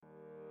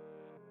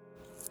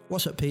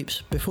What's up,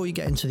 peeps? Before you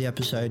get into the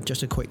episode,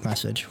 just a quick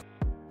message.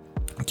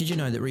 Did you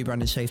know that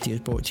Rebranded Safety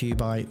is brought to you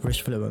by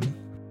Riskfluent?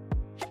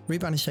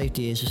 Rebranded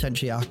Safety is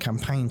essentially our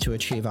campaign to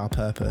achieve our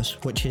purpose,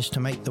 which is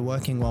to make the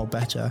working world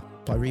better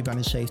by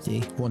rebranded safety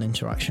one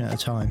interaction at a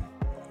time.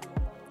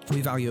 We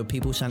value a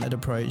people-centered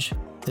approach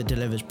that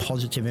delivers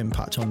positive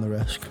impact on the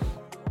risk.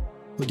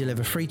 We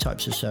deliver 3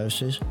 types of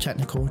services: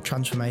 technical,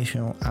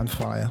 transformational, and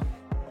fire.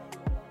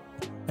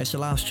 It's the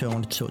last 2 I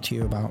want to talk to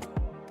you about.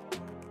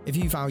 If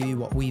you value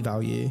what we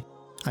value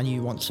and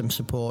you want some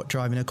support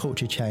driving a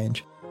culture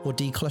change or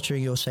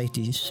decluttering your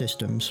safety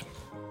systems,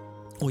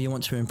 or you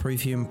want to improve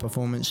human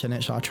performance, then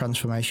it's our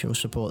transformational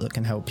support that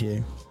can help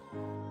you.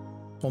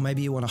 Or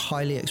maybe you want a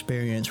highly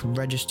experienced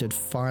registered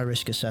fire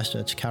risk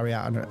assessor to carry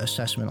out an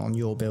assessment on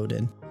your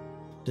building,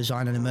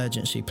 design an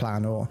emergency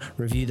plan, or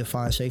review the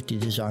fire safety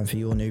design for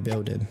your new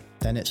building,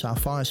 then it's our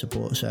fire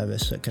support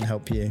service that can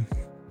help you.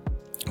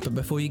 But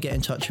before you get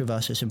in touch with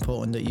us, it's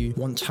important that you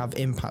want to have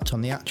impact on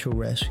the actual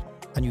risk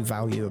and you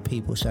value a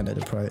people-centered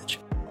approach.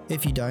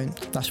 If you don't,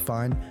 that's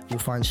fine, you'll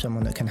find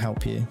someone that can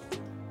help you.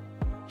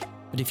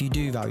 But if you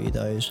do value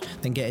those,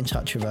 then get in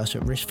touch with us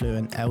at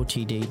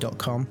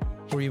riskfluentltd.com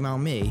or email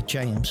me,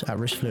 James, at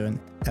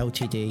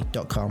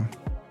riskfluentltd.com.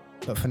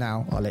 But for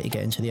now, I'll let you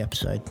get into the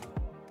episode.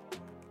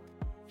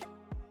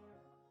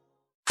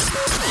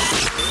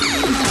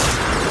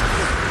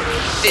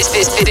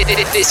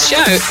 This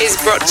show is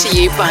brought to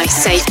you by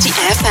Safety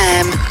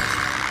FM.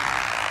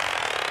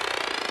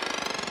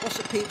 What's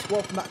up, peeps?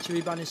 Welcome back to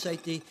Rebranded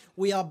Safety.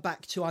 We are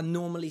back to our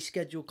normally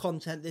scheduled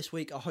content this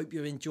week. I hope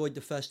you enjoyed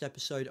the first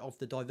episode of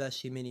the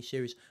Diversity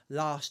mini-series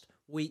last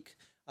week.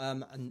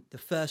 And the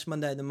first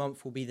Monday of the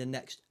month will be the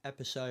next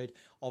episode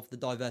of the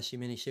Diversity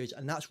mini-series,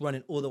 and that's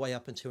running all the way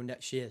up until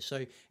next year.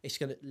 So it's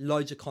going to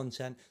loads of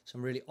content,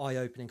 some really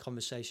eye-opening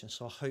conversations.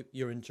 So I hope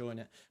you're enjoying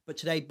it. But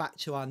today, back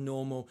to our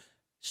normal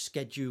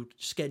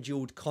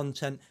scheduled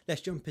content.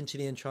 Let's jump into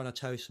the intro and I'll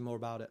tell you some more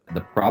about it.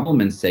 The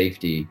problem in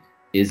safety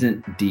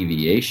isn't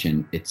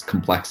deviation, it's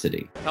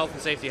complexity. Health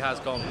and safety has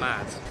gone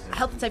mad.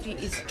 Health and safety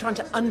is trying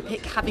to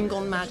unpick having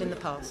gone mad in the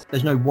past.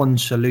 There's no one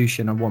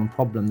solution and one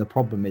problem. The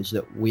problem is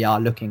that we are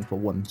looking for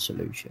one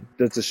solution.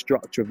 Does the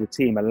structure of the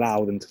team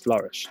allow them to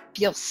flourish?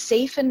 Feel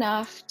safe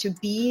enough to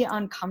be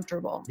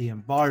uncomfortable. The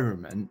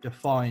environment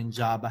defines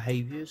our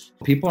behaviours.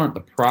 People aren't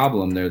the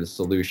problem, they're the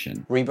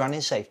solution.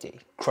 Rebranding Safety,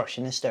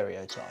 crushing the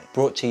stereotype.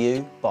 Brought to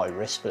you by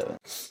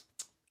Riskfluent.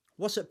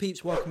 What's up,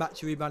 peeps? Welcome back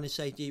to Rebranding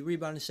Safety.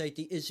 Rebranding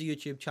Safety is the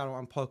YouTube channel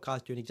and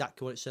podcast doing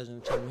exactly what it says on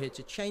the tin. We're here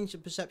to change the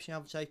perception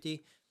of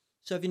safety.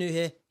 So if you're new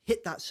here,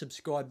 hit that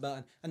subscribe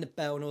button and the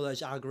bell and all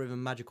those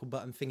algorithm magical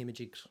button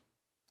thingamajigs.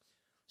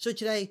 So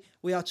today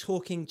we are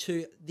talking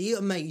to the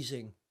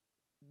amazing,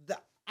 the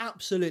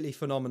absolutely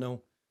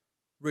phenomenal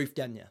Ruth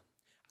Denyer.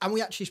 And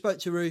we actually spoke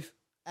to Ruth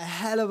a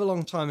hell of a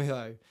long time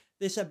ago.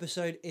 This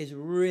episode is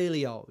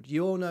really old.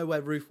 You all know where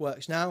Ruth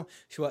works now.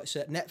 She works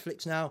at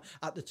Netflix now.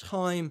 At the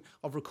time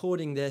of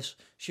recording this,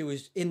 she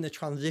was in the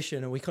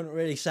transition and we couldn't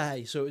really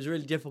say. So it was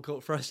really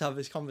difficult for us to have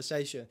this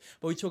conversation.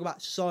 But we talk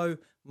about so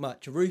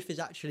much. Ruth is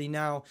actually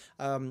now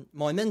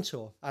my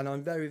mentor. And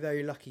I'm very,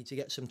 very lucky to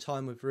get some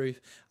time with Ruth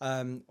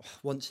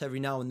once every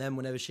now and then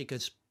whenever she can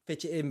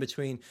fit it in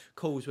between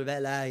calls with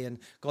LA and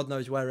God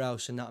knows where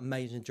else and that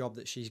amazing job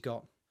that she's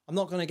got. I'm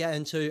not going to get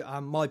into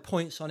my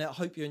points on it. I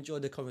hope you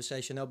enjoyed the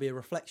conversation. There'll be a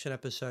reflection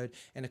episode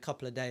in a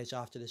couple of days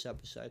after this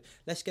episode.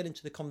 Let's get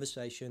into the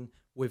conversation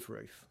with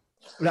Ruth.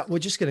 We're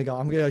just going to go.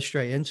 I'm going to go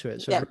straight into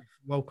it. So, Ruth,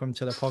 welcome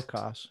to the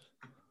podcast.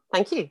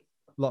 Thank you.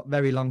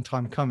 Very long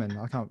time coming.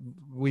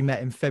 We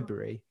met in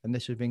February, and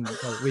this has been.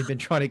 We've been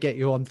trying to get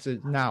you on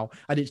to now,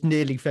 and it's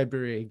nearly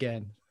February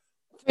again.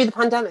 Through the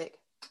pandemic.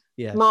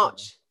 Yeah.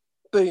 March.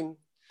 Boom.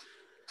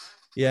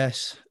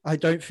 Yes, I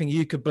don't think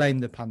you could blame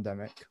the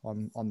pandemic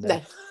on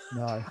this.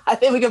 No. I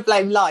think we could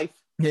blame life.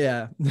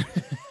 Yeah,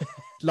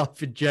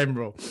 life in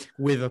general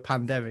with a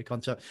pandemic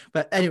on top.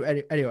 But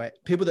anyway,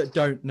 people that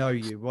don't know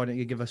you, why don't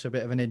you give us a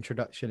bit of an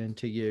introduction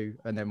into you,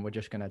 and then we're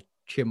just going to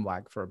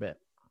chinwag for a bit.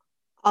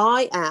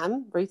 I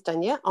am Ruth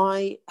Denyer.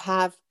 I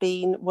have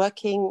been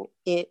working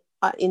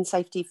in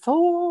safety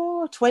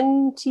for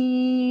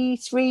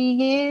 23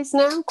 years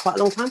now, quite a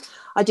long time.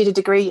 I did a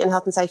degree in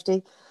health and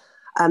safety.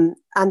 And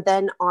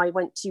then I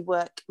went to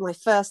work. My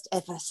first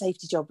ever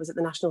safety job was at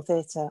the National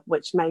Theatre,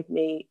 which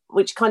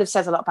kind of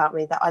says a lot about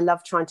me, that I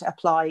love trying to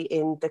apply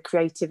in the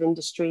creative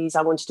industries.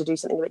 I wanted to do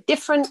something a bit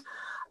different.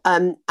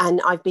 And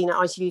I've been at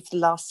ITV for the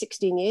last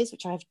 16 years,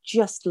 which I have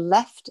just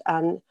left.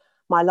 And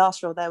my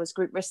last role there was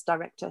Group Risk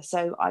Director.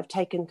 So I've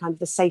taken kind of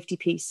the safety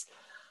piece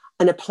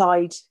and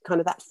applied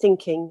kind of that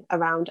thinking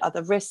around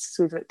other risks.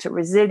 We've looked at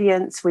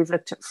resilience, we've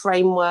looked at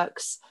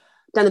frameworks,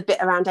 done a bit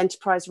around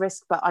enterprise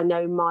risk, but I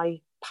know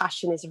my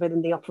passion is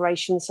within the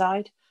operations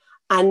side.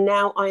 And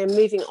now I am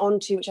moving on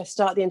to, which I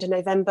start at the end of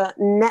November,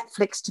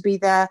 Netflix, to be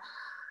their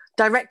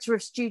director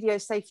of studio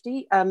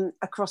safety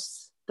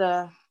across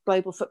the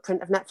global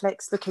footprint of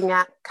Netflix, looking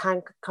at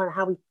kind of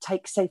how we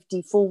take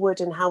safety forward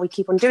and how we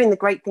keep on doing the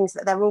great things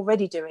that they're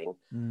already doing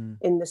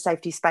in the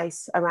safety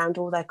space around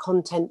all their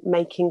content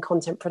making,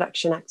 content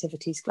production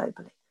activities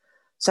globally.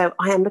 So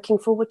I am looking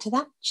forward to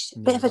that.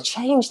 Bit of a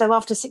change though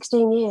after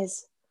 16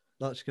 years.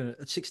 That's gonna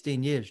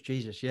 16 years,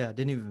 Jesus. Yeah, I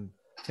didn't even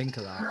think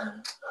of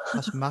that.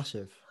 That's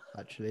massive,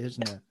 actually,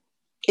 isn't it?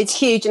 It's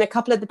huge. And a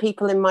couple of the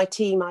people in my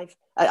team at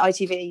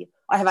ITV,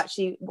 I have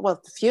actually,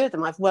 well, a few of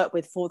them I've worked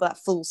with for that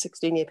full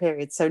 16-year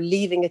period. So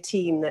leaving a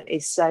team that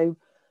is so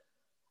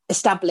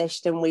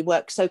established and we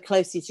work so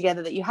closely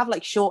together that you have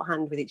like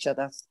shorthand with each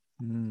other,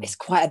 it's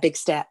quite a big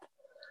step.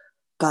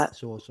 But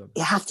that's awesome.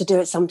 You have to do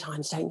it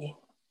sometimes, don't you?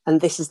 And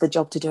this is the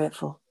job to do it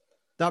for.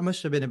 That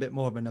must have been a bit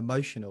more of an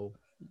emotional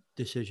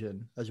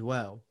decision as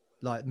well.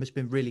 Like, it must have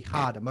been really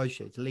hard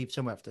emotionally to leave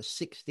somewhere after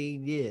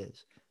 16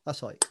 years.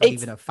 That's like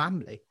leaving a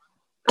family.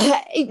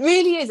 It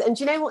really is. And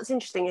do you know what's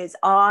interesting is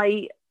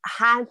I've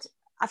had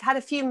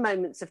a few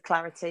moments of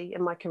clarity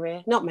in my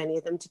career, not many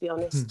of them, to be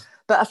honest,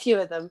 but a few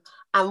of them.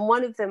 And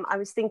one of them, I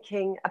was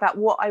thinking about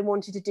what I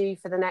wanted to do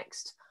for the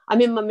next,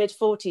 I'm in my mid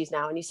 40s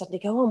now, and you suddenly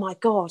go, oh my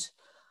God,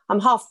 I'm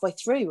halfway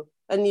through.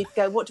 And you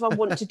go, what do I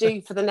want to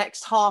do for the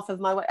next half of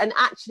my way? And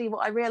actually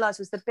what I realized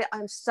was the bit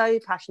I'm so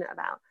passionate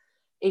about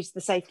is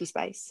the safety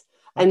space.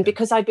 And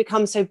because I'd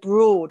become so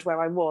broad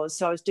where I was,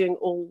 so I was doing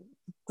all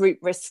group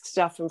risk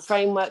stuff and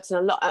frameworks and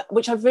a lot,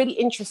 which really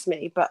interests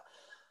me.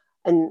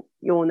 And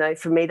you all know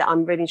from me that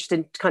I'm really interested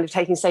in kind of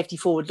taking safety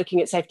forward, looking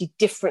at safety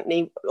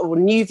differently, or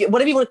new view,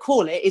 whatever you want to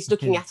call it, is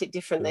looking at it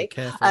differently.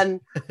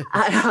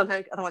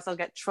 Otherwise I'll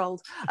get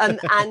trolled.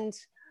 And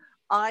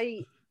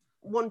I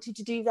wanted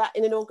to do that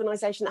in an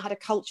organization that had a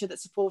culture that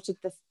supported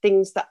the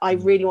things that I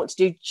really want to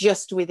do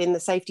just within the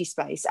safety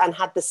space and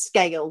had the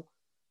scale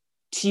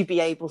to be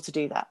able to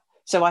do that.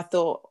 So I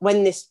thought,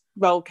 when this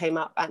role came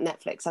up at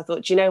Netflix, I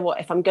thought, do you know what,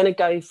 if I'm going to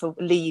go for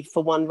leave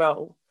for one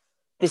role,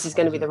 this is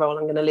going to be the role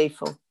I'm going to leave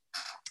for.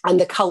 And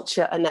the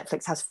culture at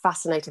Netflix has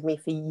fascinated me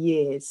for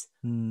years.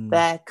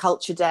 Their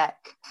culture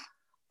deck,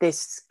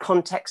 this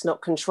context,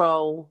 not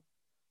control,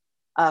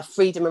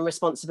 freedom and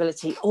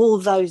responsibility, all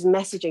those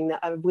messaging that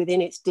are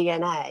within its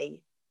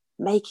DNA,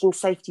 making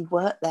safety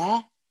work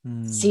there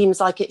seems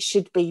like it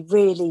should be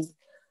really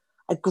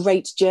a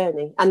great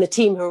journey. And the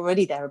team who are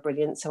already there are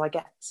brilliant. So I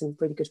get some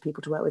really good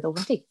people to work with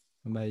already.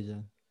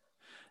 Amazing.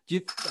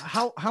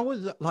 How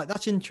was that? Like,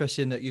 that's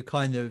interesting that you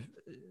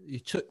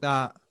took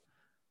that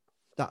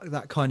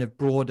kind of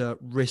broader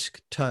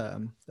risk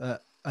term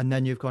and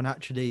then you've gone,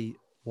 actually,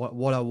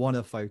 what I want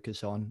to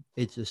focus on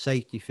is the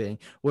safety thing.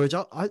 Whereas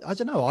I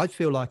don't know, I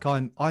feel like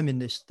I'm in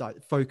this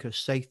like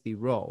focused safety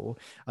role,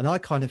 and I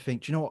kind of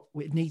think, do you know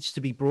what, it needs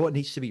to be broad, it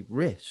needs to be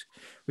risk,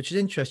 which is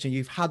interesting.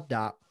 You've had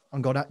that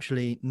and gone,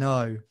 actually,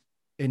 no,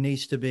 it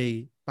needs to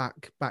be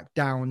back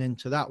down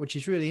into that, which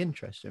is really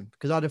interesting,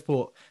 because I'd have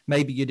thought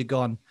maybe you'd have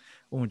gone,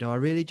 oh, do I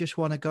really just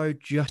want to go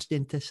just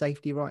into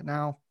safety right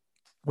now?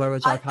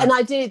 Whereas I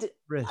do,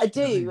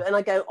 and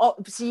I go, oh,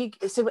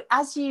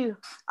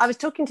 I was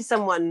talking to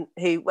someone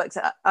who works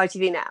at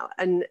ITV now,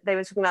 and they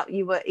were talking about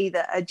you were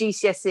either a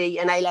GCSE,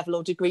 an A-level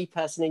or degree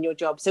person in your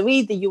job. So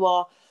either you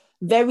are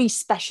very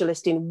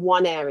specialist in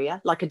one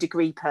area, like a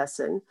degree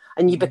person,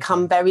 and you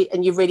become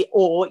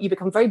you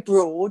become very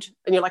broad,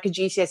 and you're like a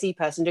GCSE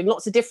person doing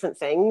lots of different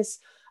things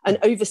and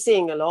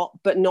overseeing a lot,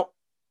 but not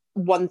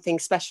one thing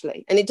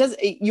specially. And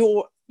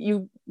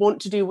you want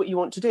to do what you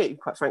want to do,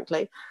 quite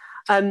frankly.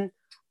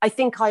 I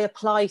think I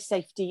apply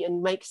safety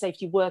and make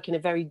safety work in a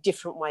very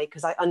different way,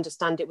 because I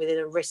understand it within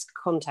a risk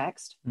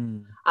context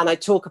and I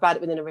talk about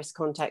it within a risk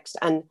context.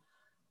 And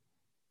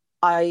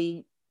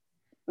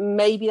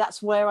maybe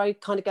that's where I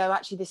kind of go,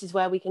 actually, this is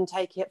where we can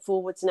take it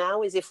forwards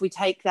now, is if we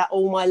take that,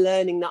 all my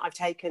learning that I've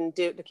taken,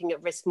 looking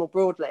at risk more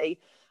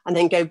broadly, and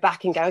then go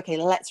back and go, okay,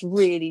 let's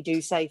really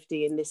do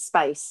safety in this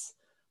space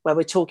where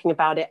we're talking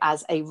about it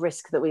as a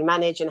risk that we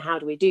manage, and how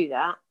do we do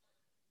that?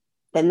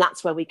 Then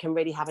that's where we can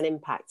really have an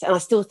impact. And I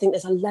still think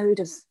there's a load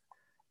of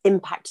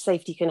impact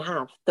safety can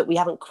have that we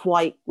haven't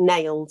quite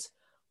nailed.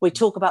 We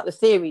talk about the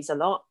theories a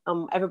lot.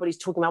 Everybody's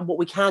talking about what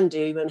we can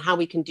do and how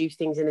we can do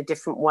things in a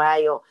different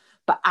way,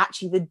 but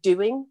actually the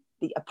doing,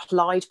 the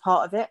applied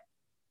part of it,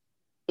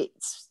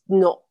 it's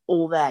not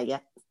all there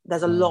yet.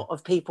 There's a lot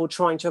of people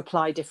trying to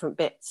apply different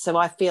bits. So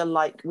I feel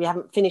like we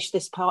haven't finished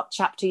this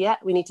chapter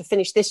yet. We need to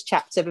finish this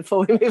chapter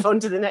before we move on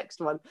to the next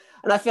one.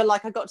 And I feel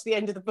like I got to the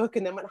end of the book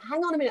and then went,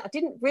 hang on a minute, I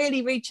didn't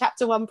really read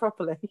chapter 1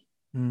 properly.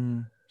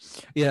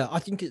 Yeah, I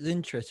think it's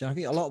interesting. I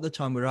think a lot of the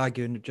time we're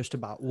arguing just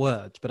about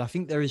words, but I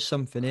think there is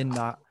something in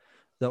that,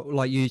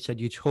 like you said,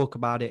 you talk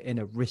about it in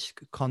a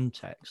risk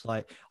context.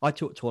 Like, I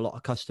talk to a lot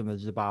of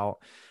customers about,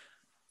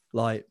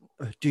 like,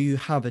 do you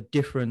have a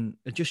different,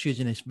 just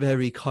using this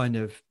very kind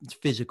of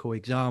physical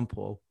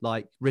example,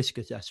 like risk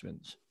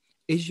assessments.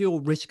 Is your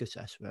risk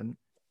assessment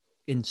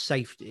in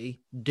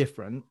safety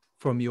different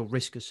from your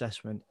risk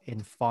assessment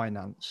in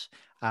finance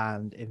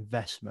and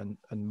investment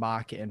and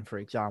marketing, for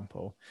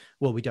example?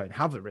 Well, we don't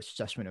have a risk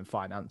assessment in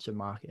finance and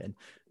marketing.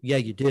 Yeah,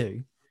 you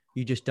do.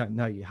 You just don't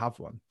know you have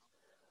one.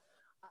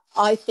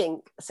 I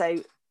think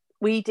so.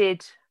 we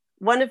did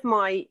one of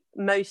my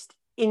most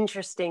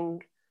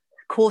interesting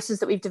courses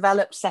that we've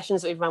developed,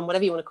 sessions that we've run,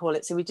 whatever you want to call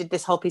it. So we did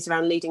this whole piece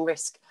around leading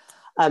risk,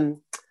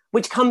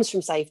 which comes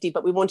from safety,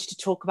 but we wanted to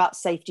talk about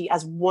safety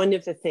as one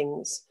of the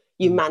things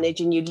you manage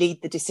and you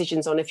lead the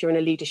decisions on if you're in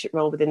a leadership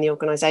role within the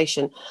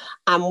organisation.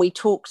 And we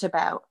talked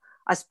about,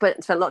 I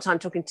spent a lot of time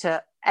talking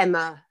to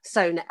Emma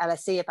Sohn at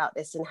LSE about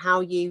this and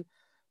how you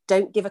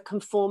don't give a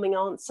conforming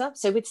answer.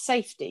 So with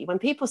safety, when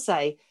people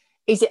say,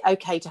 is it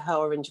okay to hurt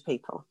or injure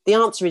people? The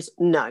answer is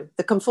no.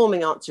 The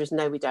conforming answer is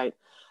no, we don't.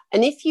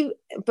 And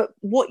but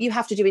what you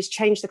have to do is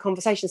change the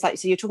conversation slightly.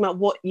 So you're talking about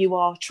what you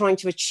are trying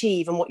to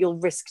achieve and what you'll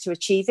risk to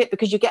achieve it,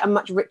 because you get a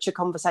much richer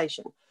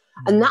conversation.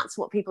 And that's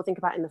what people think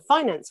about in the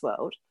finance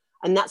world.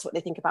 And that's what they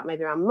think about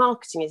maybe around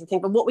marketing, is they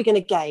think, but what we're going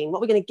to gain, what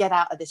we're going to get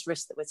out of this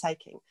risk that we're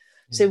taking.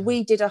 So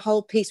we did a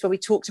whole piece where we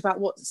talked about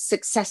what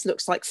success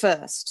looks like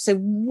first. So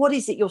what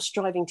is it you're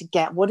striving to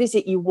get? What is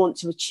it you want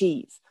to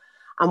achieve?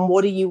 And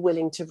what are you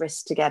willing to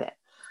risk to get it?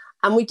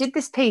 And we did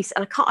this piece,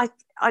 and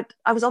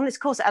I was on this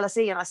course at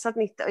LSE, and I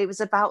suddenly it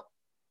was about,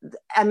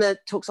 Emma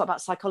talks a lot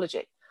about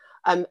psychology,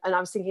 and I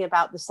was thinking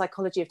about the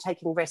psychology of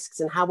taking risks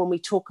and how when we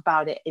talk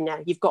about it,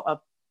 you've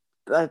got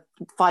a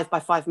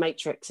 5x5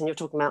 matrix, and you're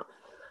talking about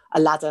a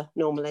ladder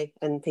normally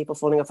and people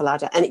falling off a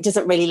ladder, and it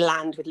doesn't really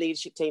land with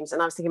leadership teams.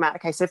 And I was thinking about,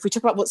 okay, so if we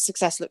talk about what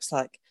success looks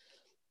like,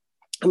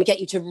 and we get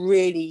you to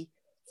really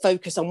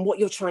focus on what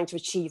you're trying to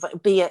achieve,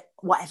 be it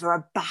whatever,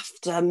 a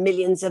BAFTA,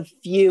 millions of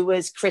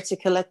viewers,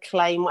 critical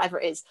acclaim, whatever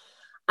it is.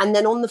 And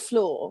then on the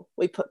floor,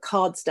 we put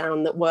cards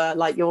down that were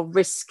like your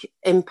risk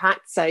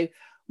impact. So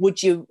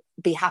would you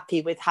be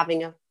happy with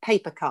having a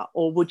paper cut,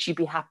 or would you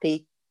be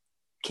happy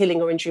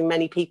killing or injuring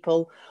many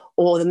people,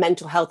 or the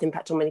mental health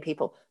impact on many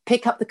people?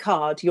 Pick up the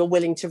card you're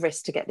willing to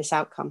risk to get this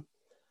outcome.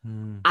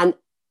 And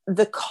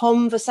the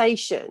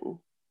conversation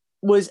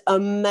was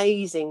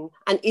amazing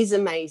and is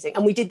amazing.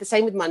 And we did the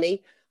same with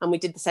money, and we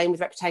did the same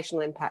with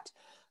reputational impact.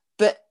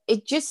 But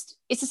it's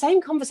the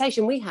same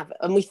conversation we have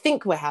and we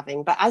think we're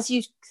having, but as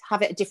you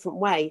have it a different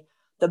way,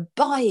 the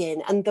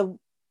buy-in and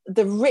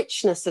the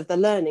richness of the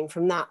learning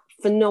from that,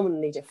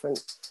 phenomenally different.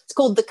 It's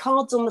called the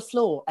cards on the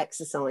floor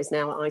exercise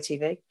now at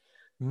ITV.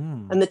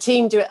 And the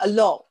team do it a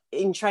lot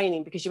in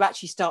training, because you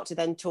actually start to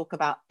then talk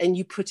about, and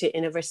you put it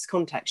in a risk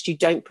context. You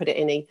don't put it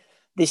in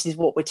this is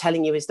what we're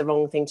telling you is the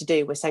wrong thing to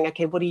do. We're saying,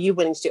 okay, what are you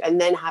willing to do? And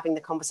then having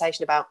the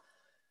conversation about,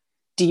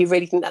 do you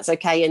really think that's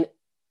okay? And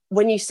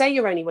when you say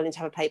you're only willing to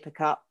have a paper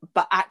cut,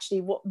 but actually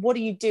what are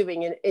you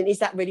doing? And is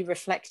that really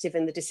reflective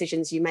in the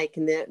decisions you make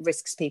and the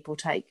risks people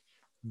take?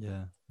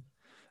 Yeah.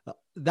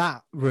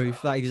 That,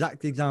 Ruth, that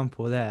exact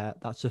example there,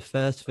 that's the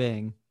first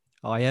thing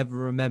I ever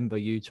remember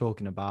you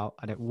talking about.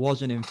 And it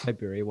wasn't in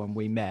February when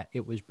we met.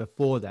 It was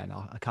before then.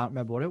 I can't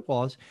remember what it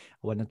was.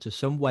 I went into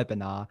some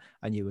webinar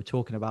and you were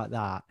talking about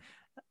that.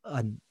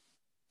 And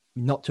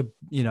not to,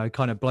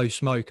 kind of blow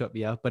smoke up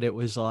here, but it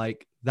was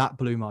like, that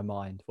blew my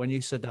mind. When you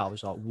said that, I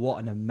was like,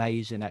 what an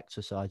amazing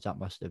exercise that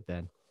must have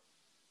been.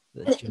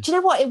 Do you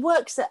know what? It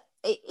works.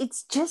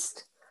 It's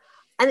just,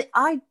 and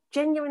I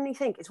genuinely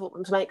think it's what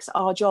makes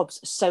our jobs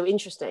so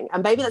interesting.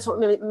 And maybe that's what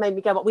made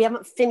me go, well, we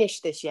haven't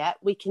finished this yet.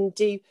 We can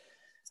do,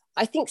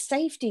 I think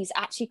safety is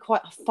actually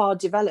quite far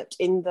developed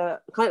in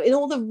in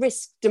all the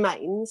risk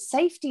domains.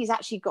 Safety has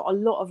actually got a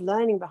lot of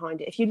learning behind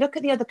it. If you look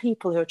at the other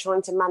people who are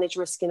trying to manage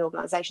risk in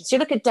organizations, so you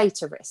look at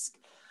data risk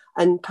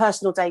and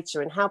personal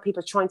data and how people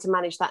are trying to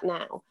manage that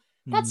now.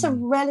 That's a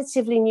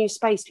relatively new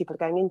space people are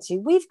going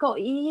into. We've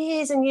got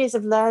years and years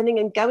of learning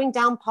and going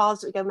down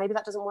paths that we go, maybe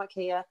that doesn't work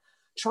here,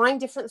 trying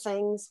different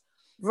things,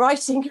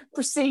 writing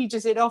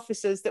procedures in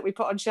offices that we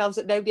put on shelves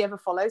that nobody ever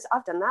follows.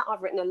 I've done that.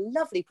 I've written a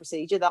lovely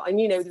procedure that I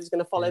knew nobody was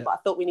going to follow, but I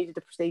thought we needed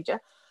a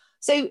procedure.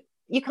 So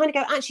you kind of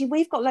go, actually,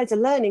 we've got loads of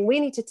learning. We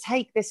need to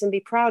take this and be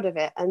proud of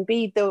it and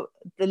be the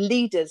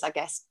leaders, I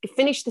guess,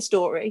 finish the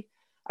story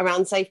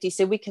around safety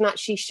so we can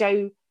actually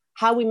show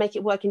how we make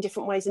it work in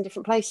different ways in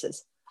different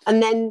places,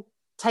 and then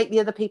take the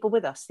other people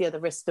with us, the other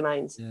risk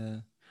domains. Yeah,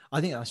 I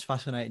think that's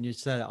fascinating. You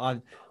said it.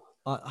 I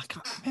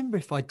can't remember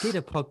if I did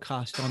a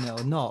podcast on it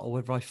or not, or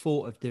whether I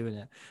thought of doing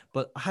it,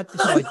 but I had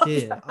this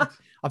idea.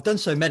 I've done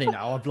so many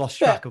now, I've lost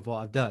track of what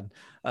I've done.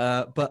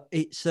 But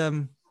it's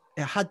it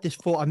had this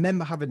thought. I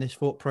remember having this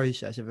thought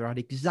process around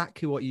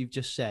exactly what you've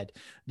just said,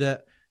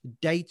 that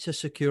data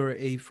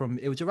security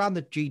it was around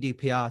the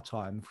GDPR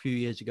time a few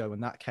years ago when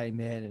that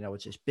came in, and there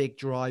was this big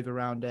drive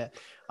around it.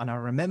 And I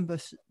remember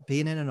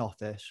being in an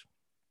office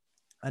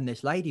and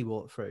this lady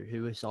walked through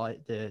who was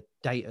like the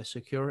data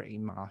security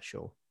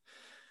marshal.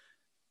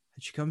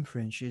 And she come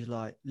through and she's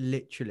like,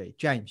 literally,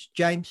 James.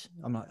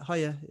 I'm like,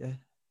 hiya, yeah.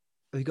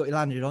 Have you got your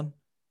lanyard on?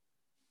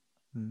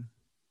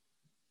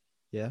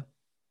 Yeah.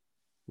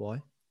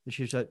 Why? And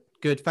she was like,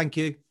 good, thank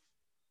you.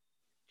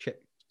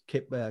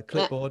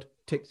 Clipboard,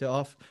 ticked it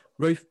off.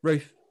 Ruth,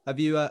 have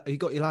you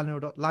got your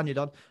lanyard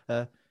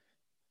on?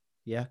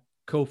 Yeah,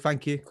 cool,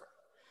 thank you.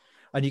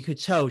 And you could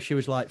tell she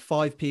was like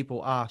 5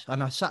 people asked.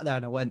 And I sat there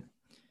and I went,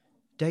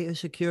 data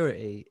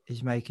security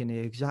is making the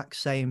exact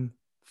same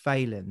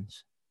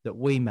failings that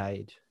we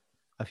made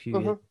a few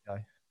years ago.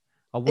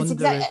 I wonder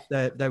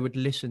if they would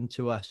listen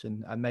to us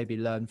and maybe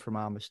learn from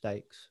our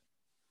mistakes.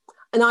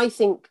 And I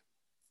think,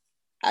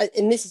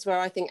 and this is where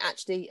I think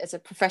actually as a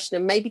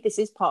professional, maybe this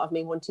is part of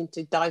me wanting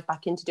to dive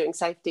back into doing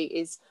safety,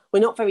 is we're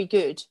not very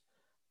good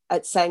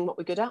at saying what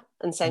we're good at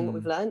and saying what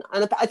we've learned.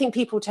 And I think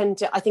people tend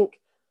to, I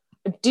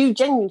do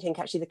genuinely think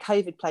actually the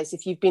COVID place,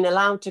 if you've been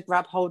allowed to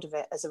grab hold of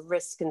it as a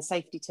risk and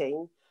safety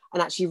team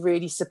and actually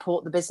really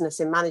support the business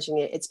in managing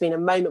it, it's been a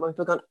moment where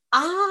people have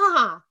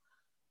gone,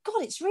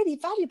 God, it's really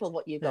valuable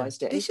what you guys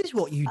do. This is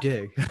what you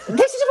do.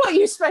 This is what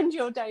you spend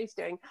your days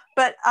doing.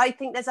 But I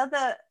think there's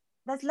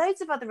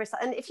loads of other risks.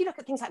 And if you look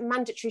at things like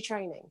mandatory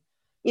training,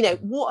 you know,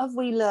 what have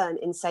we learned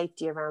in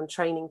safety around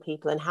training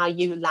people and how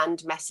you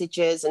land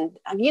messages and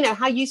you know,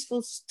 how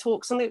useful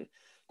talks on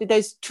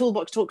those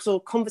toolbox talks or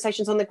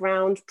conversations on the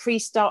ground,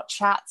 pre-start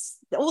chats,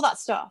 all that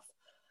stuff.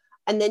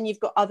 And then you've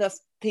got other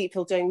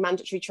people doing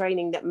mandatory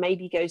training that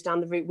maybe goes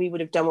down the route we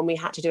would have done when we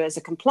had to do it as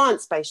a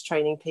compliance-based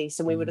training piece,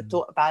 and we would have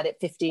thought about it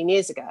 15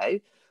 years ago,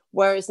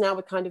 whereas now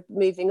we're kind of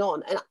moving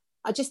on. And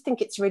I just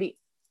think it's really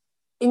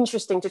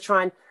interesting to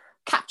try and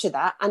capture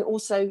that and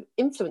also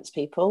influence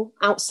people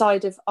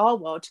outside of our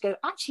world to go,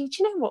 actually, do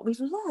you know what? We've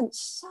learned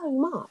so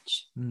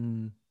much.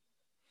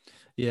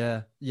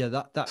 Yeah,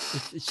 that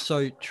it's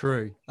so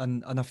true.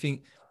 And I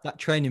think that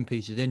training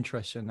piece is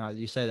interesting. Now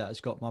you say that,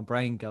 it's got my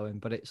brain going,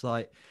 but it's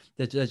like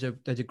there's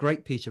a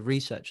great piece of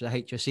research that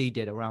HSE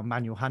did around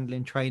manual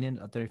handling training.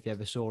 I don't know if you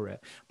ever saw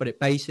it, but it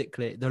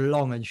basically, the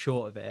long and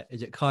short of it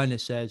is, it kind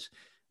of says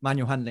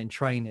manual handling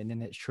training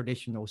in its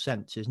traditional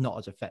sense is not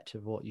as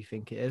effective as what you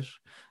think it is.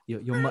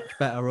 You're much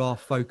better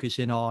off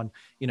focusing on,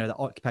 you know, the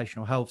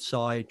occupational health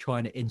side,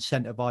 trying to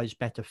incentivize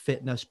better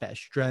fitness, better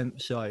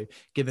strength. So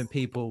giving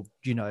people,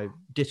 you know,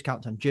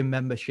 discounts on gym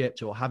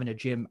memberships or having a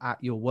gym at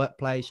your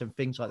workplace and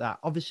things like that.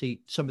 Obviously,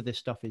 some of this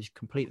stuff is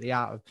completely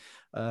out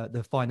of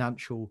the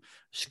financial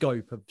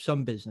scope of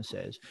some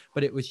businesses,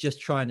 but it was just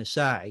trying to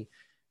say,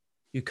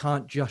 you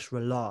can't just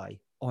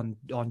rely on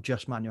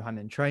just manual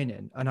handling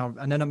training.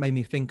 And then it made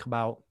me think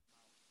about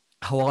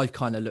how I've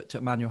kind of looked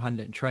at manual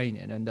handling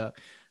training. And I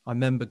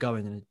remember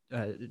going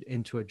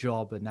into a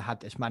job and they had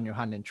this manual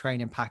handling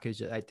training package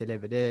that they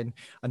delivered in.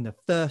 And the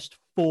first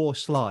 4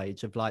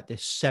 slides of like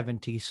this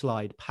 70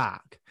 slide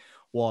pack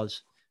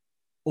was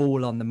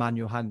all on the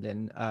manual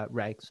handling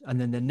regs.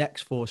 And then the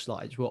next 4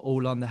 slides were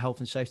all on the Health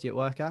and Safety at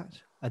Work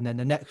Act. And then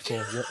the next 4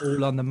 were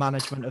all on the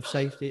management of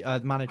safety,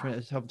 management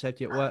of health and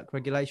safety at work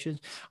regulations.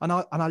 And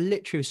I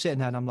literally was sitting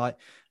there and I'm like,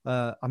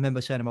 I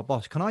remember saying to my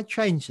boss, can I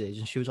change these?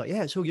 And she was like,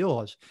 yeah, it's all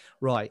yours.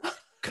 Right.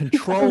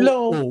 Control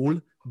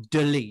all,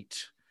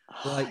 delete.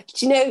 Like,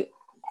 do you know,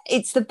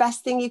 it's the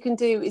best thing you can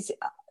do, is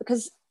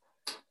because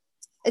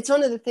it's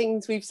one of the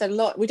things we've said a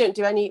lot. We don't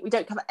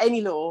cover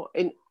any law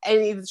in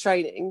any of the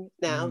training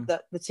now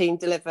that the team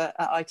deliver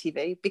at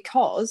ITV,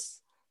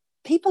 because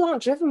people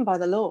aren't driven by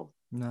the law.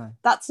 No,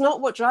 that's not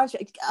what drives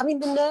it. I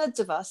mean, the nerds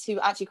of us who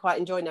actually quite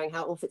enjoy knowing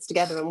how it all fits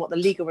together and what the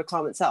legal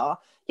requirements are,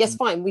 yes,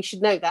 fine, we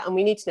should know that and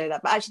we need to know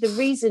that. But actually, the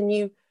reason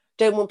you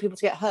don't want people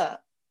to get hurt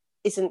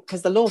isn't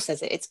because the law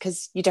says it. It's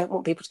because you don't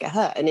want people to get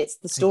hurt, and it's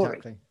the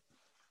story.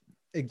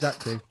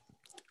 Exactly.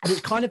 And it's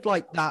kind of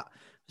like that.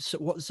 So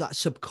what's that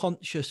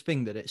subconscious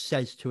thing that it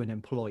says to an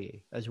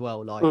employee as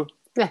well? Like,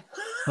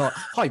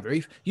 hi,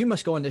 Ruth, you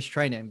must go on this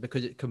training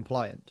because it's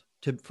compliant.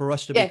 For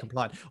us to be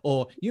compliant,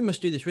 or you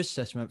must do this risk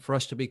assessment for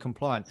us to be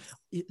compliant.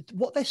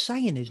 What they're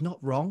saying is not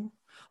wrong.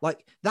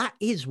 Like, that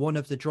is one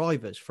of the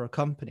drivers for a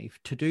company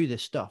to do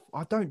this stuff.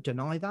 I don't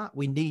deny that.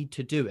 We need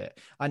to do it.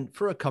 And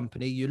for a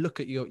company, you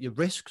look at your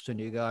risks and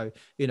you go,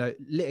 you know,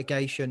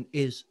 litigation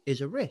is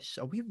a risk.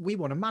 So we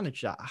want to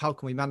manage that. How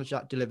can we manage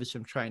that? Deliver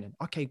some training.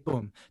 Okay,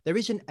 boom. There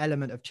is an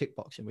element of tick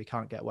boxing we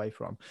can't get away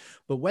from.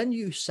 But when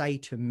you say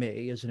to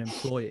me as an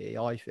employee,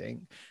 I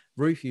think,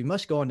 Ruth, you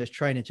must go on this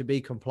training to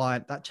be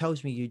compliant, that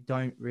tells me you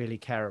don't really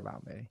care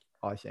about me,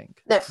 I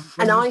think. No,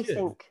 and I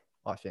think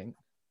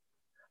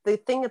the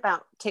thing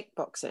about tick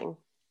boxing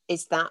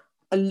is that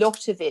a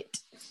lot of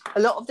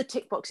the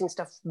tick boxing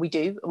stuff we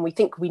do and we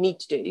think we need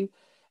to do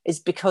is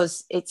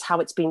because it's how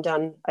it's been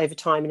done over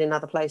time and in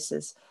other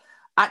places.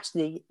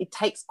 Actually, it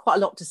takes quite a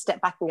lot to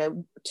step back and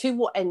go, to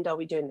what end are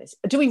we doing this?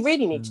 Do we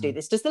really need to do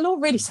this? Does the law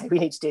really say we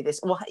need to do this?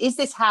 Or is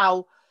this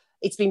how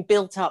it's been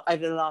built up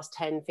over the last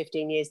 10,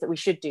 15 years that we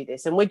should do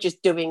this? And we're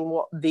just doing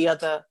what the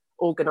other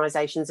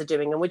organisations are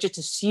doing, and we're just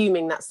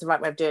assuming that's the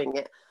right way of doing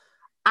it.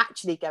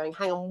 Actually going,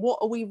 hang on, what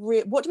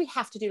do we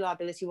have to do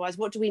liability wise?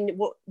 What do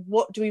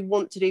we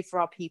want to do for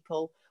our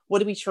people?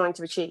 What are we trying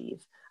to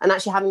achieve? And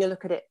actually having a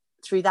look at it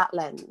through that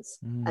lens,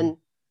 and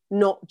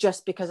not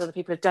just because other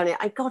people have done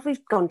it. God,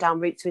 we've gone down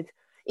routes with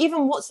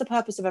even what's the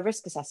purpose of a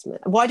risk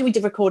assessment? Why do we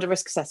record a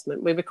risk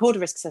assessment? We record a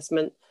risk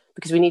assessment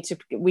because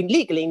we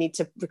legally need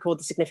to record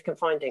the significant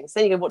findings.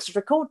 Then you go, what does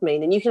record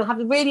mean? And you can have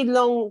really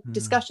long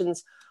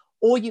discussions,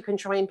 or you can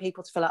train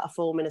people to fill out a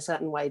form in a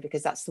certain way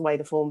because that's the way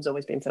the form's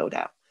always been filled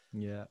out.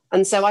 Yeah.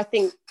 And so I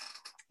think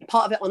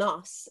part of it on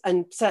us,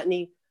 and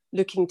certainly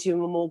looking to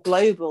a more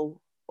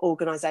global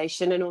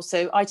organisation, and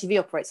also ITV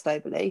operates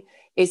globally,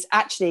 is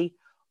actually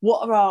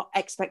what are our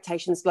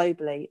expectations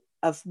globally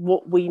of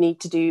what we need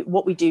to do,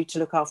 what we do to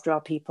look after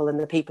our people and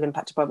the people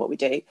impacted by what we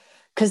do.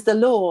 Because the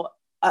law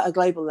at a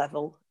global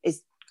level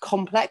is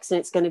complex and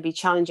it's going to be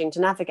challenging to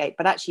navigate,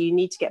 but actually you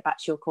need to get back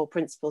to your core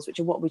principles, which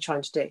are what we're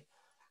trying to do.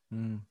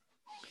 And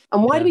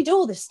why do we do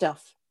all this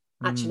stuff?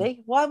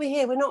 Actually, why are we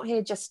here? We're not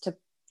here just to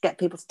get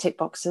people to tick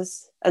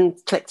boxes and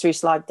click through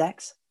slide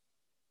decks.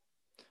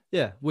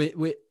 Yeah,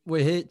 we're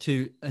here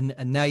to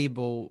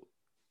enable.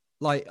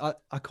 Like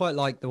I quite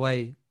like the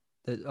way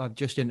that I've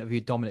just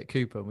interviewed Dominic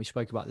Cooper, and we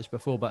spoke about this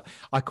before, but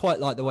I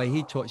quite like the way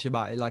he talks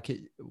about it. Like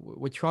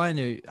we're trying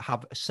to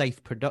have a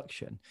safe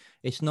production.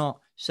 It's not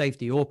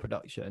safety or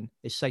production;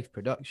 it's safe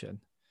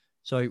production.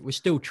 So we're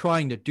still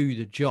trying to do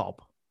the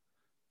job.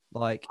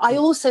 Like I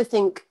also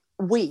think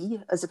we,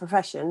 as a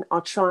profession,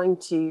 are trying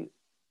to,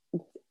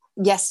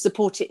 yes,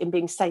 support it in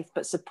being safe,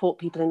 but support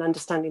people in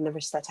understanding the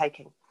risks they're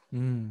taking.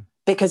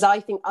 Because I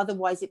think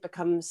otherwise it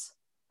becomes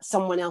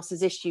someone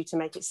else's issue to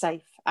make it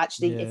safe.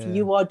 Actually, if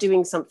you are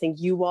doing something,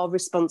 you are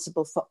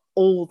responsible for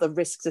all the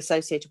risks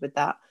associated with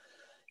that.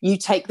 You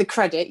take the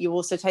credit, you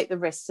also take the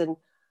risks. And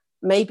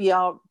maybe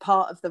our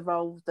part of the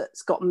role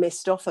that's got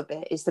missed off a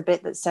bit is the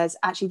bit that says,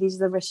 actually, these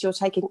are the risks you're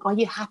taking. Are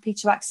you happy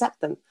to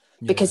accept them?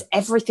 Because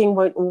everything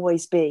won't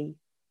always be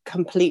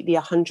completely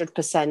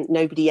 100%.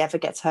 Nobody ever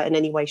gets hurt in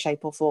any way,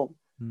 shape or form.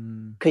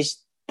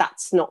 Because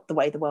that's not the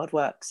way the world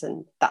works.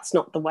 And that's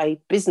not the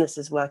way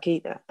businesses work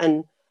either.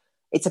 And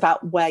it's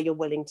about where you're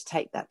willing to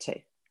take that to.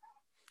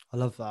 I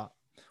love that.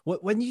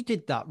 When you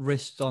did that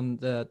wrist on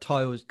the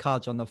tiles,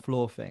 cards on the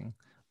floor thing,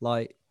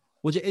 like,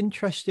 was it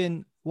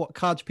interesting what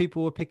cards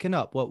people were picking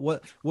up? What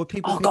were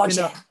people picking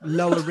up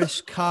lower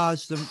risk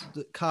cards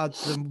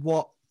than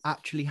what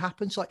actually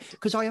happens? Like,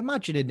 because I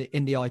imagine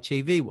in the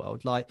ITV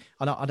world, like,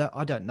 and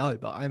I don't know,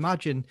 but I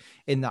imagine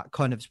in that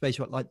kind of space,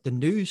 like the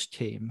news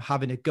team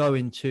having to go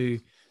into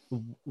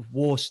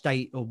war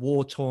state or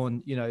war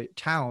torn,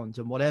 towns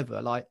and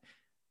whatever. Like,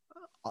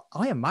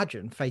 I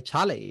imagine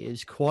fatality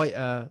is quite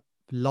a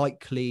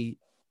likely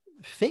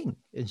thing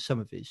in some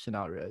of these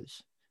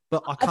scenarios,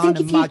 but I can't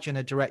imagine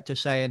a director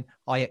saying,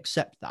 I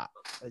accept that.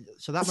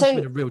 So that must have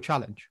been a real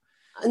challenge.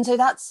 And so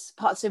that's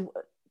part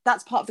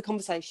of the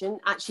conversation.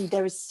 Actually,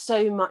 there is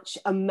so much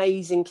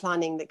amazing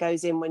planning that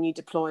goes in when you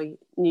deploy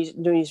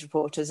news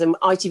reporters. And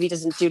ITV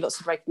doesn't do lots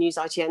of breaking news,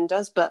 ITN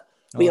does, but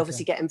we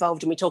obviously get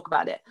involved and we talk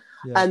about it.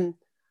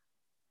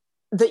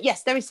 That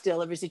yes, there is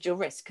still a residual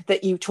risk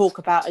that you talk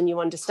about and you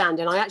understand.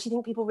 And I actually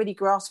think people really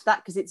grasp that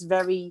because it's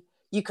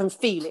you can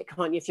feel it,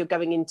 can't you? If you're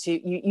going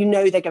into,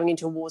 they're going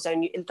into a war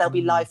zone, there'll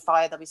be live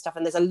fire, there'll be stuff,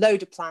 and there's a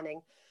load of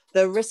planning.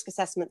 The risk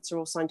assessments are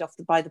all signed off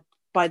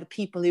by the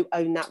people who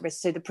own that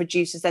risk. So the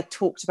producers, they're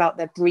talked about,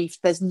 they're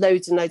briefed. There's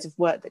loads and loads of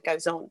work that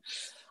goes on.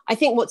 I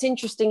think what's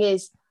interesting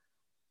is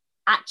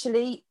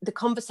actually the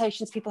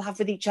conversations people have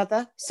with each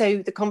other. So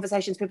the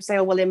conversations people say,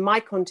 oh, well, in my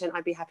content,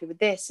 I'd be happy with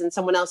this. And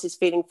someone else is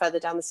feeling further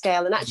down the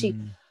scale. And actually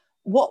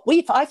what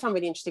I found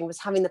really interesting was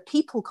having the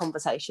people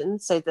conversation.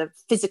 So the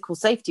physical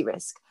safety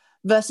risk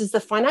versus the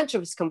financial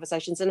risk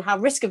conversations and how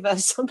risk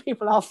averse some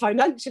people are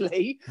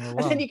financially. Oh, wow.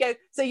 And then you go,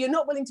 so you're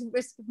not willing to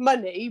risk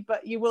money,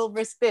 but you will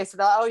risk this. And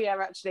like, oh yeah,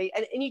 actually.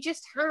 And you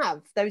just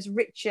have those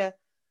richer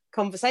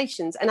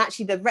conversations and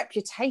actually the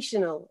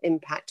reputational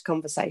impact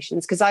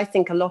conversations. Because I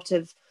think a lot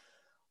of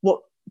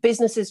what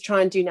businesses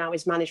try and do now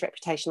is manage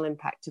reputational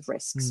impact of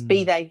risks,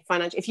 be they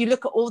financial. If you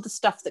look at all the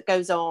stuff that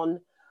goes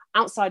on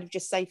outside of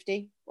just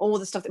safety, all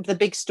the stuff, the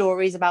big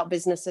stories about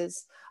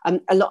businesses,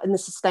 a lot in the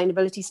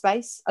sustainability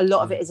space, a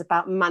lot of it is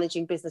about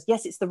managing business.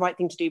 Yes, it's the right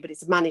thing to do, but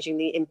it's managing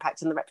the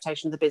impact and the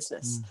reputation of the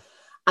business.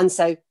 And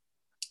so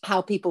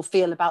how people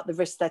feel about the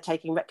risks they're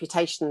taking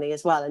reputationally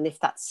as well. And if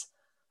that's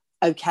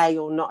okay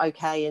or not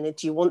okay. And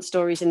do you want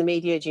stories in the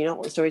media? Do you not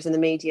want stories in the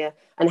media?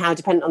 And how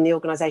dependent on the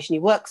organization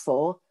you work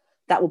for,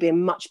 that will be a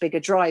much bigger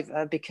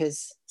driver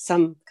because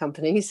some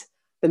companies,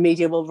 the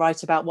media will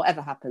write about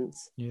whatever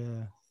happens.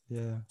 Yeah.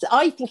 So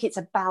I think it's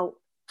about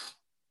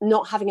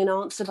not having an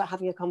answer, but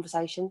having a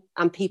conversation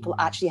and people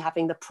actually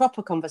having the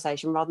proper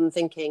conversation rather than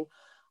thinking,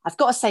 I've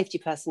got a safety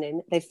person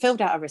in, they've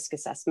filled out a risk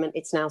assessment,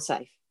 it's now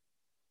safe.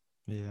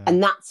 Yeah.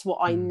 And that's what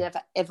I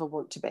never, ever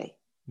want to be.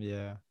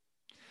 Yeah.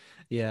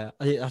 Yeah.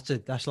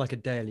 That's like a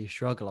daily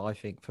struggle, I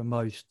think, for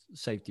most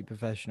safety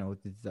professionals,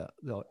 that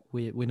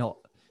we're not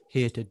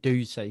here to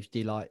do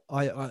safety. Like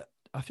I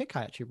think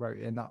I actually wrote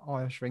in that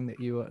Irish thing that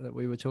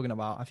we were talking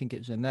about. I think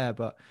it's in there,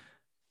 but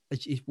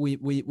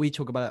we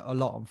talk about it a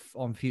lot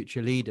on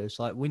Future Leaders.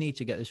 Like, we need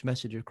to get this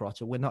message across.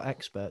 So we're not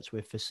experts,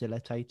 we're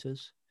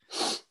facilitators.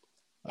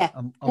 Yeah,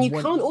 and you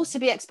can't also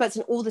be experts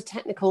in all the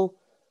technical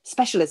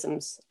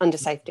specialisms under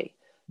safety.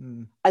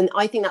 And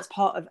I think that's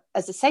part of,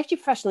 as a safety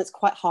professional, it's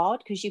quite hard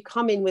because you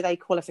come in with a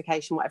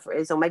qualification, whatever it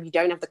is, or maybe you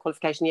don't have the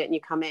qualification yet and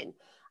you come in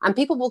and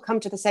people will come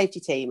to the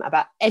safety team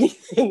about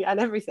anything and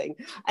everything.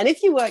 And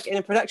if you work in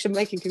a production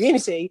making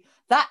community,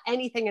 that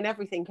anything and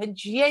everything can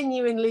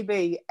genuinely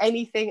be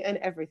anything and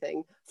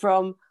everything.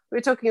 From, we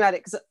were talking about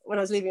it because when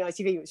I was leaving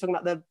ITV, we were talking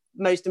about the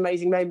most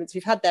amazing moments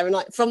we've had there. And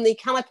like, from the,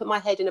 can I put my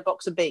head in a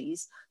box of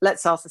bees?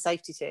 Let's ask the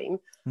safety team,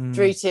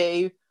 through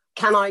to,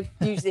 can I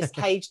use this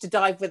cage to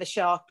dive with a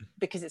shark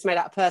because it's made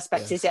out of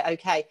perspex? Is it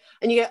okay?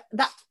 And you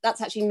go,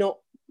 that's actually not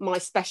my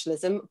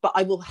specialism, but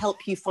I will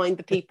help you find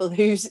the people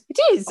whose it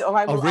is, or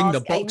I will I'll ring ask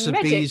the Box of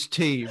medic. Bees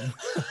team.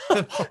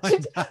 But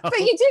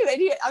you do,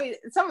 and I mean,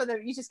 some of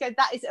them you just go,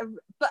 that is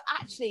but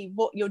actually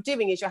what you're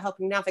doing is you're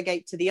helping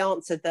navigate to the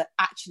answer that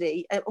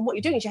actually, and what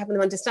you're doing is you're helping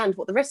them understand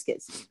what the risk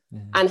is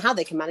and how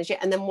they can manage it,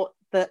 and then what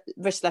the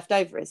risk left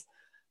over is.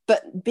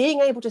 But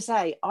being able to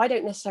say, I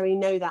don't necessarily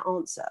know that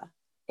answer,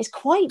 is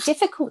quite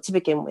difficult to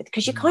begin with,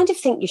 because you kind of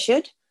think you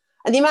should.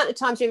 And the amount of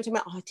times you're talking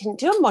about, I didn't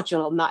do a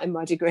module on that in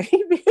my degree.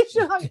 Because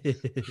you're like,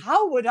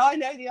 how would I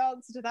know the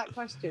answer to that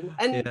question?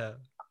 And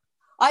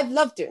I've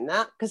loved doing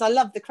that, because I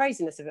love the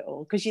craziness of it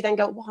all. Because you then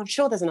go, well, I'm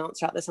sure there's an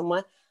answer out there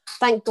somewhere.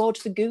 Thank God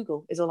for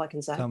Google, is all I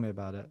can say. Tell me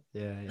about it.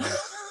 Yeah.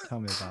 Tell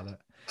me about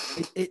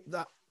it.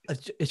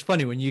 It's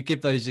funny when you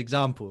give those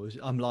examples.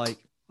 I'm like,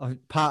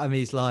 part of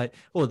me is like,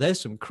 oh, there's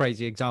some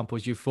crazy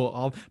examples you thought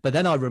of, but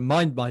then I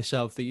remind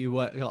myself that you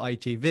work at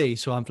ITV,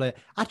 so I'm like,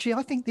 actually,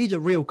 I think these are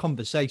real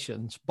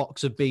conversations: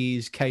 box of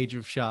bees, cage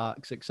of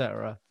sharks,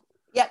 etc.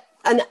 Yeah,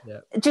 and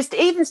just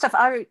even stuff.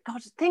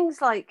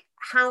 Things like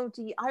I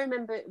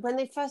remember when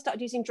they first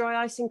started using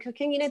dry ice in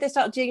cooking. You know, they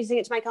started using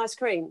it to make ice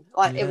cream.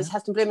 Like it was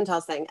Heston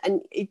Blumenthal's thing,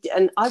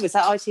 and I was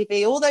at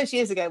ITV all those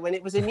years ago when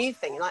it was a new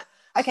thing. Like,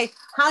 okay,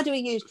 how do we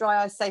use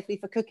dry ice safely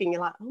for cooking?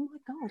 You're like, oh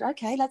my God,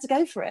 okay, let's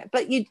go for it.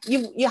 But you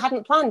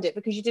hadn't planned it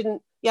because you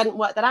hadn't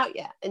worked that out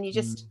yet. And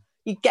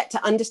you get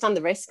to understand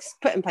the risks,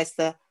 put in place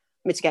the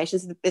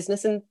mitigations of the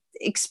business, and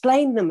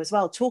explain them as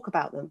well, talk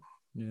about them.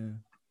 Yeah.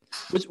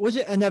 Was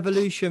it an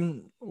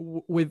evolution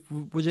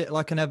was it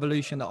like an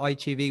evolution that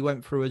ITV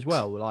went through as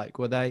well? Like,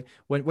 were they,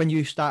 when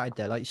you started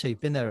there, like you say, you've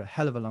been there a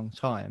hell of a long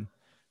time.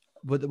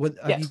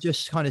 Have you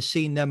just kind of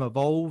seen them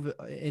evolve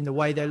in the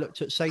way they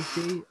looked at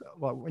safety?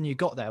 Well, when you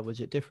got there,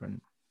 was it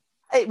different?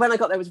 When I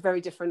got there, it was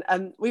very different.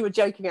 We were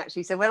joking,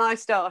 actually. So when I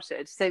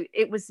started,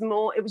 it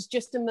was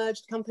just a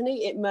merged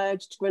company. It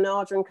merged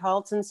Granada and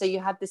Carlton. So you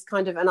had this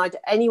kind of, and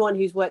anyone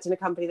who's worked in a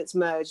company that's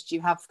merged,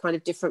 you have kind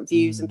of different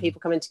views and people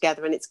coming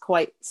together, and it's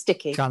quite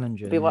sticky.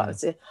 Challenging.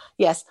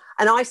 Yes.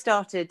 And I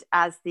started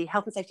as the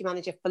health and safety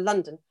manager for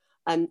London.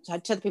 So I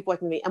had 2 other people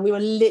working with me, and we were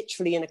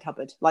literally in a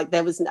cupboard. Like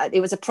it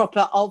was a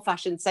proper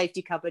old-fashioned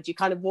safety cupboard. You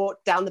kind of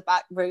walked down the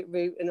back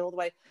route and all the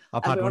way.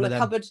 I've had one of them.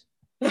 Cupboard.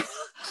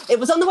 It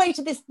was on the way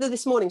to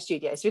this morning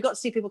studio, so we got to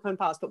see people coming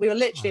past, but we were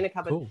literally in a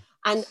cupboard. Cool.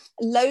 And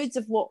loads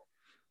of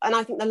and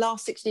I think the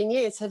last 16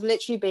 years have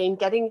literally been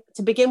getting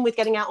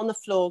out on the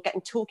floor,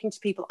 talking to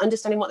people,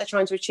 understanding what they're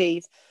trying to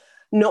achieve,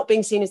 not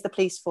being seen as the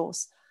police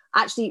force,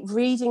 actually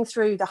reading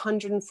through the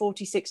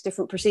 146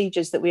 different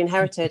procedures that we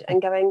inherited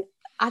and going,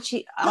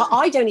 actually,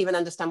 I don't even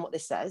understand what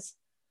this says.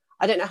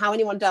 I don't know how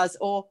anyone does,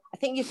 or I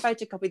think you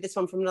photocopied this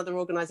one from another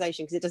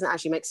organisation because it doesn't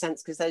actually make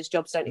sense because those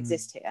jobs don't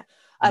exist here.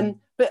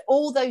 But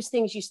all those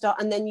things you start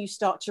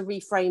to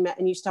reframe it,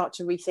 and you start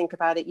to rethink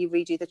about it. You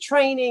redo the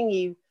training,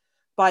 you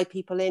buy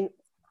people in.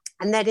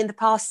 And then in the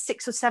past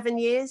 6 or 7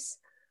 years,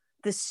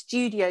 the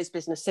studios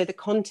business, so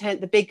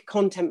the big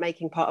content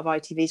making part of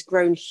ITV has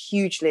grown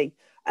hugely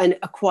and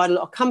acquired a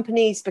lot of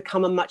companies,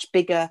 become a much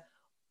bigger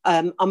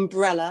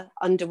umbrella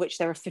under which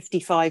there are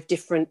 55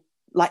 different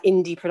like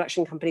indie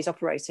production companies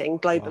operating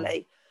globally.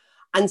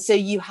 Wow. And so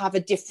you have a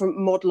different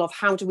model of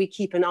how do we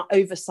keep an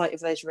oversight of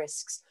those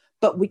risks,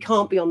 but we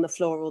can't be on the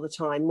floor all the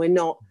time. We're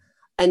not,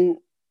 and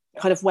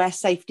kind of where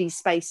safety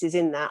space is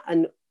in that,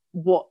 and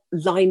what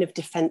line of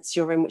defense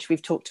you're in, which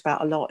we've talked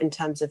about a lot in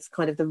terms of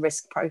kind of the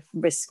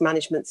risk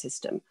management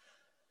system.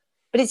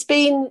 But it's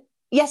been,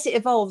 yes, it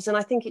evolves. And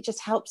I think it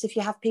just helps if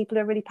you have people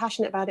who are really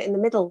passionate about it in the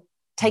middle,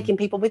 taking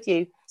people with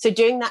you. So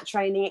doing that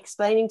training,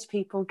 explaining to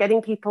people,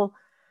 getting people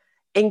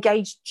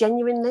engaged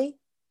genuinely,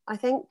 I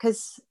think,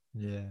 because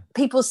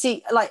people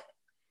see, like,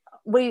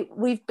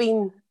 we've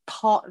been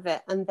part of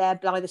it, and they're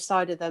by the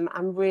side of them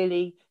and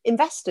really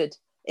invested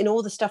in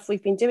all the stuff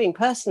we've been doing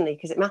personally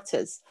because it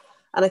matters.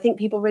 And I think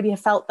people really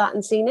have felt that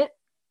and seen it.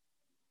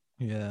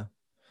 Yeah.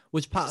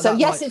 Was part of so that,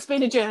 yes, it's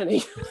been a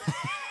journey.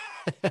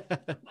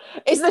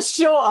 Is the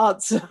short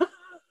answer.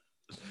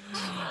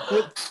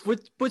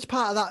 Was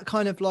part of that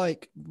kind of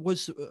like,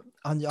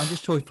 I'm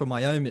just talking from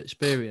my own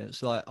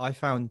experience, like I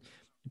found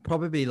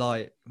probably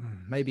like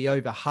maybe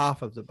over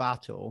half of the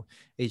battle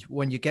is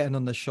when you're getting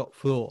on the shop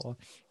floor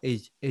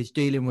is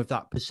dealing with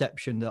that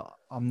perception that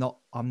I'm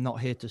not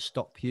here to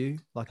stop you,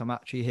 like I'm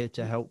actually here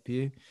to help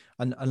you.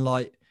 And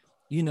like,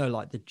 you know,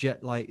 like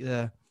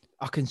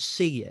I can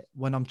see it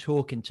when I'm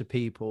talking to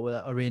people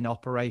that are in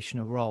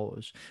operational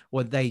roles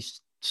where they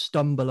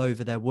stumble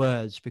over their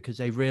words because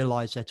they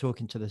realize they're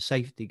talking to the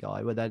safety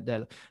guy, where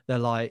they're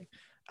like,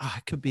 oh,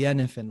 it could be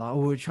anything, like, oh,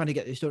 we're trying to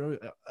get this done,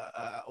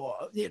 or,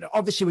 you know,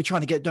 obviously we're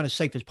trying to get it done as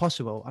safe as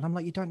possible. And I'm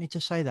like, you don't need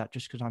to say that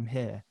just because I'm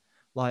here.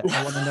 Like,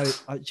 I want to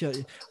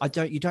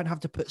know, you don't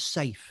have to put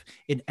safe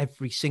in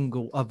every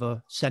single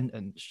other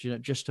sentence, you know,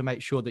 just to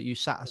make sure that you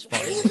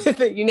satisfy.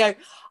 You know,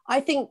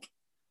 I think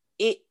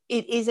it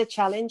is a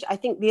challenge. I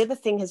think the other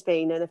thing has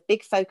been, and a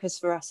big focus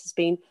for us has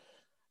been,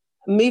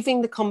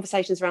 moving the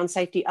conversations around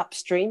safety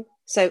upstream.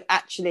 So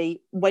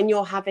actually, when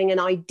you're having an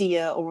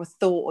idea or a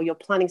thought or you're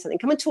planning something,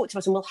 come and talk to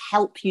us and we'll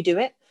help you do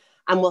it.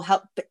 And we'll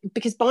help,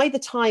 because by the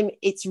time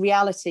it's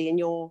reality and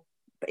you're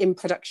in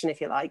production,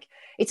 if you like,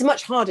 it's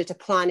much harder to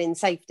plan in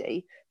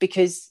safety,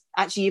 because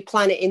actually you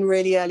plan it in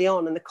really early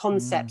on and the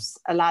concepts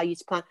allow you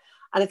to plan.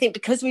 And I think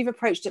because we've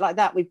approached it like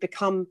that, we've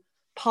become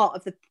part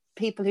of the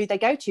people who they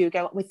go to, who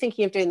go, we're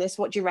thinking of doing this.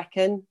 What do you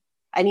reckon?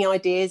 Any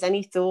ideas,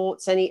 any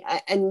thoughts,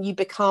 and you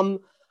become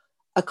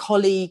a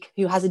colleague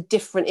who has a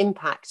different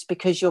impact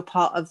because you're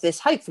part of this,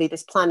 hopefully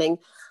this planning.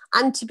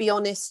 And to be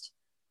honest,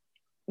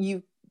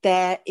 you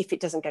there if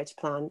it doesn't go to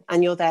plan,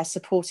 and you're there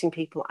supporting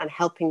people and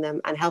helping them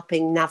and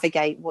helping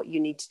navigate what you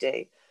need to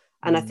do.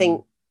 And I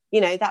think,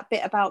 you know, that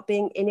bit about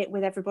being in it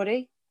with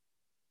everybody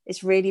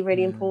is really,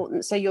 really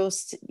important. So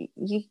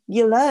you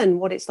learn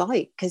what it's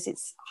like, because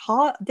it's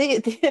hard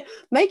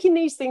making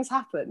these things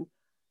happen.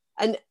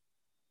 And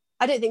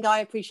I don't think I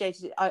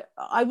appreciated it.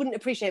 I wouldn't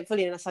appreciate it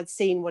fully unless I'd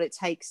seen what it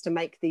takes to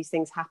make these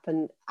things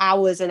happen.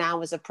 Hours and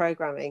hours of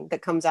programming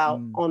that comes out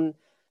on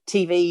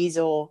TVs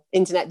or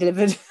internet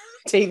delivered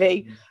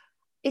TV.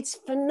 It's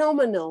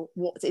phenomenal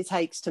what it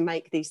takes to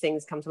make these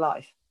things come to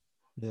life.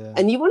 Yeah.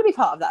 And you want to be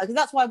part of that, because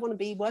that's why I want to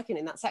be working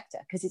in that sector,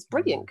 because it's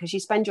brilliant, because you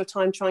spend your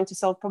time trying to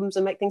solve problems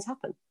and make things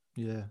happen.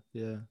 Yeah,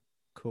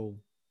 cool.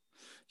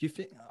 Do you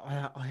think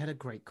I had a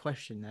great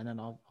question then,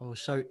 and I was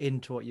so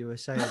into what you were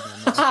saying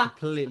then, I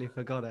completely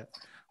forgot it.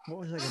 What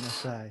was I going to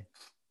say?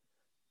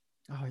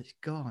 Oh, it's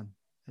gone.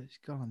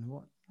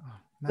 What? Oh,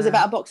 was it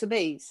about a box of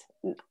bees?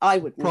 I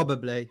would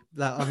probably.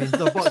 I mean,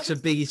 the box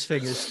of bees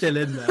thing is still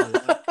in there.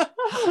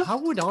 Like, how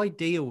would I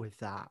deal with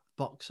that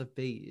box of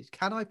bees?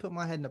 Can I put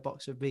my head in a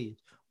box of bees?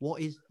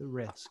 What is the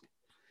risk?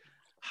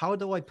 How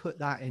do I put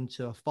that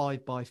into a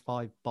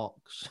 5x5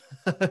 box?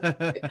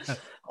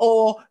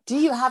 Or do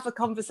you have a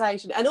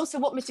conversation? And also,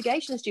 what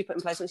mitigations do you put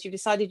in place once you've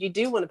decided you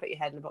do want to put your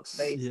head in a box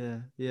of bees?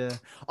 Yeah.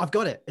 I've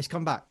got it. It's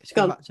come back. It's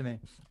come back to me.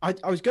 I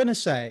was going to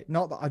say,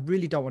 not that I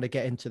really don't want to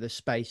get into the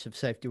space of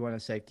safety 1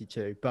 and safety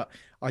 2, but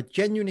I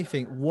genuinely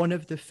think one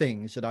of the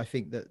things that I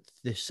think that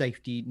this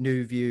safety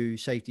new view,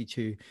 safety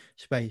 2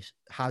 space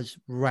has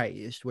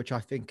raised, which I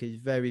think is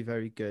very,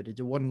 very good. It's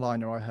a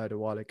one-liner I heard a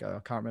while ago.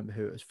 I can't remember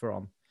who it was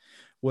from.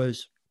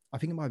 Was, I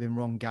think it might have been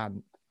Ron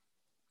Gant.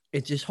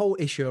 It's this whole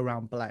issue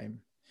around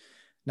blame.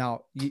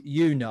 Now,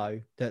 you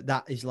know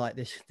that is like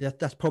this,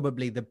 that's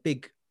probably the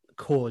big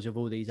cause of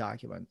all these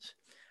arguments.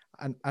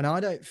 And I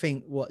don't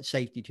think what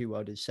Safety 2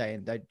 World is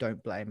saying, they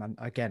don't blame. And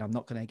again, I'm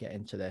not going to get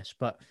into this,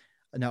 but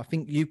I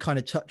think you kind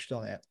of touched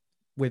on it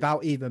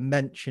without even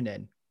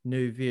mentioning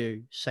new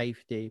view,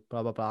 safety,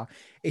 blah, blah, blah.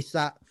 It's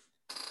that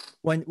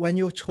when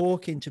you're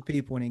talking to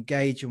people and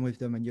engaging with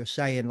them and you're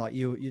saying, like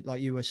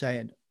you were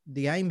saying,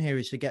 the aim here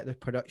is to get the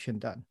production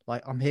done.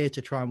 Like, I'm here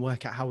to try and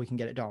work out how we can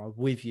get it done. I'm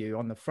with you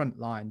on the front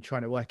line,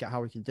 trying to work out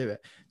how we can do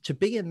it. To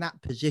be in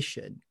that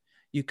position,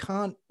 you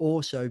can't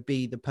also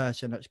be the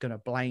person that's going to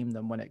blame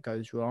them when it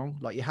goes wrong.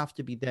 Like, you have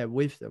to be there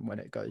with them when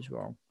it goes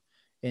wrong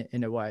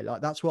in a way. Like,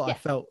 that's what I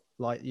felt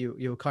like you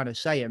were kind of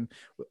saying.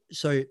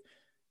 So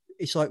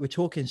it's like we're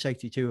talking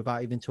safety 2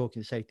 without even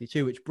talking safety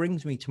 2, which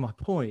brings me to my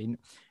point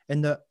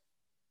in that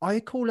I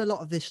call a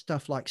lot of this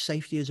stuff like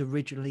safety as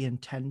originally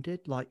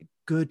intended, like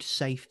good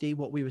safety,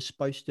 what we were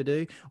supposed to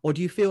do. Or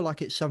do you feel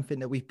like it's something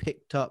that we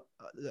picked up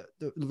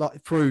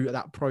through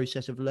that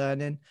process of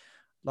learning?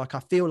 Like, I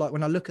feel like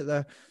when I look at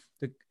the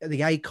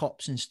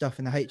ACOPs and stuff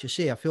in the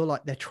HSE, I feel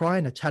like they're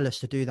trying to tell us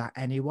to do that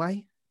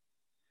anyway.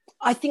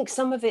 I think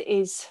some of it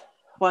is,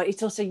 well,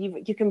 it's also,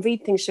 you can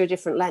read things through a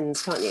different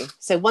lens, can't you?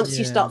 So once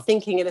you start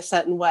thinking in a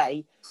certain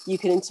way, you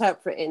can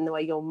interpret it in the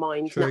way your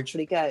mind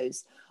naturally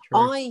goes.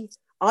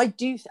 I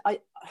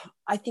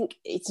think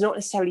it's not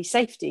necessarily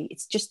safety.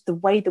 It's just the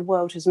way the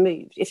world has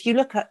moved. If you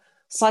look at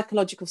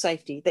psychological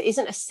safety, there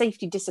isn't a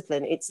safety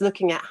discipline. It's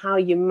looking at how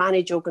you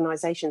manage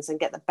organizations and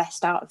get the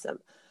best out of them.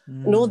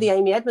 And all the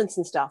Amy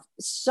Edmondson stuff.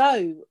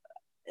 So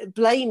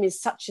blame is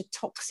such a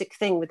toxic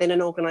thing within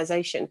an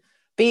organization,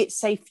 be it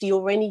safety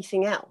or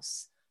anything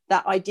else.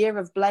 That idea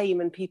of blame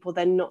and people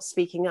then not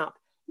speaking up.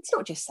 It's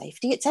not just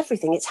safety, it's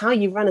everything. It's how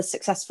you run a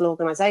successful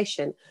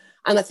organization.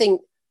 And I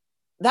think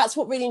that's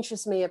what really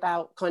interests me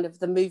about kind of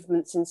the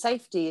movements in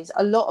safety, is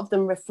a lot of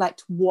them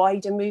reflect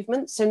wider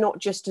movements. So not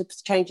just a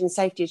change in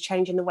safety, it's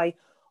change in the way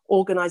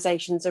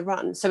organizations are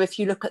run. So if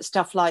you look at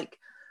stuff like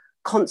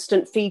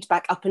constant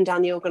feedback up and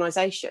down the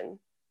organization,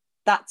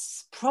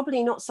 that's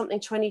probably not something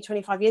 20,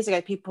 25 years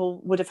ago people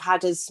would have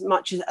had as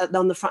much as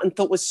on the front and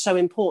thought was so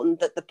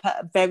important, that the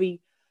very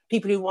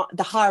people who want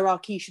the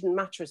hierarchy shouldn't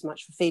matter as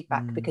much for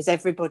feedback, because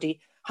everybody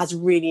has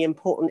really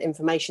important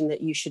information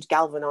that you should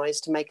galvanize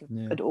to make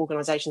an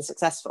organization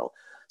successful.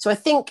 So I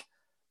think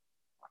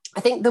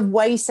the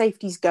way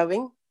safety's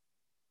going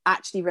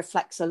actually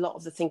reflects a lot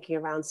of the thinking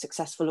around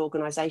successful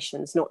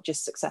organizations, not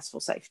just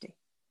successful safety.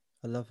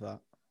 I love that.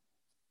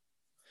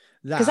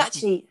 Because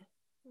actually,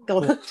 go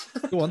on.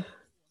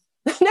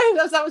 No,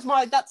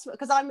 that's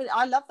because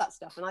I love that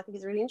stuff and I think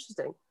it's really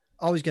interesting.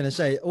 All I was going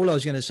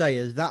to say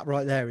is that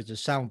right there is a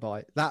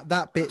soundbite.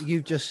 That bit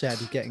you just said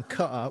is getting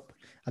cut up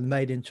and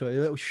made into a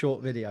little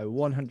short video.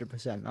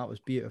 100%. That was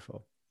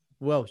beautiful.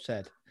 Well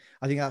said.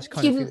 I think that's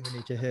kind of thing we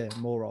need to hear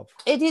more of.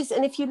 It is.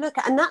 And if you look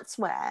at, and that's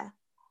where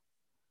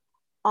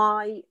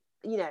I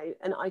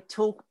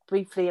talk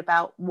briefly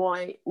about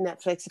why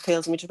Netflix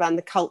appeals, and which is around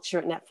the culture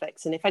at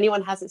Netflix. And if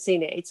anyone hasn't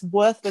seen it, it's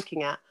worth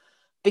looking at,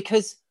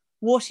 because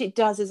what it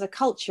does as a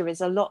culture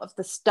is a lot of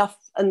the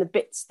stuff and the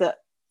bits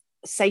that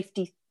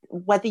safety,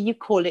 whether you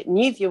call it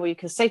new view or you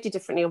call safety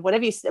differently or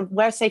whatever,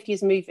 where safety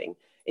is moving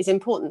is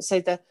important.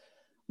 So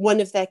one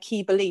of their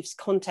key beliefs,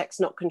 context,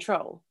 not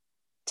control,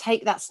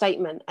 take that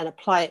statement and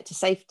apply it to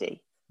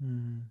safety.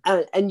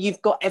 And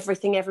you've got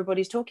everything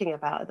everybody's talking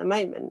about at the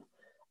moment.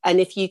 And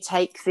if you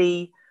take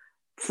the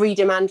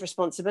freedom and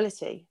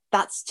responsibility,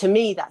 to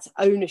me, that's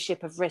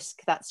ownership of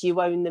risk. That's you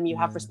own them, you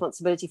have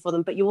responsibility for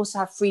them, but you also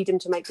have freedom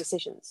to make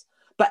decisions.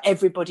 But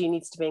everybody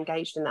needs to be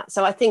engaged in that.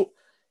 So I think,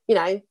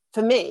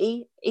 for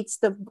me,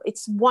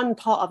 it's one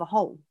part of a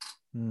whole.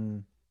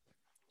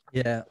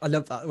 Yeah, I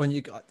love that.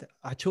 When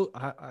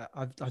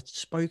I've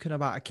spoken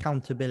about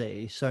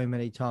accountability so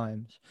many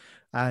times,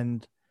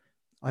 and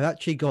I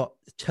actually got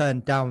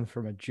turned down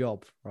from a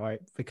job, right,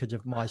 because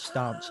of my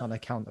stance on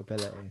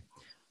accountability.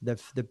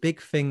 The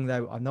big thing,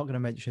 though, I'm not going to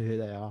mention who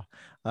they are.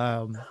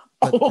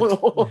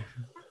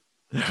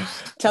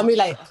 Tell me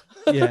later.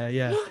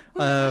 Yeah.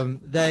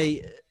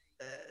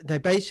 They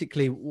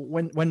basically,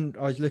 when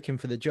I was looking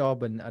for the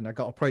job and I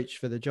got approached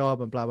for the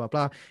job and blah, blah,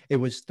 blah, it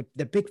was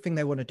the big thing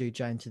they want to do,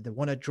 James, is they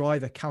want to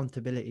drive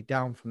accountability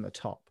down from the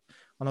top.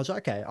 And I was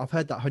like, okay, I've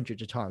heard that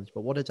hundreds of times,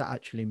 but what does that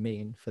actually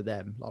mean for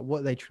them? Like,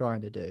 what are they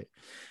trying to do?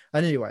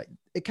 And anyway,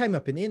 it came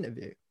up in the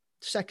interview,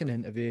 second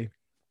interview.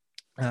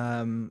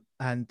 And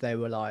they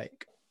were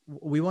like,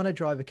 we want to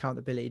drive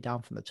accountability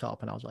down from the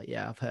top. And I was like,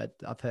 yeah, I've heard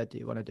that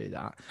you want to do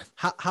that.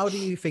 How do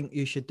you think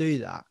you should do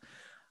that?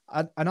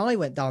 And I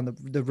went down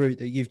the route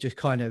that you've just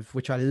kind of,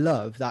 which I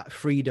love, that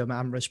freedom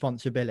and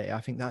responsibility. I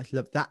think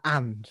that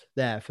and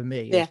there for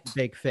me is the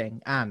big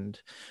thing. And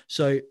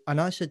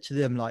I said to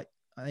them, like,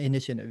 in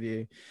this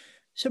interview,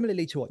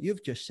 similarly to what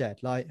you've just said,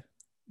 like,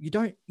 you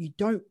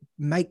don't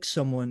make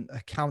someone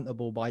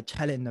accountable by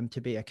telling them to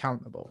be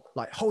accountable.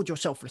 Like, hold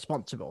yourself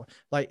responsible.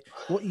 Like,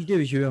 what you do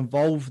is you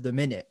involve them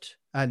in it,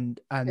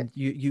 and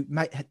you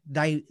make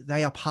they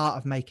are part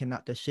of making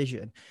that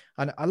decision.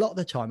 And a lot of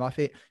the time, I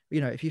think,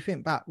 if you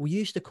think back, we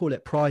used to call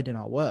it pride in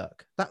our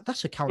work.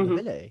 That's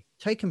accountability.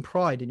 Taking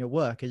pride in your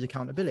work is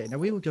accountability. Now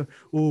we will go,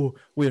 oh,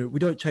 we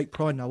don't take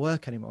pride in our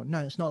work anymore. No,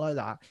 it's not like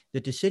that.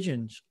 The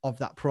decisions of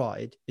that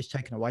pride is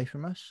taken away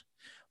from us.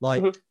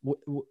 Like,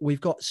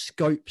 we've got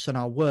scopes in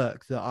our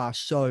work that are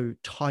so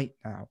tight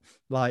now.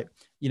 Like,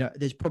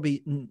 there's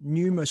probably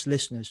numerous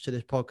listeners to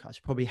this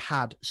podcast probably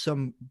had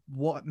some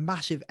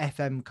massive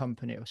FM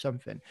company or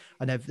something,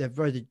 and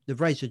they've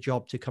raised a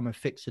job to come and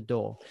fix a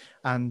door,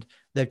 and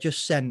they've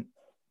just sent,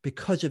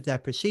 because of their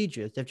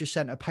procedures, they've just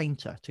sent a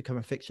painter to come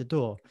and fix a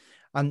door,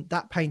 and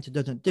that painter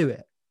doesn't do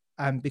it,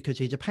 and because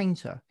he's a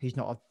painter, he's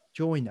not a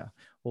joiner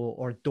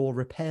or a door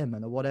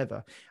repairman or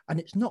whatever, and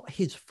it's not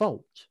his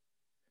fault.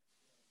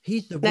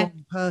 He's the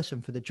wrong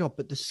person for the job,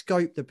 but the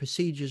scope, the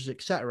procedures,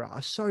 etc.,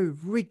 are so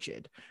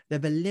rigid.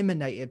 They've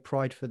eliminated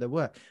pride for the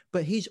work.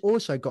 But he's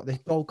also got this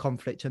goal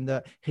conflict, and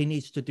that he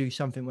needs to do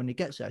something when he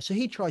gets there. So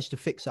he tries to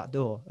fix that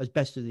door as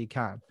best as he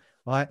can,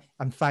 right?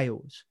 And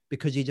fails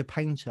because he's a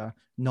painter,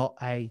 not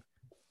a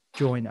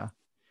joiner.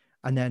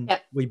 And then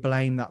we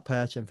blame that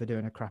person for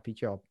doing a crappy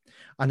job.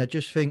 And I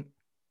just think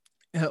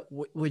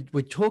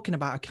we're talking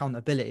about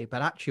accountability,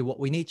 but actually what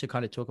we need to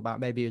kind of talk about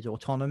maybe is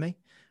autonomy.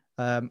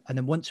 And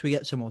then once we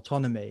get some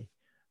autonomy,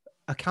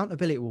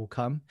 accountability will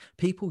come.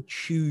 People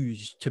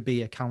choose to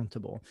be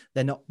accountable.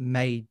 They're not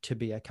made to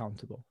be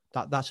accountable.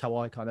 That's how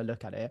I kind of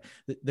look at it.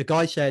 The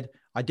guy said,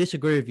 I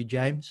disagree with you,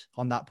 James,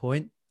 on that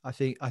point. I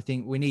think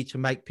we need to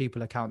make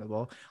people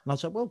accountable. And I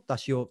was like, well,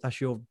 that's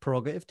your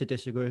prerogative to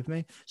disagree with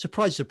me.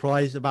 Surprise,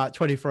 surprise. About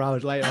 24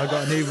 hours later, I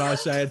got an email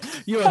saying,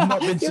 you have not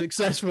been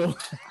successful.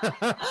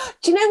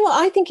 Do you know what?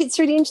 I think it's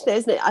really interesting,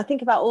 isn't it? I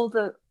think about all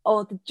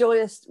the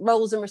joyous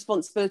roles and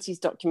responsibilities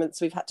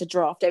documents we've had to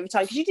draft over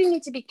time, because you do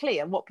need to be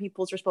clear what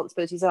people's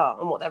responsibilities are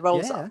and what their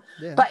roles are.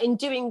 Yeah. But in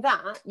doing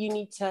that, you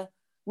need to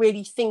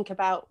really think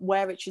about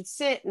where it should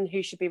sit and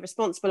who should be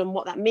responsible and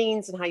what that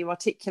means and how you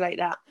articulate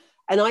that.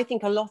 And I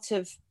think a lot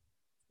of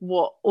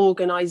what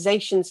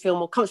organizations feel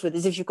more comfortable with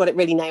is if you've got it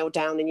really nailed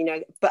down,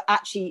 and but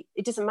actually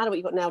it doesn't matter what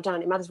you've got nailed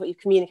down. It matters what you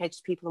communicate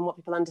to people and what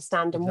people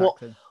understand, and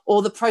what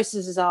all the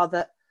processes are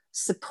that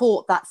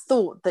support that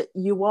thought that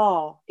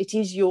it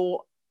is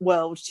your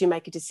world to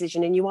make a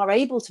decision, and you are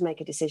able to make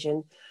a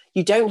decision.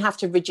 You don't have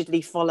to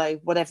rigidly follow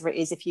whatever it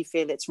is if you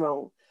feel it's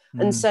wrong.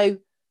 And so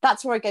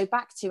that's where I go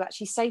back to,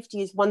 actually,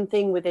 safety is one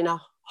thing within a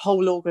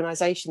whole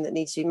organization that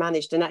needs to be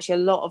managed. And actually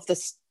a lot of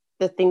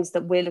the things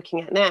that we're looking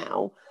at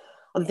now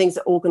are the things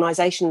that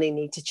organizationally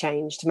need to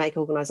change to make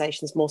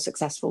organizations more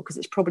successful, because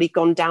it's probably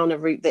gone down a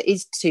route that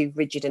is too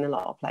rigid in a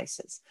lot of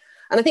places.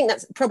 And I think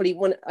that's probably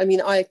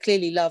I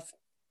clearly love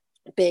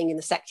being in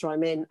the sector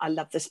I'm in. I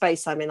love the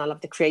space I'm in. I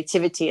love the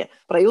creativity,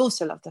 but I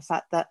also love the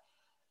fact that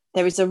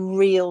there is a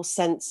real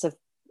sense of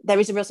there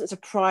is a real sense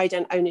of pride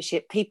and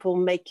ownership. People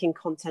making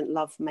content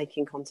love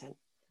making content.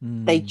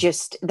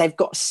 They've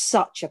got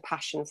such a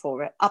passion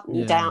for it. Up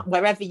and down,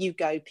 wherever you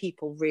go,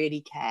 people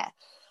really care,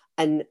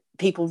 and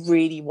people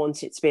really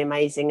want it to be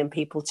amazing and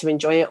people to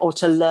enjoy it or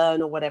to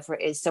learn or whatever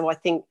it is. So I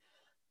think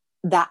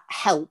that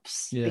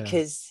helps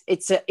because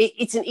it's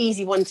an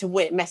easy one to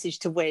win, message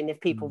to win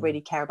if people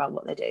really care about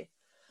what they do.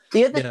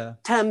 The other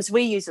terms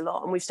we use a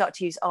lot and we've started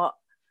to use are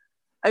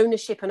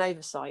ownership and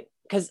oversight,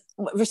 because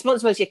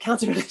responsibility,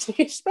 accountability,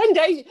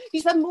 you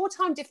spend more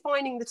time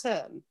defining the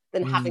term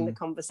than having the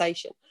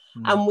conversation.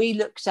 And we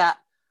looked at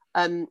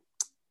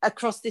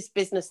across this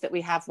business that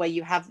we have, where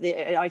you have the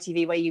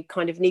ITV, where you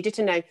kind of needed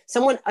to know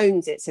someone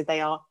owns it, so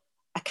they are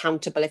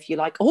accountable, if you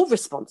like, or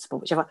responsible,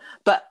 whichever.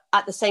 But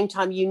at the same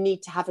time, you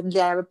need to have a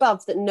layer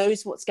above that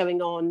knows what's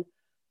going on,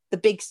 the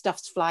big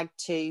stuff's flagged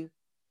to,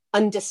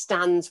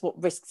 understands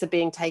what risks are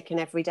being taken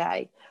every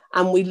day.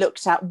 And we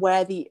looked at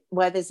where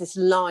there's this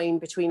line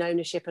between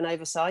ownership and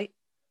oversight,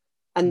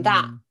 and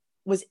that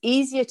was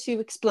easier to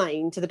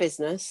explain to the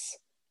business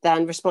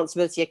than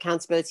responsibility,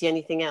 accountability,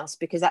 anything else,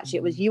 because actually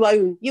it was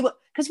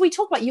because we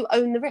talk about you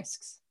own the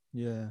risks.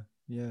 And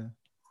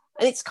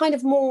it's kind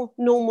of more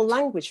normal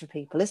language for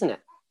people, isn't it?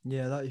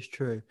 Yeah, that is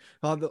true.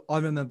 I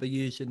remember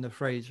using the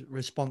phrase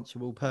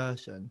responsible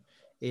person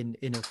in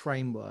a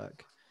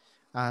framework,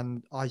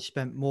 and I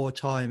spent more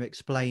time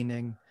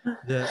explaining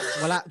that,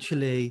 well,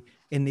 actually,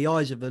 in the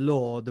eyes of the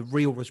law, the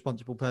real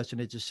responsible person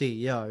is the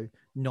CEO,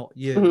 not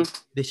you.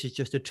 This is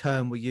just a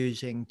term we're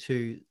using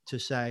to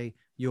say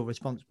you're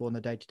responsible on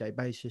a day-to-day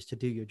basis to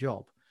do your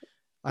job.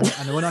 And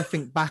when I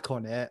think back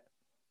on it,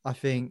 I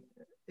think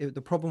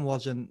the problem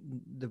wasn't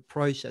the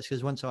process,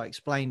 because once I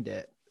explained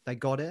it, they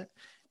got it.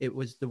 It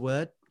was the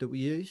word that we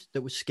used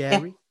that was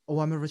scary. Yeah. Oh,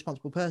 I'm a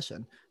responsible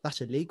person.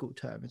 That's a legal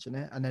term, isn't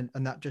it? And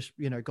that just,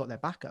 got their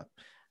back up.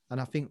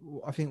 And I think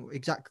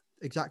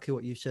exactly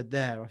what you said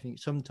there. I think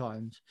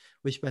sometimes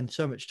we spend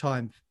so much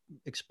time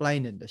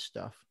explaining this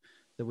stuff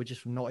that we're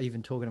just not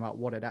even talking about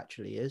what it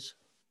actually is.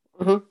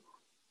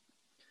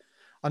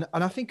 And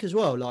I think as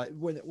well, like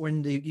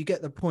when you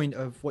get the point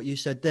of what you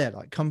said there,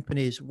 like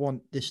companies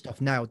want this stuff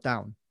nailed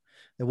down.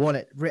 They want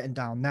it written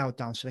down, nailed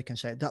down, so they can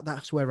say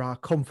that's where our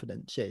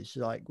confidence is.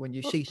 Like when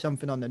you see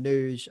something on the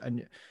news,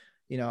 and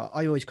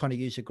I always kind of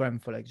use a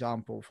Grenfell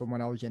example from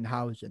when I was in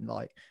housing.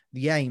 Like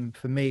the aim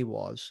for me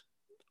was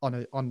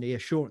on the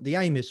assurance. The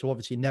aim is to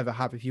obviously never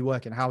have, if you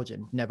work in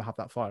housing, never have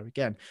that fire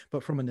again.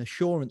 But from an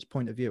assurance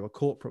point of view, a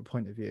corporate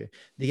point of view,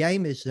 the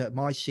aim is that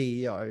my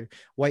CEO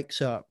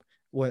wakes up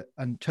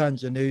and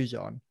turns the news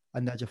on,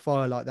 and there's a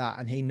fire like that,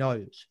 and he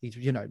knows, he's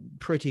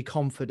pretty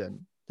confident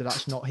that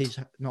that's not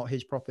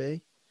his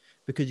property,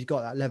 because he's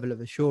got that level of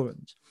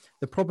assurance.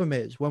 The problem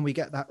is when we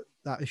get that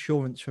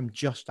assurance from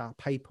just our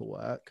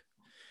paperwork,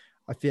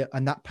 I feel,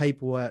 and that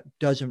paperwork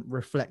doesn't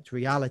reflect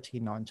reality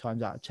 9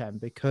 times out of 10,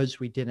 because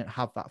we didn't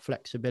have that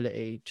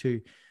flexibility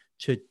to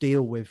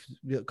deal with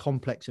the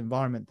complex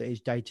environment that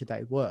is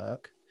day-to-day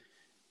work.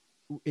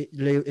 It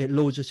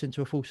lures us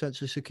into a false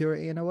sense of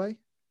security in a way.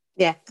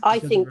 Yeah, I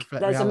think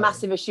there's reality. A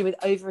massive issue with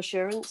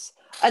over-assurance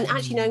and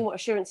actually knowing what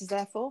assurance is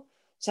there for.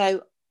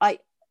 So I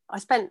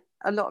spent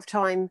a lot of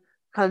time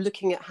kind of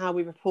looking at how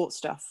we report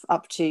stuff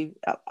up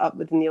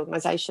within the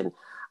organisation,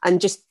 and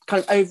just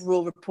kind of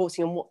overall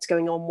reporting on what's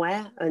going on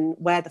where and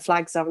where the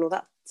flags are and all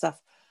that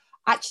stuff.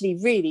 Actually,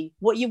 really,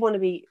 what you want to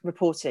be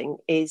reporting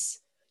is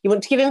you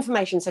want to give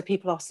information so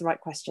people ask the right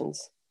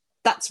questions.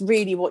 That's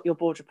really what your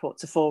board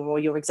reports are for, or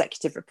your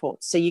executive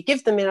reports. So you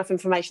give them enough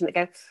information that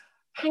go,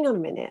 hang on a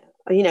minute,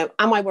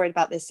 am I worried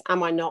about this?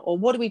 Am I not? Or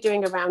what are we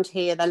doing around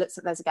here? That looks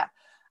like there's a gap.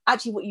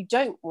 Actually, what you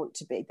don't want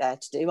to be there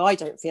to do, I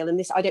don't feel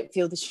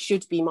this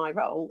should be my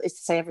role, is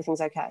to say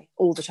everything's okay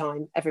all the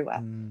time,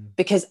 everywhere.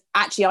 Because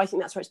actually, I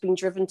think that's where it's being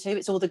driven to.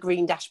 It's all the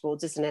green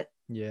dashboards, isn't it?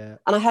 Yeah.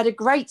 And I heard a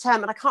great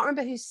term, and I can't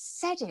remember who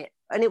said it.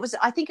 And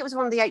I think it was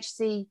one of the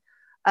HC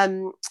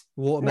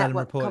Watermelon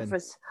reporting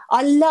conference.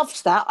 I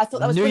loved that. I thought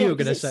that was I knew you were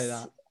going to say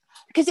that.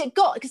 Because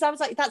I was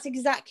like, that's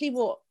exactly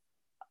what.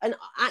 And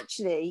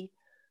actually,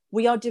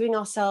 we are doing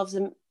ourselves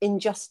an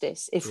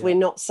injustice if we're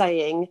not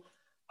saying,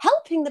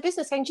 helping the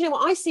business, going, do you know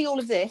what, I see all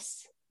of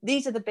this.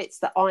 These are the bits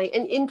that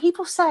and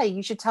people say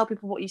you should tell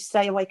people what you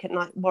stay awake at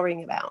night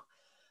worrying about.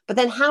 But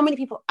then how many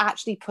people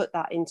actually put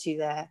that into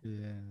their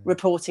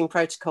reporting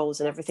protocols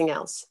and everything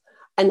else?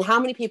 And how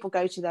many people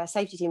go to their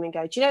safety team and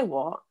go, do you know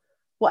what?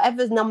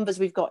 Whatever numbers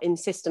we've got in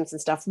systems and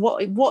stuff,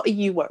 what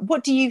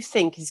do you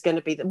think is going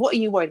to be what are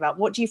you worried about?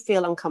 What do you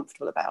feel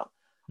uncomfortable about?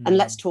 And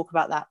let's talk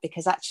about that,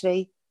 because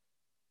actually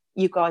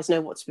you guys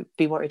know what to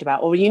be worried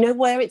about, or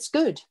where it's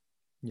good.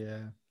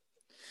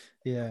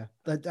 Yeah,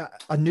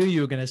 I knew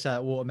you were going to say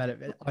that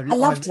watermelon. I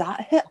loved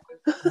that. I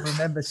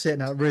remember sitting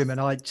in that room,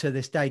 and I to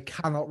this day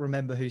cannot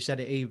remember who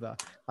said it either.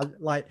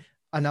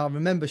 And I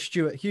remember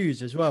Stuart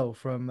Hughes as well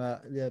from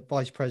the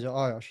Vice President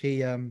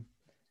IOSH.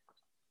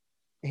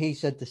 He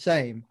said the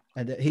same,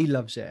 and that he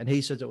loves it, and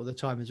he says it all the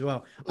time as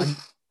well.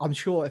 I'm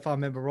sure, if I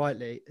remember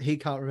rightly, he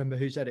can't remember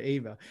who said it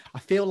either. I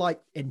feel like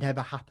it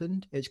never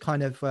happened. It's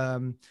kind of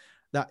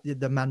that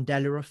the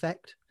Mandela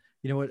effect.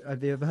 You know what?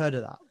 Have you ever heard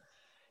of that?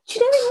 Do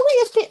you know,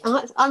 it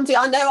might have been.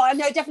 I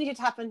know, it definitely did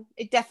happen.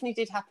 It definitely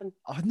did happen.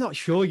 I'm not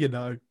sure, you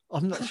know.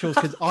 I'm not sure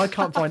because I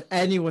can't find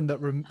anyone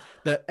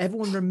that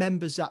everyone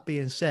remembers that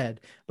being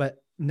said,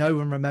 but no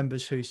one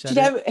remembers who said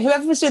Do you know, it.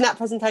 whoever was doing that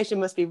presentation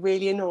must be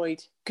really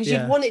annoyed because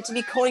Yeah. you'd want it to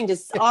be coined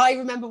as, I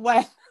remember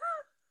when.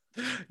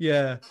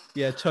 Yeah,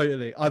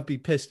 totally. I'd be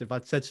pissed if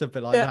I'd said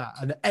something like that,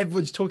 and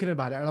everyone's talking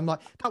about it, and I'm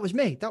like, that was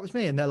me,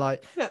 and they're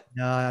like,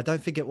 no, I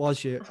don't think it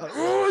was you.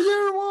 Oh,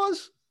 yeah, it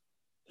was.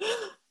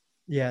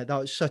 Yeah, that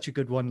was such a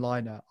good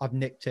one-liner. I've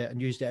nicked it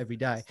and used it every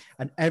day,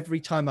 and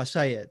every time I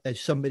say it, there's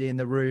somebody in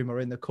the room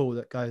or in the call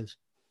that goes,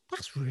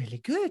 that's really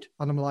good,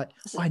 and I'm like,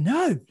 I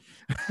know.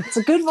 It's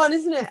a good one,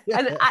 isn't it? Yeah.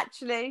 And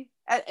actually,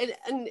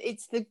 and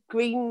it's the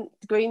green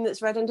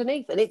that's red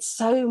underneath, and it's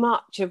so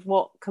much of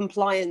what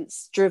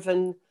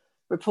compliance-driven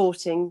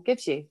reporting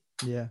gives you.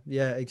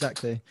 Yeah,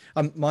 exactly.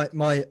 My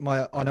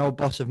an old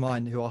boss of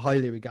mine who I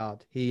highly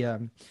regard, he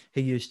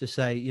used to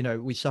say, you know,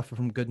 we suffer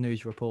from good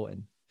news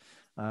reporting.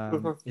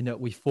 You know,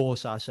 we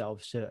force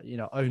ourselves to, you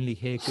know, only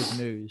hear good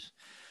news.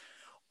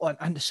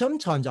 And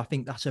sometimes I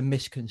think that's a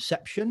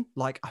misconception.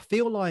 Like, I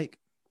feel like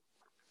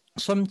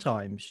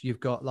sometimes you've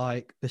got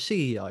like the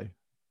CEO,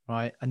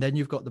 right? And then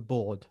you've got the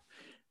board.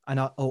 And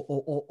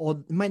or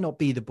it may not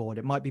be the board,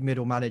 it might be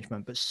middle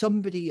management, but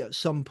somebody at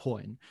some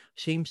point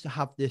seems to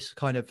have this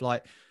kind of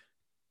like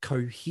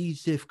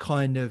cohesive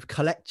kind of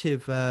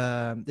collective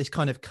this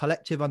kind of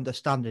collective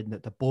understanding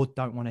that the board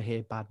don't want to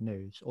hear bad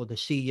news, or the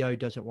CEO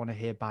doesn't want to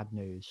hear bad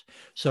news.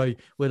 So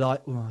we're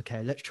like, well,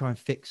 okay, let's try and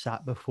fix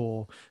that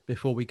before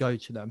we go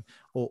to them,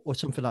 or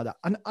something like that.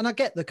 And I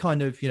get the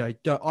kind of, you know,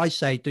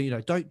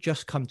 don't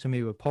just come to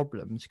me with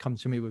problems, come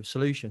to me with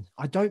solutions.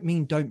 I don't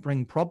mean don't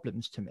bring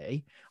problems to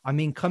me. I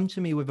mean, come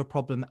to me with a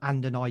problem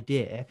and an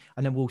idea,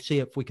 and then we'll see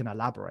if we can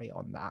elaborate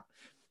on that.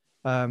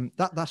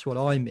 That's what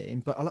I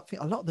mean. But I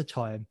think a lot of the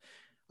time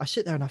I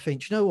sit there and I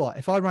think, you know what,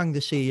 if I rang the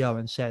CEO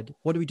and said,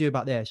 what do we do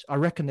about this? I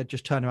reckon they'd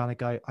just turn around and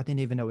go, I didn't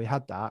even know we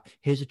had that.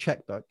 Here's a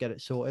checkbook, get it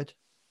sorted.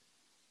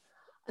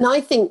 And I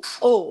think,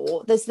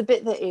 there's the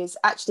bit that is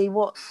actually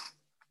what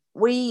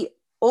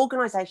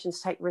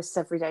organisations take risks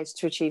every day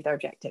to achieve their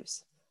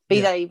objectives,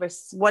 be they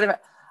risks, whatever.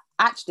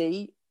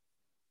 Actually,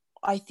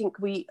 I think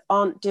we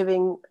aren't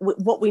doing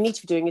what we need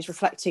to be doing is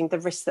reflecting the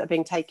risks that are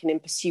being taken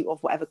in pursuit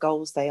of whatever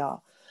goals they are.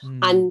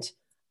 And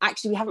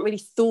actually, we haven't really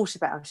thought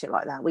about it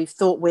like that. We've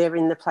thought we're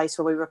in the place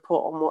where we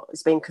report on what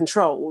is being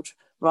controlled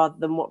rather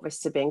than what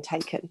risks are being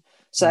taken.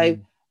 So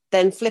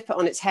then flip it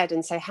on its head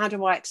and say, how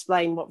do I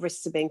explain what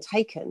risks are being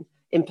taken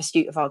in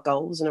pursuit of our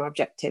goals and our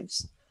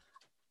objectives?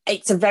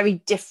 It's a very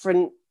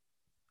different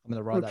I'm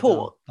going to write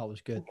report. That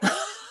was good.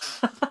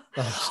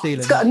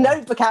 It's got a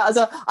notebook out as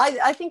well.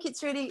 I think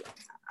it's really,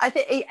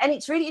 and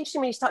it's really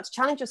interesting when you start to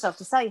challenge yourself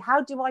to say,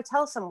 how do I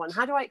tell someone?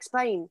 How do I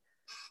explain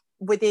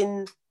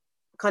within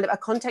kind of a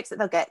context that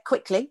they'll get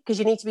quickly, because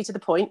you need to be to the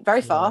point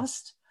very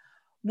fast,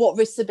 what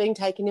risks are being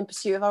taken in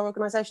pursuit of our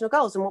organisational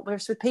goals and what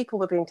risks with people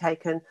were being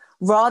taken,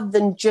 rather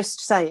than just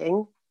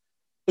saying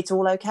it's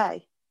all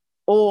okay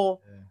or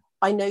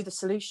I know the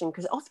solution,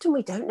 because often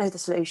we don't know the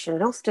solution,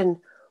 and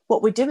often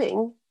what we're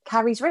doing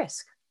carries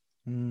risk.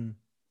 Oh,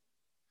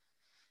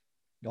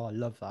 I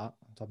love that.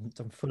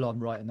 I'm full on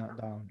writing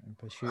that down and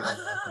pursuing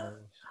our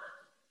goals.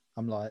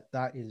 I'm like,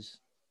 that is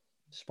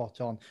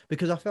spot on,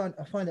 because I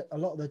find it a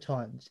lot of the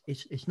times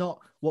it's not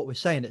what we're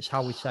saying, it's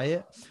how we say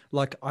it.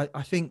 Like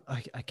I think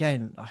I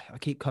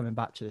keep coming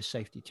back to the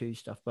safety 2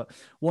 stuff, but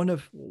one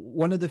of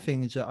the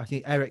things that I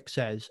think Eric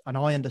says, and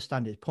I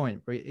understand his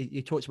point, but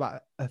he talks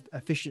about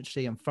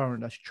efficiency and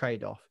thoroughness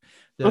trade-off.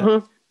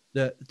 The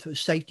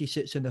safety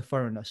sits in the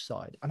thoroughness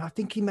side, and I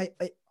think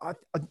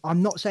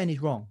I'm not saying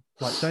he's wrong.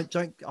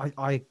 Like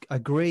I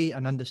agree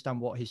and understand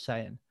what he's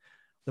saying.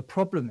 The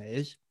problem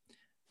is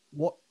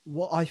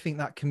what I think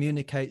that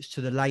communicates to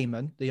the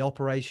layman, the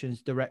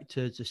operations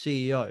directors, the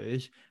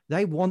CEOs,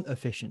 they want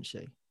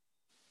efficiency.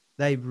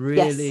 They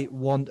really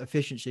want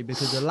efficiency,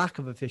 because the lack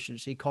of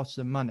efficiency costs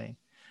them money.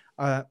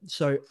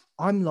 So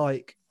I'm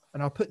like,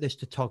 and I'll put this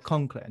to Todd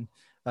Conklin.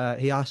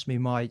 He asked me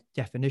my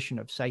definition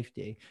of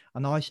safety,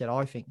 and I said,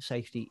 I think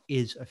safety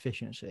is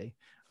efficiency.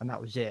 And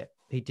that was it.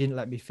 He didn't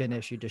let me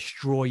finish. He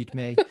destroyed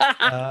me,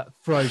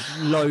 throws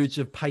loads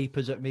of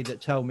papers at me that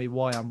tell me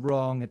why I'm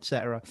wrong,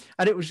 etc.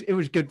 And it was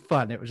good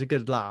fun. It was a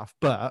good laugh,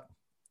 but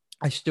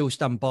I still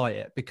stand by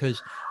it, because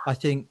I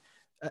think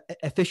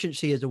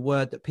efficiency is a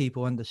word that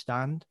people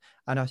understand.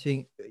 And I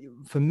think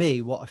for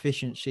me, what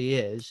efficiency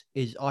is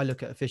I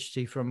look at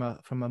efficiency from a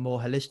more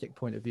holistic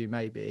point of view,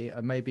 maybe,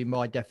 and maybe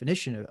my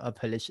definition of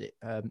efficiency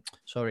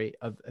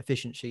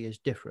is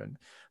different.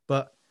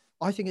 But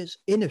I think it's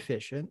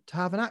inefficient to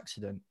have an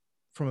accident.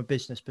 From a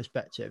business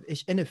perspective,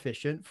 it's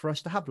inefficient for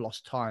us to have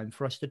lost time,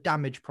 for us to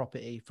damage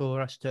property, for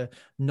us to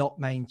not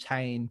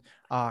maintain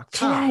our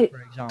car,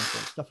 for example,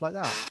 stuff like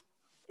that.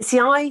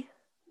 See,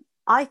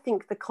 I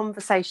think the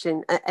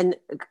conversation, and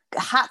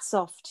hats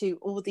off to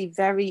all the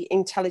very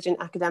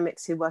intelligent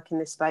academics who work in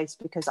this space,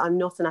 because I'm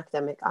not an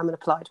academic, I'm an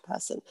applied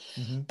person.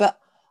 But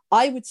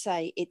I would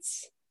say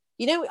it's,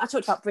 I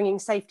talked about bringing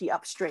safety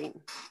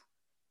upstream.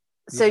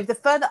 So the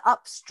further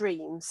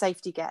upstream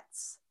safety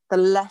gets, the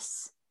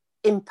less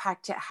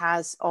impact it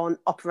has on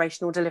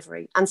operational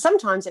delivery. And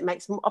sometimes it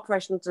makes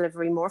operational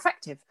delivery more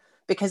effective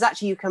because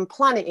actually you can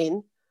plan it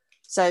in.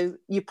 So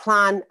you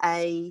plan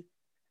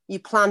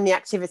the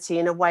activity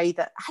in a way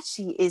that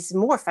actually is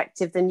more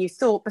effective than you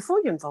thought before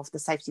you involved the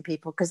safety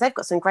people, because they've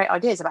got some great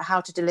ideas about how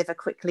to deliver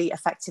quickly,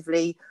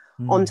 effectively,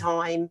 on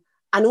time,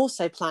 and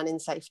also plan in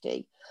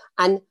safety.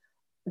 And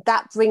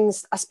that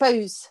brings, I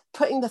suppose,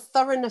 putting the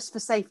thoroughness for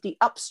safety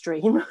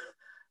upstream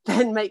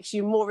then makes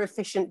you more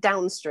efficient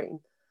downstream,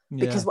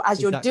 because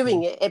as you're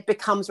doing it, it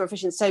becomes more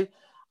efficient. So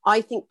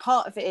I think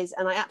part of it is,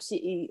 and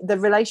the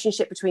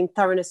relationship between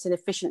thoroughness and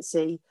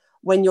efficiency,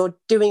 when you're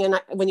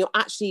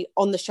actually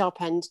on the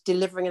sharp end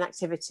delivering an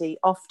activity,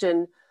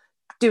 often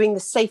doing the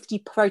safety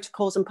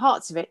protocols and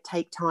parts of it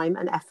take time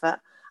and effort,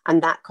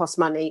 and that costs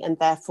money, and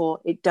therefore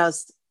it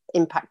does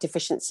impact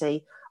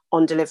efficiency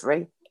on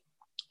delivery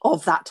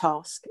of that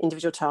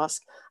individual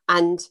task.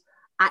 And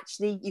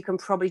actually you can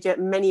probably do it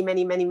many,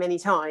 many, many, many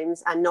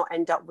times and not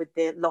end up with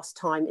the lost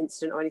time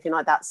incident or anything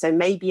like that. So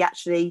maybe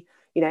actually,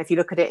 if you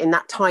look at it in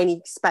that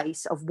tiny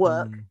space of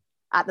work,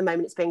 at the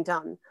moment it's being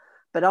done.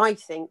 But I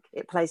think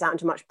it plays out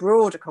into a much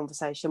broader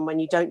conversation when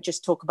you don't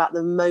just talk about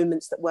the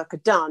moments that work are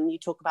done, you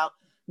talk about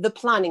the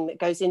planning that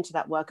goes into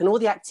that work and all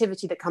the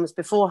activity that comes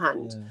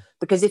beforehand.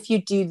 Because if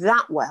you do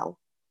that well,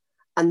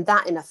 and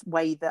that in a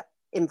way that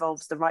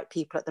involves the right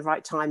people at the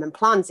right time and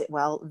plans it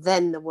well,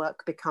 then the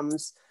work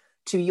becomes,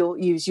 to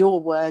use your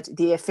word,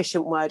 the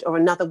efficient word, or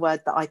another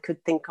word that I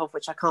could think of,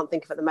 which I can't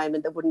think of at the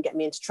moment, that wouldn't get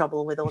me into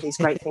trouble with all these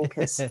great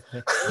thinkers.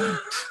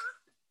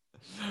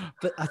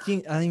 But I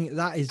think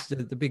that is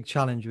the big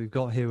challenge we've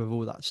got here with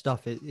all that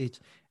stuff. It's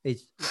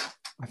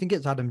I think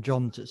it's Adam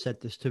Johns that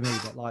said this to me,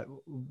 that like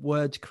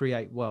words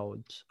create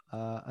worlds.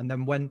 And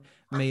then when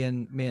me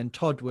and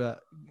Todd were,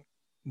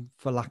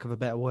 for lack of a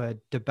better word,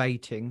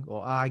 debating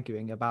or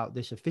arguing about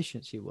this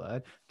efficiency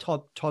word,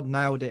 Todd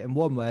nailed it in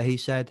one where he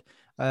said,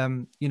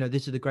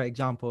 this is a great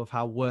example of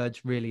how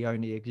words really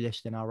only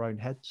exist in our own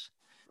heads.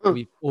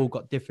 We've all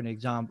got different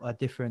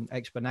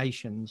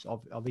explanations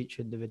of each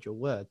individual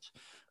words.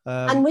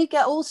 And we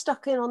get all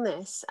stuck in on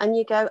this, and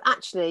you go,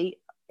 actually,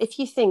 if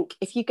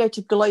you go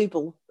to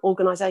global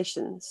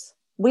organizations,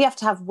 we have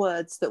to have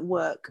words that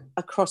work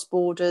across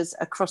borders,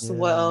 across the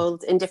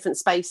world, in different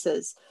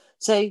spaces.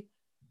 So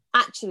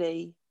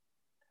actually,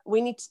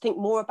 we need to think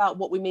more about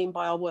what we mean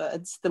by our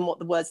words than what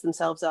the words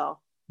themselves are.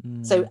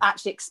 So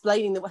actually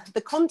explaining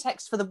the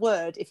context for the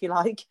word, if you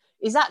like,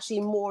 is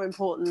actually more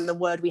important than the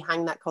word we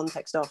hang that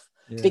context off.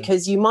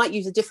 Because you might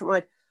use a different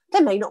word.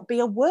 There may not be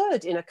a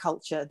word in a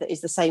culture that is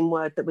the same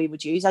word that we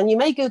would use, and you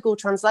may Google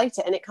translate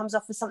it and it comes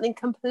off as something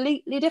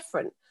completely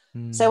different.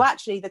 So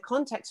actually the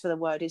context for the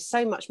word is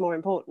so much more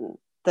important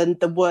than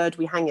the word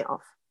we hang it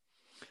off.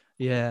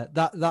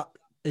 That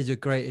is a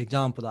great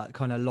example, that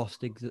kind of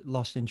lost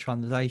in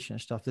translation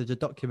stuff. There's a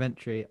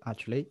documentary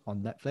actually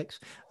on Netflix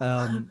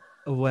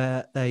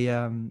where they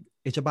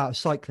it's about a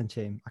cycling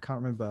team. I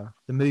can't remember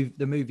the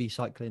movie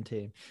Cycling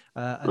Team,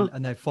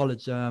 and they followed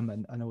them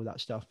and all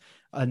that stuff.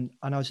 And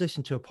I was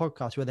listening to a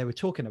podcast where they were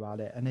talking about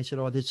it, and they said,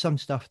 there's some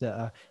stuff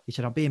that he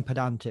said, I'm being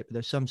pedantic, but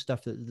there's some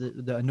stuff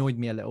that annoyed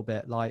me a little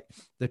bit, like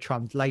the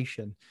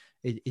translation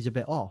is a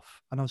bit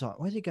off. And I was like,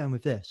 where's he going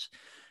with this?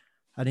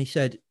 And he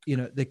said,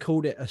 they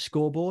called it a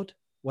scoreboard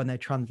when they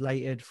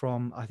translated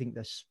from, I think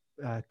this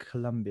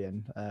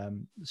Colombian,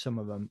 some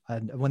of them,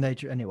 and when they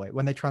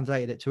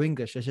translated it to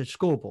English, it's a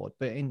scoreboard,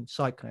 but in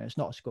cycling it's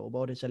not a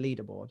scoreboard, it's a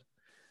leaderboard.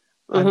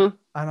 And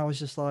I was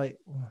just like,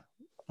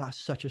 that's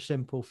such a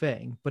simple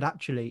thing, but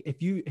actually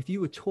if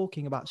you were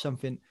talking about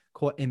something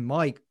quite in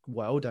my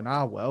world and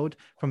our world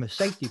from a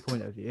safety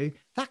point of view,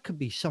 that could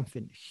be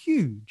something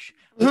huge.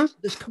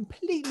 That's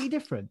completely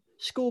different.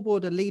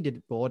 Scoreboard and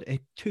leaderboard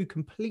are two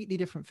completely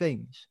different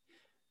things.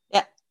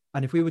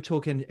 And if we were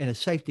talking in a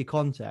safety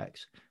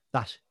context,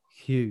 that's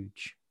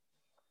huge.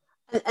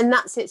 And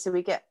that's it. So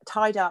we get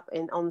tied up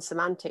on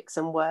semantics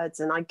and words,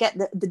 and I get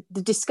that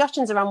the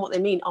discussions around what they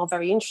mean are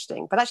very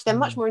interesting, but actually they're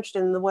much more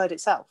interesting than the word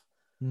itself.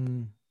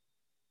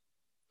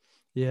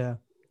 Yeah,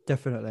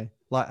 definitely.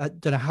 Like, I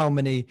don't know how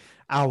many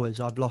hours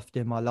I've lost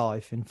in my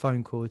life in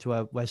phone calls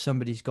where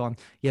somebody's gone,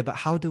 but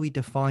how do we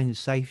define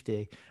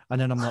safety? And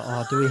then I'm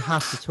like, do we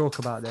have to talk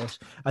about this?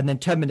 And then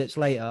 10 minutes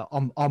later,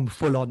 I'm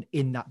full on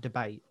in that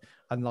debate.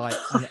 And like,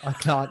 I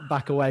can't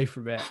back away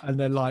from it. And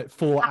then like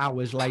 4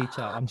 hours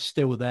later, I'm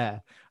still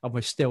there and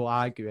we're still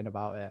arguing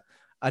about it.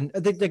 And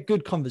they're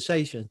good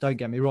conversations. Don't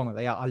get me wrong.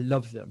 They are. I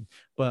love them.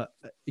 But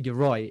you're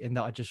right in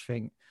that I just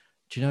think,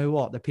 do you know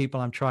what? The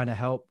people I'm trying to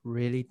help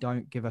really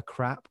don't give a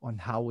crap on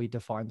how we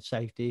define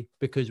safety,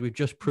 because we've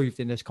just proved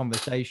in this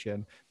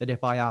conversation that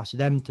if I asked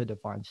them to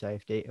define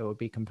safety, it would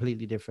be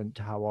completely different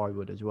to how I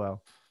would as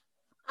well.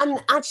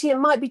 And actually, it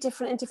might be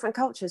different in different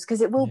cultures,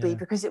 because it will be,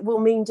 because it will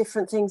mean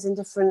different things in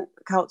different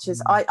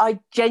cultures. I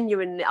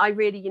genuinely,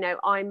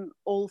 I'm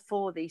all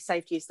for the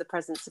safety is the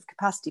presence of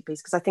capacity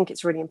piece, because I think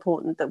it's really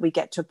important that we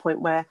get to a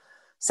point where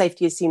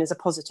safety is seen as a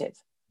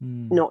positive.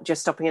 not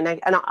just stopping a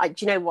negative. And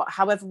do you know what?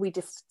 However we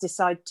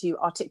decide to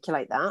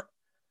articulate that,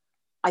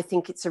 I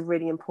think it's a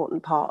really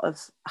important part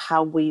of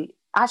how we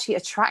actually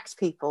attract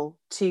people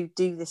to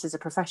do this as a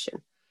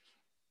profession.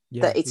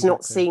 Yeah, that it's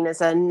not seen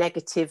as a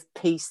negative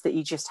piece that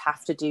you just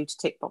have to do to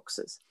tick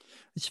boxes.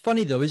 It's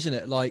funny though, isn't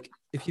it? Like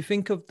if you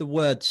think of the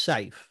word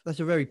safe, that's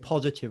a very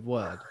positive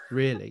word,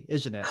 really,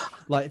 isn't it?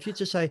 Like if you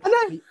just say,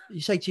 you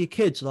say to your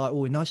kids like,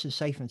 oh, nice and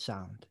safe and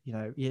sound, you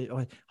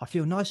know, I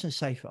feel nice and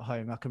safe at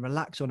home. I can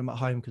relax on them at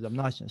home because I'm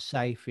nice and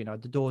safe. You know,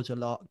 the doors are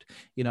locked.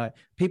 You know,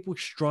 people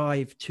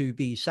strive to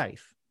be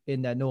safe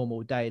in their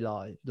normal daily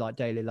lives.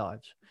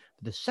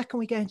 But the second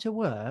we get into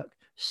work,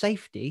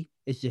 safety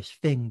is this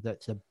thing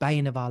that's a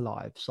bane of our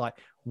lives. Like,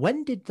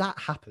 when did that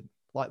happen?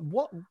 Like,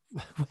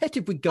 where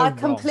did we go wrong?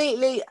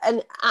 Completely,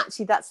 and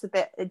actually that's the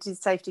bit, did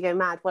safety go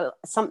mad? Well,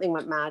 something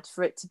went mad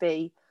for it to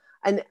be.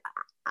 And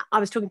I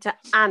was talking to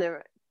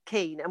Anna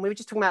Keane, and we were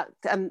just talking about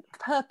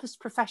purpose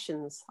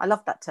professions. I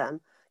love that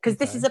term, because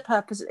this is a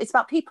purpose. It's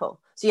about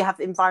people. So you have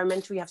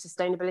environmental, you have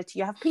sustainability,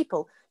 you have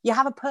people. You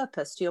have a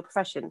purpose to your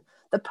profession.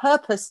 The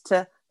purpose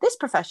to this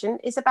profession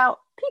is about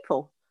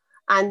people.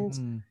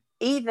 And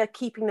either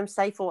keeping them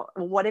safe or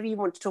whatever you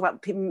want to talk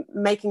about,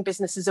 making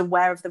businesses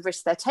aware of the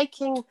risk they're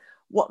taking,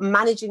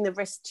 managing the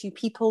risk to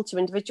people, to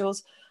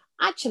individuals.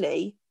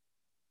 Actually,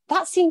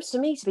 that seems to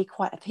me to be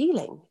quite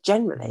appealing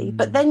generally.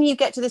 But then you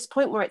get to this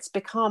point where it's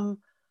become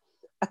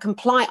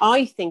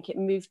I think it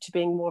moved to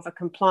being more of a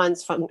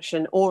compliance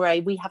function, or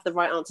we have the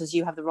right answers,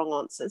 you have the wrong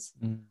answers.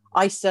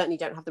 I certainly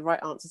don't have the right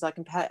answers. I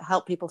can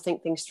help people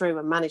think things through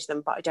and manage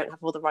them, but I don't have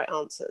all the right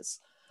answers.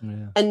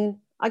 And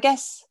I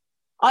guess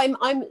I'm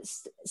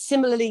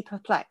similarly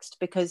perplexed,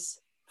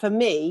 because for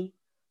me,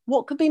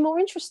 what could be more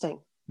interesting?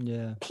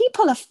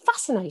 People are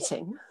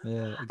fascinating.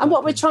 Exactly. And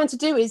what we're trying to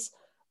do is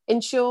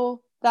ensure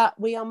that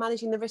we are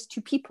managing the risk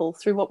to people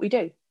through what we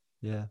do.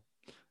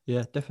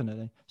 Yeah,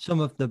 definitely. Some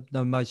of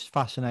the most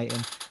fascinating,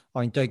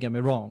 I mean, don't get me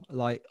wrong,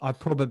 like I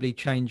probably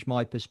changed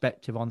my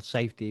perspective on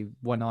safety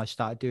when I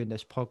started doing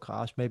this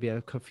podcast, maybe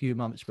a few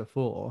months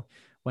before,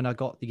 when I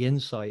got the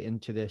insight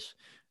into this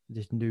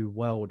new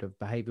world of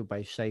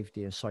behavioral-based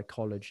safety and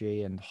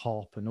psychology and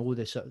HOP and all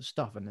this sort of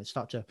stuff. And I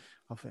thought,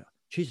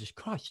 Jesus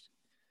Christ,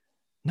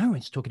 no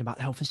one's talking about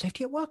the Health and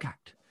Safety at Work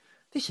Act.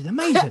 This is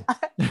amazing.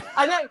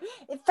 I know,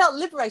 it felt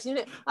liberating,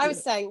 didn't it? I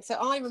was saying, so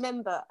I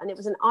remember, and it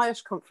was an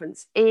Irish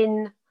conference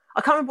I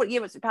can't remember what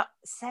year it was, about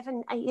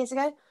 7-8 years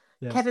ago.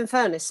 Kevin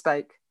Furness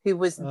spoke, who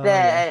was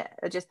there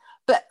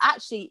but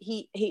actually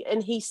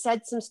he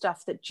said some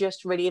stuff that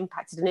just really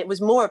impacted. And it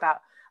was more about,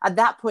 at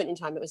that point in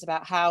time, it was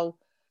about how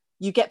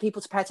you get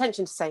people to pay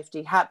attention to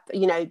safety.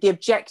 The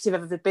objective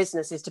of the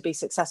business is to be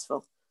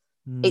successful.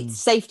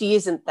 Safety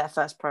isn't their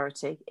first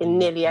priority in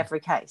nearly every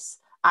case.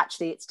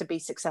 Actually, it's to be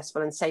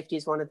successful, and safety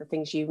is one of the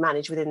things you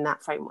manage within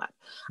that framework.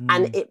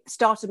 And it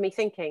started me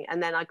thinking,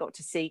 and then I got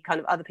to see kind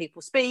of other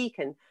people speak,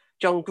 and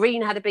John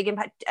Green had a big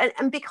impact.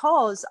 And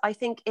because I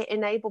think it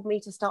enabled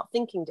me to start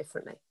thinking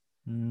differently.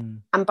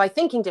 And by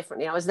thinking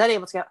differently, I was then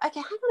able to go,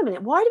 okay, hang on a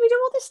minute, why do we do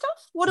all this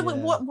stuff?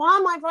 Why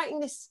am I writing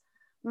this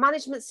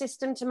management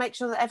system to make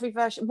sure that every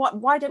version,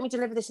 why don't we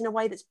deliver this in a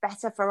way that's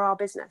better for our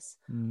business?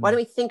 Why don't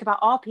we think about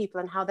our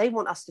people and how they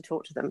want us to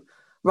talk to them,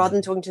 rather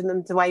than talking to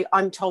them the way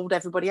I'm told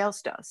everybody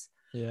else does?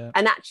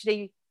 And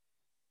actually,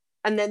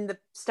 and then the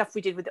stuff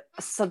we did with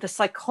the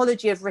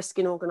psychology of risk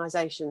in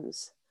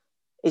organizations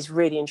is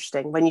really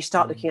interesting. When you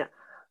start looking at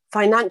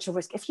financial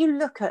risk, if you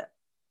look at,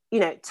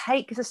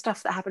 take the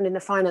stuff that happened in the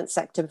finance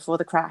sector before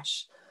the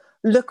crash,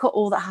 look at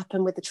all that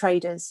happened with the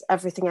traders,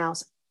 everything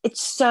else,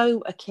 it's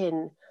so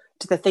akin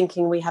to the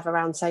thinking we have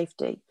around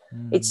safety.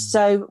 It's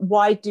so,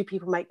 why do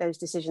people make those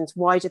decisions?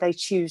 Why do they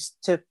choose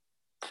to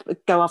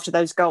go after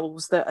those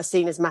goals that are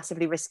seen as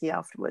massively risky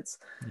afterwards?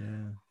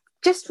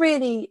 Just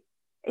really,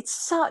 it's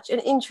such an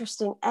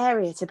interesting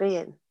area to be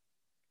in.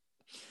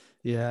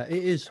 Yeah,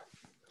 it is.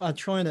 I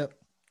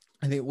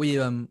think we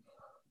on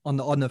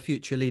the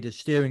Future Leaders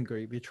Steering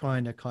Group, you're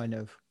trying to kind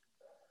of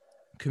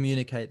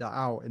communicate that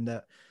out, in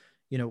that,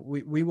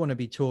 we want to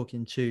be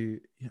talking to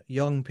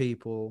young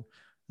people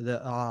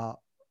that are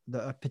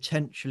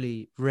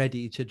potentially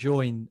ready to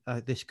join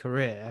this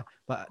career,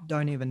 but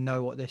don't even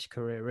know what this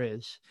career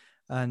is.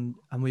 And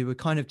we were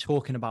kind of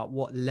talking about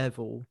what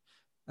level,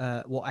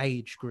 what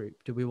age group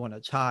do we want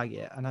to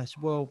target? And I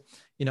said, well,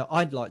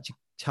 I'd like to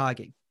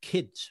target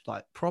kids,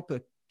 like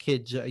proper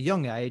kids at a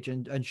young age,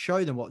 and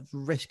show them what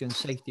risk and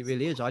safety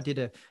really is. I did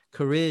a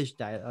careers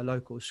day at a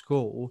local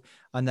school,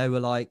 and they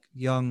were like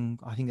young,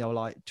 I think they were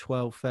like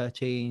 12,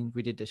 13.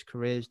 We did this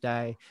careers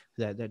day.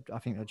 I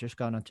think they're just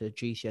going on to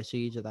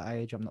GCSEs at that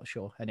age. I'm not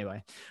sure.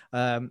 Anyway,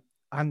 and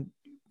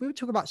we were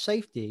talking about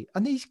safety,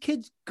 and these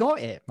kids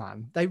got it,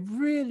 man. They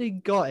really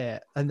got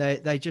it. And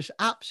they just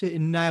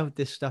absolutely nailed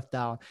this stuff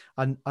down.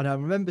 And I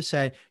remember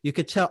saying, you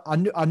could tell,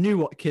 I knew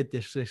what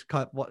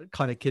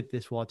kind of kid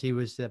this was. He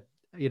was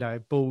you know,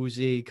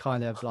 ballsy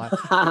kind of like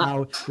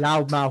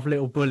loudmouth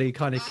little bully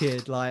kind of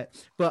kid. Like,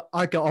 but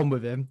I got on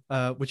with him,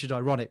 which is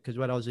ironic because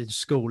when I was in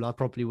school, I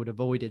probably would have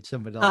avoided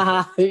somebody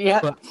like that. Yeah.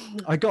 But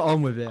I got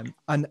on with him,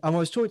 and I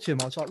was talking to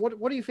him. I was like,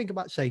 "What do you think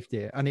about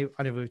safety?" And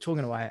we were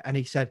talking away, and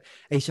he said,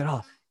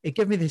 "Oh, he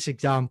gave me this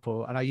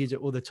example, and I use it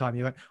all the time."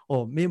 He went,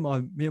 "Oh, me and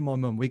my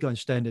mum, we go and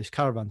stay in this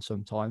caravan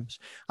sometimes,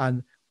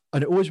 and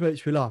it always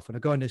makes me laugh when I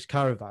go in this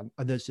caravan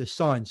and there's this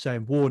sign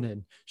saying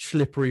warning,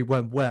 slippery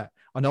when wet.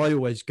 And I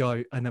always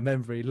go," and I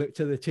remember he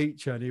looked at the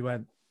teacher and he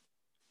went,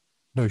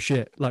 "No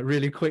shit," like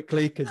really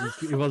quickly because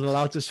he wasn't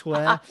allowed to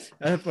swear.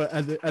 And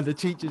the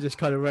teacher just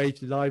kind of raised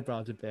his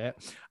eyebrows a bit.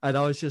 And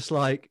I was just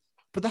like,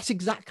 but that's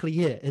exactly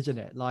it, isn't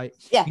it? Like,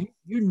 yeah,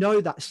 you know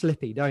that's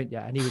slippy, don't you?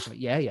 And he was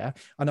like, yeah.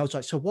 And I was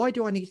like, so why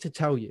do I need to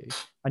tell you?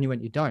 And he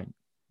went, you don't.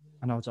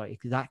 And I was like,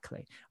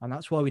 exactly. And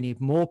that's why we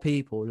need more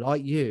people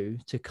like you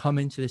to come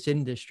into this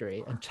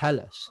industry and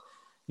tell us,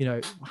 you know,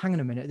 hang on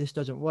a minute, this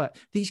doesn't work.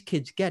 These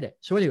kids get it.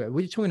 So anyway,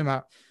 we're talking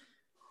about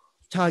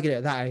target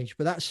at that age,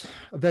 but that's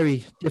a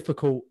very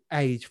difficult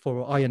age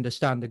for, I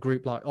understand, a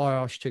group like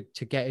IOSH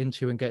to get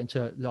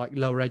into like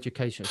lower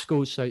education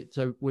schools. So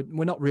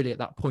we're not really at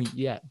that point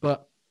yet,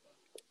 but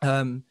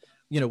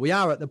you know, we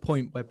are at the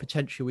point where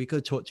potentially we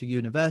could talk to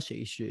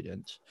university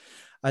students.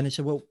 And they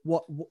said, well,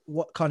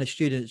 what kind of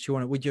students do you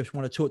want? We just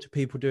want to talk to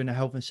people doing a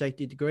health and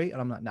safety degree.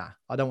 And I'm like, nah,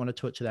 I don't want to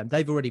talk to them.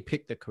 They've already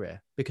picked the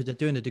career because they're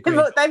doing a degree.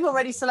 They've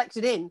already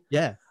selected in.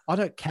 Yeah. I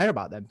don't care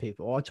about them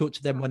people. I talk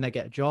to them when they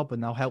get a job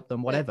and they'll help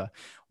them, whatever.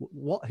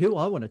 Who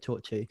I want to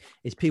talk to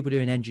is people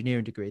doing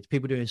engineering degrees,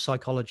 people doing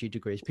psychology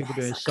degrees, people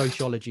doing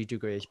sociology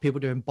degrees,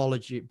 people doing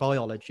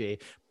biology,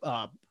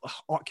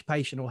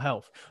 occupational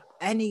health.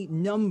 Any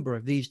number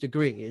of these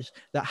degrees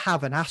that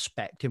have an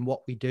aspect in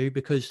what we do,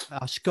 because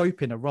our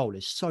scope in a role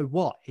is so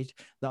wide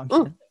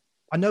that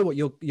I know what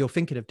you're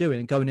thinking of doing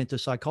and going into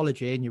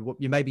psychology, and you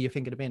maybe you're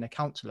thinking of being a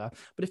counselor,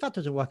 but if that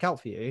doesn't work out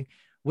for you,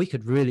 we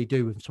could really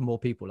do with some more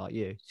people like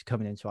you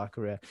coming into our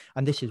career.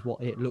 And this is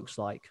what it looks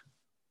like.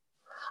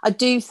 I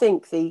do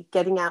think the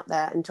getting out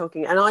there and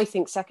talking, and I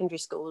think secondary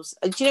schools,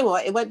 do you know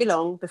what? It won't be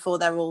long before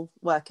they're all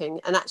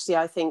working. And actually,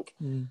 I think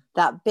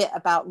that bit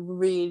about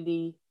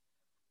really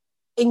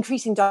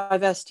increasing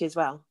diversity as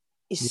well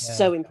is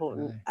so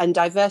important. Definitely. And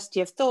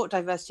diversity of thought,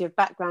 diversity of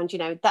background, you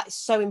know, that's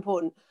so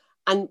important.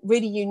 And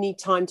really, you need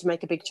time to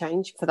make a big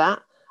change for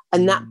that.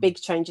 And that big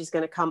change is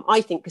going to come,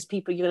 I think, because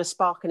you're going to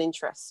spark an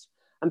interest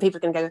and people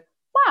are going to go,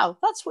 wow,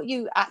 that's what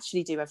you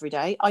actually do every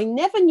day. I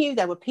never knew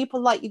there were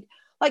people like you.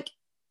 Like,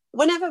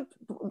 when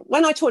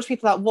I talk to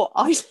people about what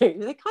I do,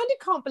 they kind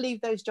of can't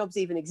believe those jobs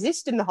even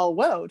exist in the whole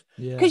world.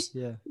 Because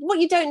what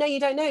you don't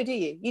know, do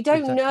you? You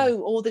don't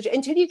know all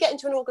until you get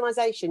into an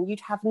organisation,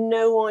 you'd have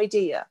no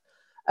idea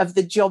of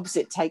the jobs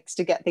it takes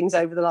to get things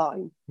over the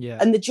line. Yeah.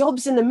 And the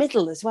jobs in the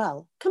middle as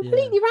well,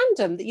 completely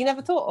random that you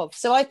never thought of.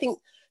 So I think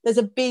there's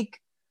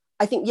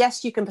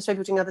yes, you can persuade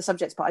people doing other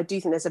subjects, but I do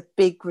think there's a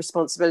big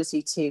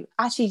responsibility to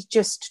actually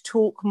just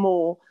talk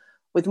more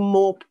with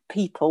more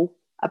people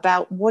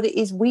about what it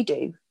is we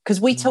do. Because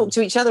we talk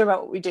to each other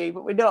about what we do,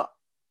 but we're not.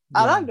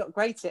 And I'm not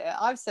great at it.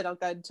 I've said I'll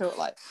go and talk.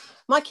 Like,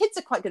 my kids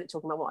are quite good at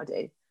talking about what I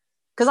do,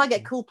 because I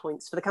get cool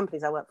points for the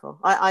companies I work for.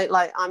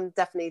 I'm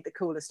definitely the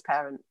coolest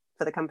parent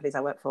for the companies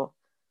I work for,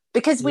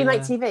 because we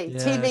make TV.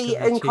 TV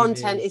and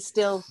content is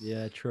still.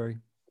 Yeah, true.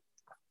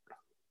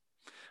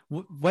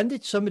 When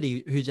did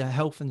somebody who's a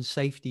health and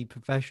safety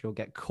professional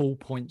get cool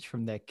points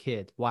from their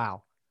kid?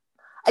 Wow.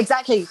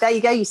 Exactly. There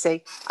you go. You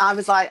see, I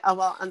was like, oh,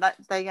 well, and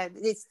there you go.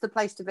 It's the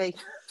place to be.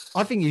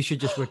 I think you should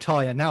just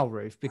retire now,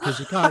 Ruth, because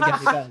you can't get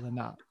any better than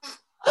that.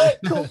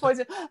 Cool points.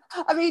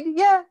 I mean,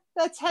 yeah,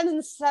 they're 10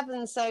 and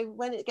 7. So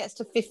when it gets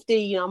to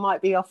 15, I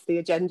might be off the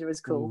agenda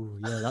as cool. Ooh,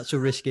 yeah, that's a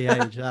risky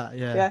age. That,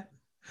 yeah.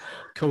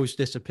 Cool's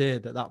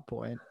disappeared at that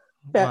point.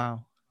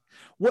 Yeah.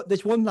 Wow.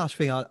 There's one last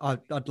thing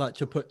I'd like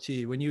to put to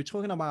you. When you were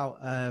talking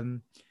about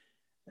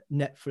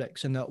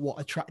Netflix and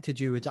what attracted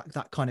you is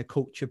that kind of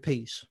culture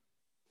piece.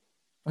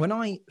 When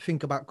I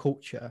think about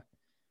culture,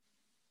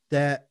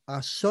 there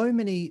are so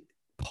many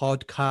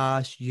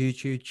podcasts,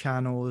 YouTube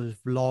channels,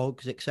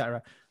 vlogs,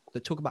 etc.,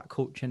 that talk about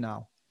culture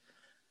now.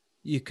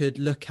 You could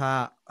look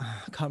at,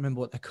 I can't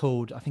remember what they're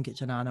called. I think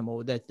it's an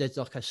animal. There's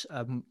like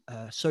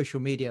a social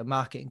media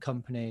marketing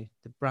company.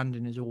 The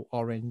branding is all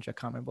orange. I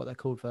can't remember what they're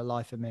called for the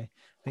life of me.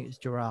 I think it's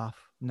Giraffe.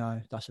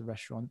 No, that's a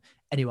restaurant.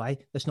 Anyway,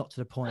 that's not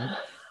to the point.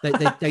 They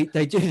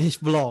do this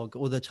vlog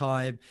all the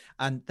time,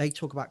 and they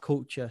talk about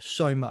culture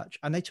so much.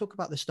 And they talk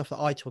about the stuff that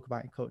I talk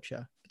about in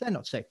culture. But they're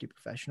not safety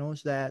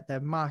professionals. They're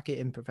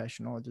marketing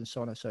professionals and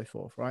so on and so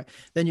forth, right?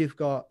 Then you've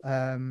got,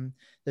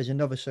 there's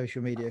another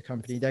social media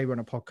company. They run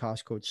a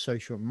podcast called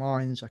Social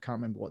Minds. I can't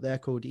remember what they're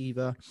called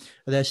either.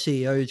 Their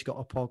CEO's got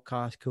a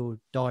podcast called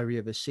Diary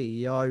of a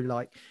CEO.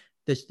 Like,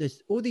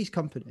 there's all these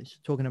companies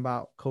talking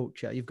about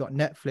culture. You've got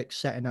Netflix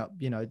setting up,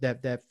 you know,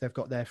 they've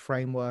got their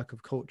framework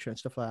of culture and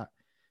stuff like that.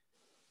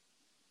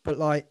 But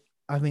like,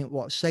 I mean,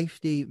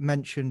 Safety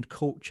mentioned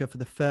culture for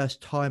the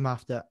first time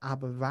after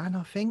Aberfan,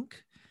 I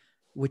think,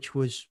 which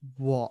was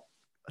I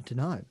don't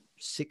know,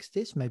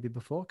 60s, maybe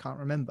before, I can't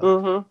remember.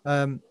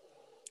 Mm-hmm.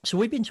 So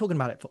we've been talking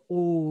about it for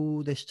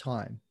all this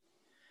time.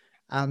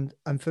 And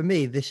for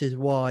me, this is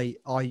why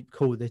I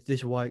call this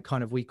is why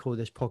kind of we call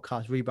this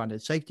podcast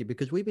Rebranded Safety,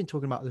 because we've been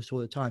talking about this all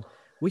the time.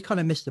 We kind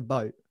of missed the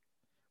boat.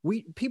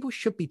 People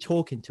should be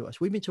talking to us.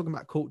 We've been talking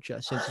about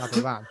culture since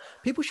I've ran.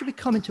 People should be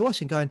coming to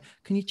us and going,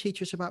 "Can you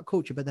teach us about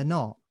culture?" But they're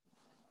not,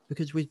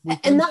 because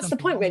and that's the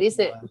point, really,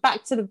 isn't it?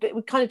 Back to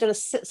we've kind of done a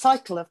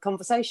cycle of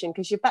conversation,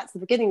 because you're back to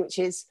the beginning, which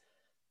is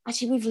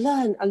actually we've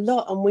learned a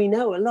lot and we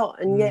know a lot,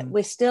 and yet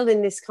we're still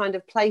in this kind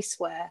of place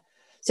where.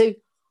 So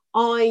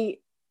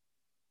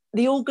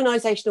the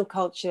organisational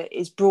culture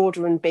is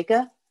broader and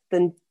bigger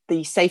than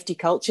the safety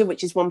culture,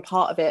 which is one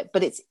part of it,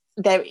 but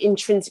they're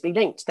intrinsically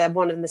linked. They're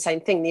one and the same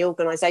thing. The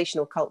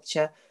organisational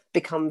culture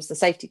becomes the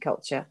safety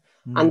culture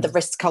and the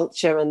risk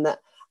culture,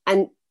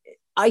 and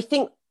I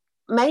think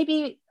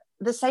maybe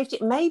the safety,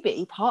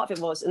 maybe part of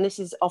it was, and this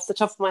is off the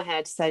top of my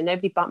head, so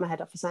nobody bite my head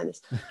off for saying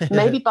this,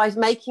 maybe by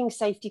making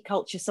safety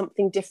culture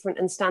something different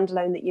and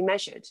standalone that you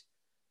measured,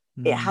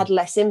 it had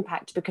less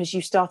impact, because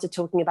you started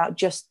talking about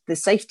just the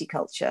safety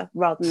culture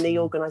rather than the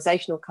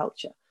organisational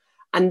culture.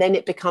 And then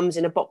it becomes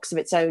in a box of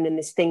its own in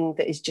this thing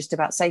that is just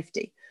about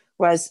safety.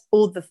 Whereas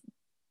all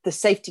the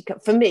safety,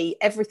 for me,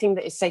 everything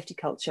that is safety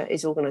culture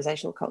is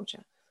organisational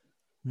culture.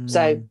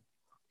 So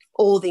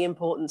all the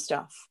important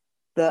stuff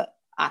that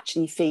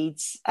actually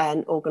feeds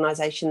an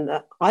organisation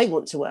that I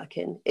want to work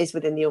in is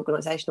within the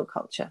organisational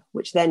culture,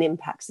 which then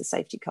impacts the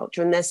safety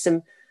culture. And there's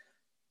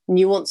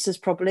nuances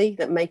probably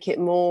that make it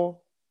more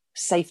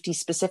safety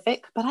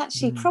specific, but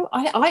actually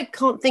I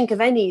can't think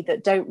of any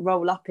that don't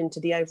roll up into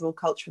the overall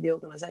culture of the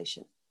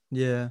organization.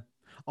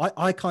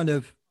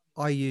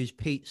 I use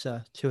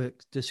pizza to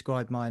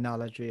describe my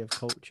analogy of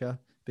culture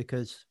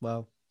because,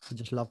 well, I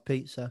just love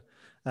pizza.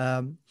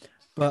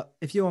 But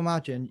if you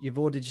imagine you've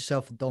ordered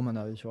yourself a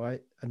Domino's,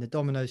 right? And the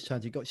Domino's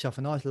turns, you've got yourself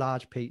a nice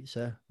large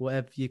pizza,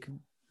 whatever you can,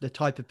 the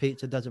type of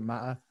pizza doesn't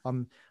matter.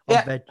 I'm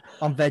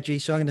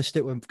veggie, so I'm going to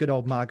stick with good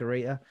old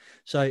margarita.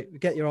 So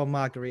get your old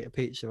margarita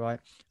pizza, right?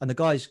 And the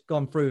guy's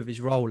gone through with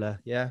his roller,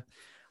 yeah?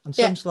 And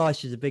some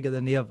slices are bigger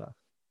than the other.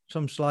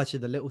 Some slices are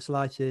the little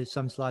slices,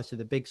 some slices are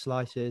the big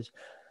slices.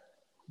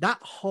 That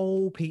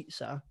whole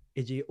pizza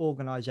is the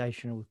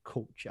organizational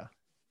culture.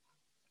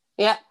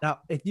 Yeah. Now,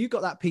 if you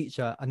got that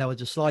pizza and there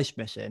was a slice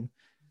missing,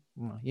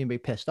 well, you'd be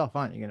pissed off,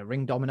 aren't you? You're going to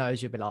ring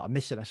Domino's. You'd be like, I'm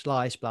missing a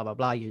slice, blah, blah,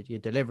 blah. Your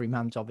delivery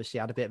man's obviously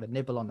had a bit of a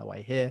nibble on the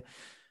way here.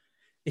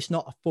 It's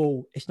not a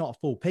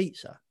full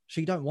pizza.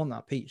 So you don't want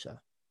that pizza.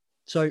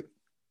 So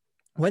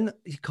when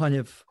you kind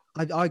of,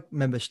 I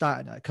remember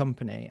starting at a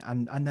company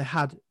and they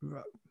had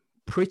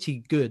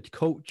pretty good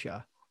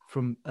culture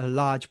from a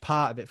large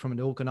part of it from an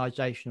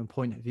organizational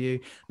point of view.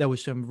 There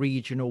was some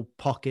regional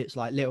pockets,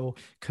 like little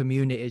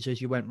communities as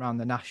you went around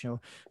the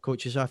national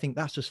cultures. So I think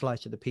that's a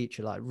slice of the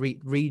pizza, like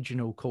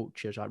regional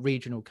cultures, like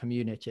regional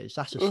communities.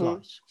 That's a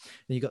slice.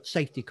 And you got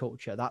safety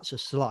culture. That's a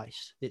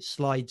slice. It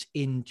slides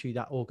into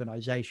that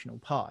organizational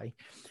pie.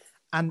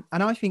 And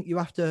I think you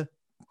have to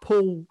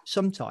pull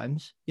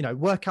sometimes,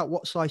 work out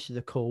what slices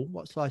are cool,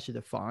 what slices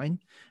are fine.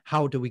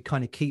 How do we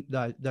kind of keep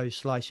those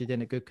slices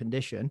in a good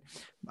condition?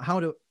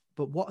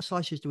 But what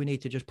slices do we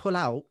need to just pull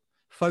out,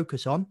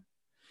 focus on,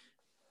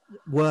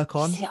 work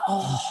on,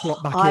 and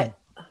slot back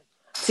in?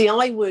 See,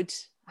 I would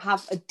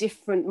have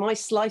my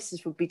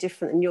slices would be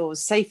different than yours.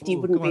 Safety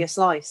wouldn't be a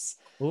slice.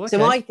 Okay.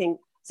 So I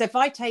think, if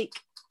I take,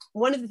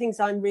 one of the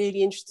things I'm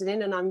really interested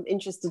in, and I'm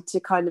interested to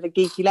kind of a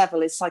geeky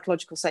level, is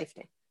psychological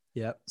safety.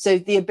 Yeah. So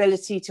the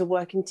ability to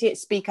work and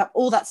speak up,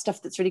 all that stuff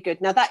that's really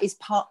good. Now that is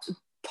part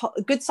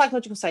good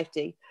psychological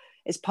safety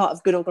is part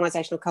of good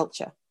organizational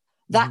culture.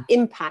 That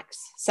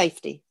impacts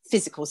safety,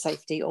 physical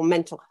safety or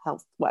mental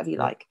health, whatever you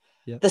like.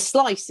 Yeah. The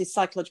slice is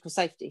psychological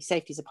safety.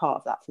 Safety is a part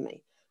of that for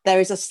me.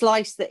 There is a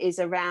slice that is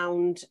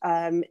around,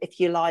 if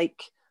you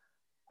like,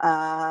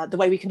 the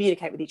way we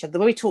communicate with each other, the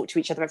way we talk to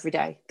each other every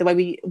day, the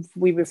way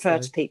we refer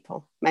to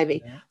people,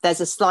 maybe. Yeah.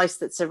 There's a slice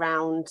that's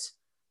around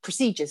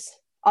procedures.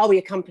 Are we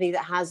a company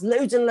that has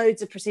loads and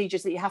loads of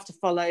procedures that you have to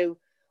follow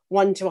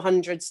 1 to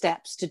 100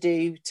 steps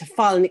to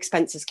file an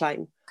expenses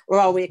claim? Or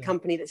are we a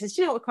company that says,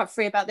 we're quite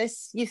free about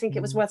this. You think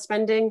it was worth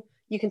spending?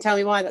 You can tell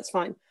me why, that's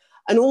fine.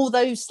 And all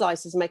those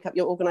slices make up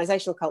your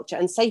organizational culture.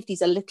 And safety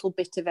is a little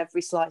bit of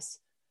every slice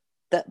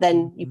that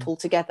then you pull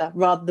together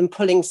rather than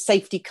pulling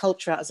safety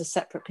culture out as a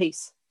separate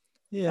piece.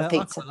 Yeah, I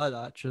quite like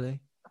that, actually.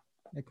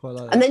 I quite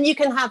like that. And then you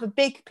can have a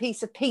big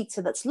piece of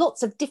pizza that's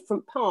lots of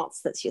different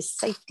parts. That's your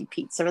safety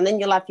pizza. And then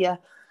you'll have your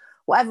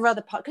whatever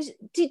other part. Because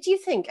do you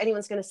think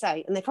anyone's going to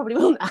say, and they probably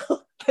will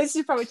now, this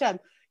is probably a term,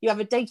 you have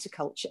a data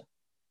culture.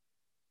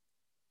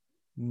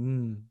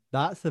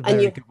 That's a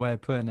very good way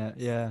of putting it.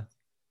 Yeah.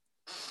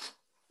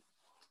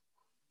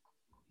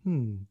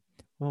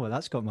 Oh,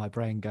 that's got my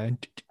brain going.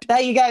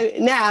 There you go.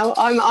 Now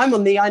I'm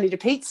on the I need a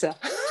pizza.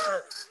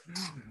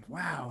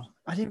 Wow.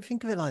 I didn't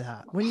think of it like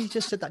that. When you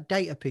just said that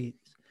data piece,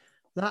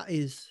 that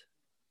is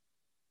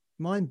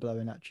mind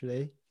blowing,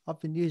 actually. I've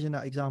been using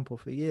that example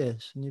for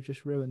years and you've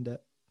just ruined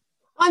it.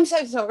 I'm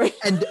so sorry.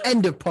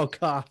 End of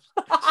podcast.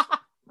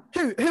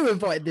 Who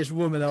invited this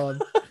woman on?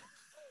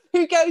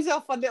 Who goes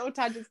off on little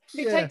tangents?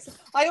 Yeah.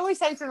 I always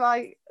say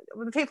to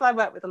the people I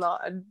work with a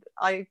lot, and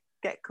I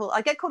get called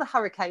a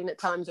hurricane at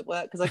times at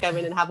work because I go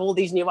in and have all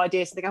these new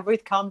ideas and they go,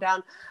 Ruth, calm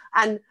down.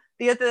 And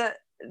I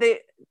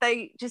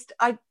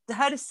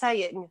heard a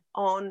saying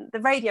on the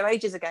radio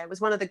ages ago. It was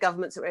one of the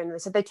governments that were in. They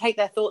said they take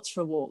their thoughts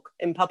for a walk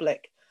in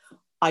public.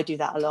 I do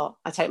that a lot.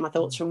 I take my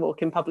thoughts for a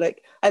walk in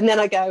public, and then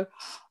I go,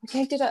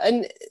 okay, did I?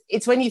 And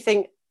it's when you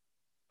think,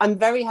 I'm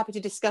very happy to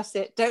discuss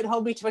it. Don't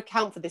hold me to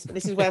account for this, but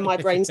this is where my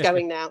brain's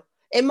going now.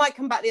 It might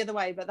come back the other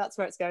way, but that's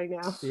where it's going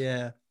now.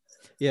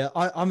 Yeah,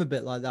 I'm a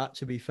bit like that,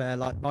 to be fair.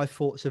 Like, my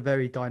thoughts are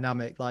very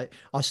dynamic. Like,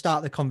 I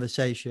start the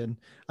conversation,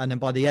 and then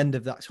by the end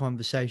of that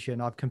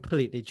conversation, I've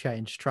completely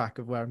changed track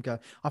of where I'm going.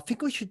 I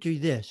think we should do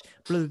this.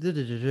 Blah, blah,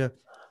 blah, blah, blah.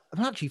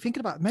 I'm actually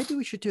thinking about maybe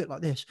we should do it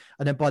like this.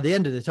 And then by the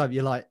end of the time,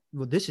 you're like,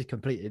 well, this is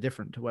completely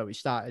different to where we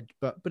started,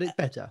 but it's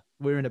better.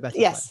 We're in a better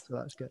place, so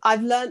that's good.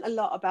 I've learned a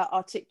lot about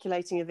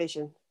articulating a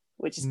vision,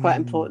 which is quite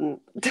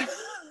important.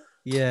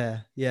 Yeah,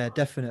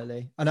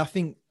 definitely. And I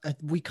think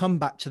we come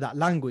back to that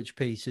language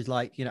piece is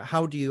like, you know,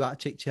 how do you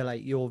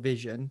articulate your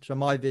vision? So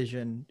my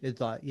vision is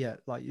like,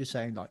 like you're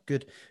saying, like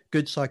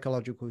good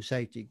psychological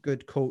safety,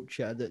 good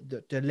culture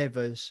that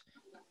delivers,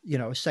 you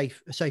know, a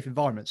safe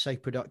environment,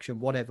 safe production,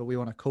 whatever we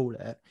want to call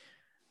it.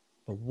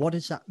 But what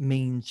does that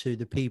mean to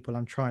the people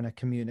I'm trying to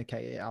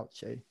communicate it out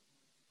to?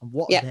 And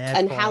what are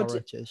their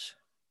priorities?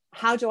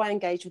 How do I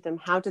engage with them?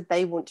 How do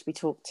they want to be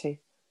talked to?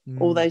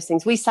 All those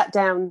things. We sat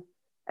down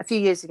a few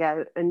years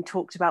ago and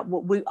talked about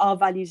our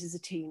values as a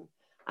team.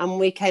 And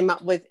we came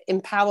up with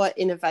empower,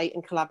 innovate,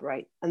 and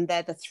collaborate. And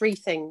they're the three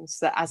things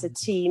that as a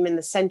team in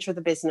the center of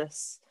the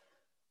business,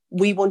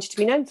 we wanted to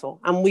be known for,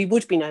 and we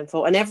would be known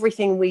for. And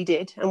everything we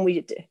did, and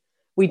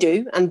we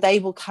do, and they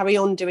will carry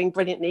on doing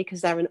brilliantly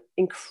because they're an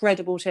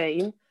incredible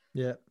team,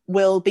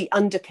 will be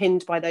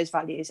underpinned by those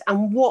values.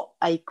 And what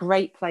a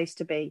great place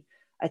to be,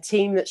 a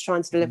team that's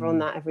trying to deliver on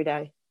that every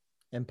day.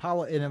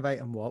 Empower, innovate,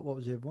 and what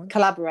was the other one?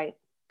 Collaborate.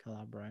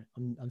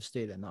 I'm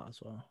stealing that as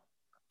well.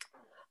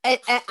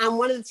 And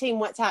one of the team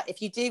worked out,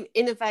 if you do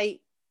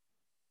innovate,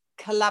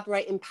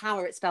 collaborate,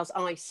 empower, it spells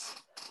ice.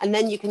 And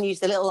then you can use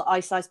the little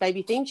Ice Ice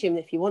Baby theme tune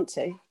if you want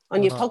to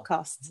on your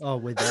podcasts. Oh,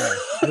 we're there.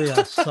 We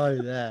are so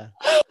there.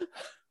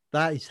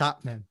 That is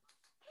happening.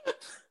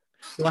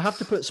 Do I have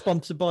to put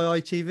sponsored by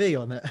ITV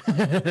on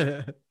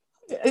it?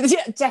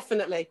 Yeah,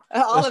 definitely.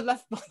 I'll have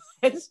left my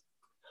head.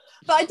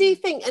 But I do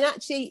think, and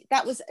actually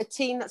that was a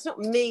team, that's not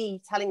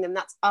me telling them,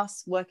 that's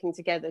us working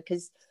together,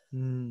 because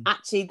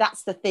actually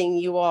that's the thing,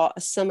 you are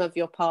a sum of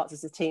your parts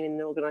as a team in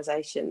an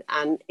organisation,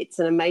 and it's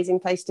an amazing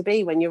place to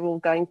be when you're all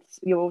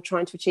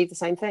trying to achieve the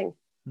same thing.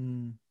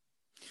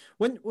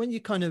 When you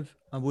kind of,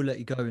 I will let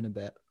you go in a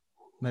bit,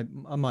 maybe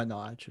I might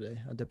not actually,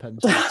 it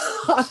depends.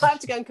 I have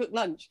to go and cook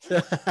lunch.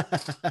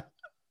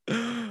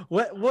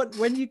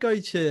 When you go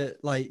to,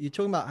 like, you're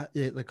talking about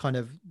the kind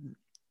of,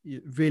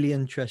 you're really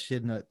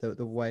interested in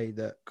the way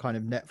that kind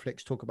of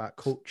Netflix talk about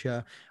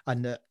culture,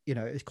 and that, you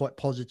know, it's quite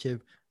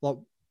positive. Like,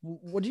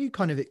 what do you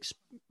kind of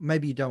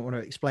maybe you don't want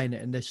to explain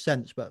it in this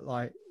sense, but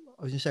like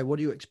I was gonna say, what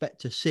do you expect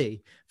to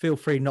see? Feel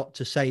free not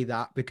to say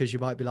that, because you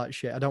might be like,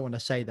 shit, I don't want to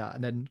say that,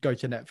 and then go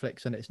to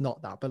Netflix and it's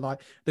not that. But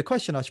like, the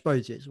question I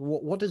suppose is,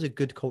 what does a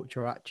good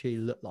culture actually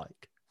look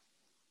like?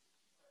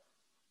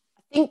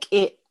 I think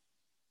it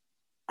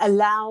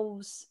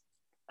allows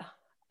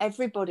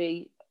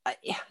everybody,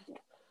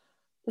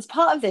 as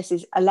part of this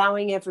is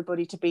allowing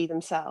everybody to be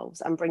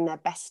themselves and bring their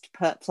best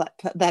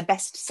their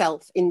best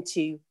self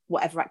into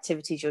whatever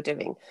activities you're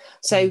doing.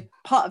 So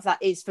part of that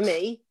is, for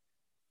me,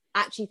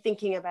 actually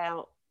thinking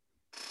about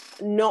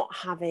not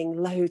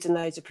having loads and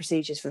loads of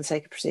procedures for the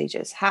sake of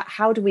procedures.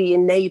 How do we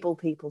enable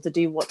people to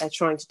do what they're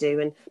trying to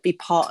do and be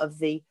part of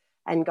the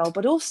end goal?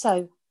 But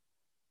also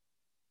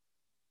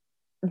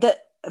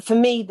that, for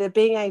me, the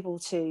being able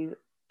to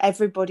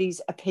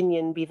everybody's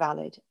opinion be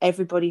valid,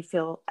 everybody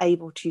feel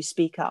able to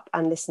speak up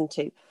and listen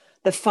to,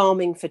 the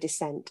farming for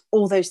dissent,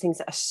 all those things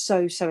that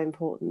are so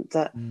important,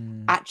 that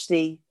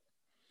actually,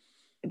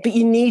 but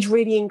you need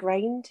really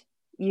ingrained,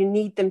 you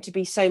need them to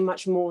be so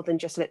much more than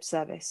just lip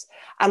service.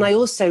 And I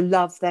also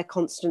love their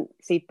constant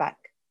feedback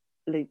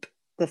loop,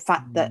 the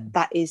fact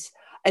that is,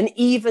 and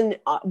even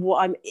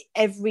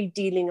every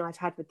dealing I've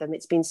had with them,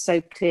 it's been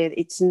so clear,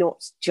 it's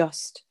not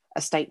just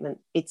a statement,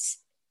 it's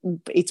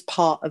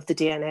part of the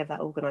DNA of that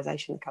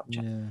organisation, the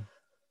culture. And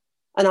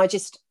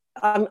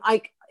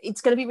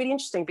it's going to be really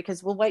interesting,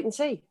 because we'll wait and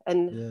see.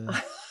 And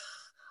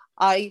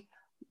I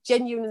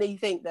genuinely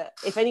think that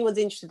if anyone's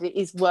interested, it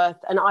is worth,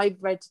 and I've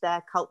read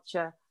their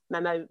culture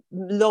memo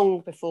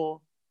long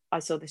before I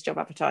saw this job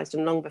advertised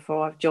and long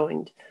before I've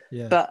joined.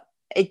 But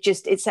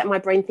it set my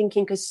brain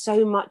thinking, because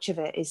so much of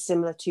it is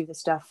similar to the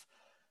stuff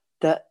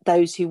that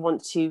those who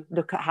want to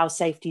look at how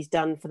safety is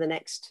done for the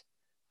next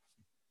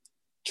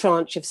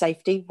tranche of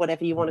safety,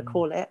 whatever you want to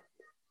call it,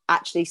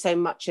 actually so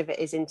much of it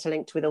is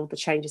interlinked with all the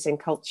changes in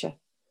culture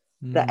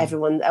that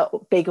everyone,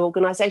 big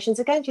organizations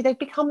are going through. They've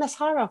become less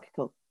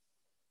hierarchical.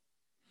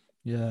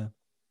 No,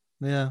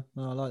 I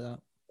like that.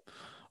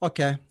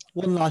 Okay,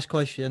 One last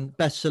question.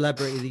 Best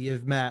celebrity that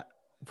you've met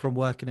from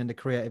working in the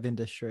creative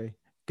industry?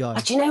 Go.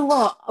 Do you know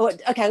what?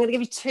 Okay, I'm going to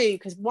give you two,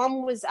 because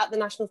one was at the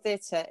National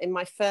Theatre in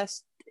my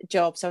first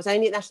job. So I was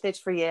only at National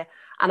Theatre for a year,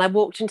 and I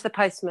walked into the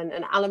postman,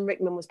 and Alan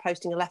Rickman was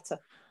posting a letter,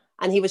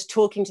 and he was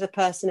talking to the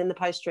person in the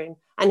post room,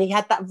 and he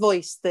had that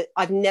voice that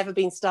I've never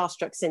been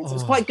starstruck since. It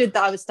was quite good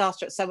that I was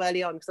starstruck so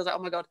early on, because I was like,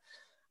 oh my God.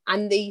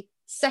 And the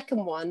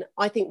second one,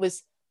 I think,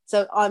 was,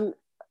 so I'm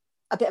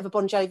a bit of a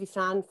Bon Jovi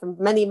fan from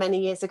many, many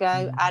years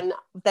ago, and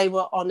they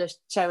were on a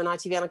show on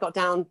ITV, and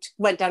I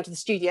went down to the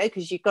studio,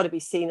 because you've got to be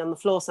seen on the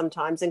floor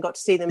sometimes, and got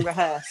to see them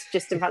rehearse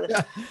just in front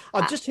of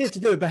I'm just here to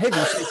do a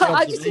behavioural safety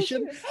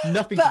observation,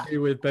 nothing to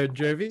do with Bon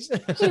Jovi.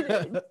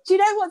 do you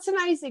know what's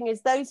amazing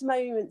is those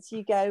moments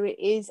you go, it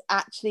is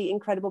actually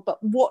incredible, but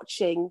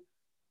watching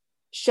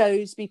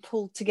shows be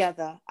pulled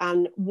together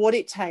and what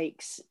it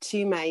takes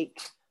to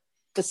make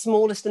the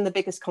smallest and the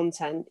biggest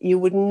content, you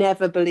would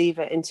never believe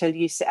it until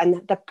you see,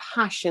 and the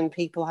passion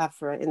people have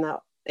for it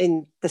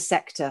in the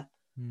sector.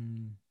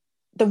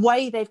 The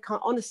way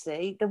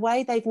the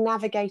way they've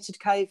navigated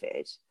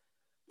COVID,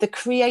 the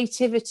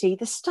creativity,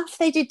 the stuff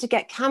they did to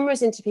get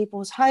cameras into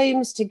people's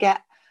homes, to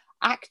get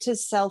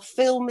actors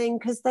self-filming,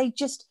 because they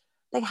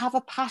have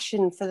a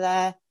passion for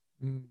their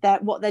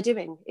what they're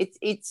doing.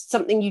 It's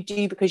something you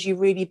do because you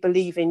really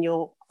believe in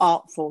your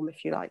art form,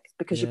 if you like,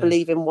 because you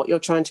believe in what you're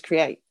trying to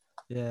create.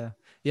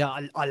 Yeah,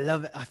 I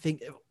love it.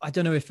 I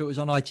don't know if it was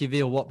on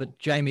ITV or what, but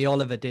Jamie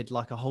Oliver did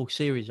like a whole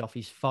series off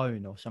his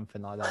phone or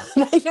something like that.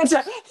 The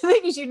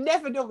thing is, you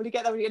never normally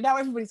get that. Now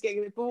everybody's getting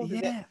a bit bored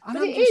with it. And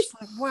I'm just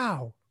like,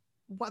 wow,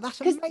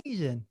 that's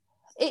amazing.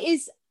 It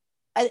is,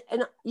 and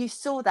you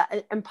saw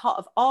that, and part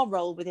of our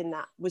role within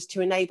that was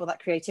to enable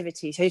that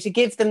creativity. So to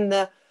give them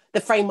the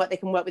framework they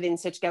can work within.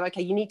 So to go,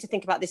 okay, you need to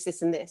think about this,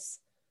 this, and this.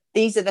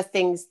 These are the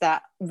things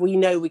that we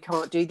know we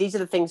can't do. These are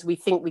the things we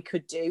think we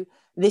could do.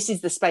 This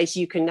is the space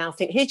you can now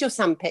think, here's your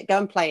sandpit, go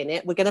and play in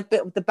it. We're going to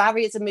build, the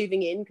barriers are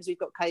moving in because we've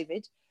got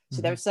COVID.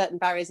 So there are certain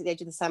barriers at the edge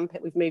of the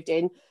sandpit we've moved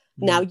in.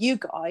 Now you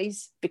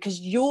guys,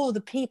 because you're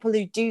the people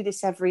who do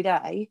this every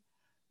day,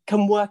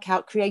 can work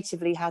out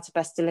creatively how to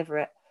best deliver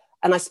it.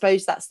 And I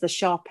suppose that's the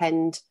sharp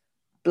end,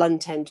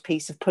 blunt end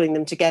piece of pulling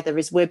them together,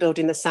 is we're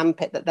building the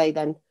sandpit that they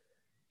then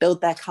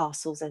build their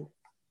castles in.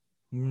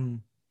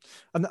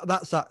 And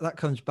that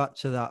comes back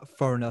to that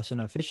thoroughness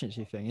and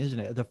efficiency thing, isn't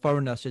it? The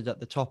thoroughness is at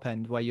the top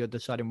end, where you're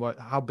deciding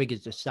how big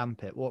is the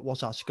sandpit,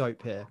 what's our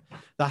scope here.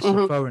 That's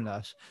the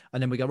thoroughness.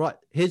 And then we go, right,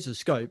 here's the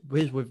scope,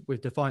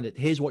 we've defined it,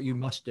 here's what you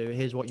must do,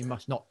 here's what you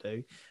must not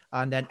do,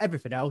 and then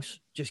everything else,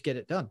 just get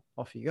it done,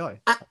 off you go.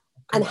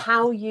 And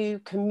how you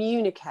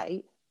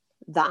communicate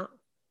that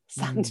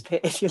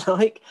sandpit, if you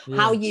like,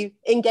 how you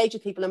engage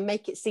with people and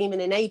make it seem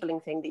an enabling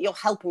thing, that you're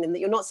helping them, that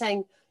you're not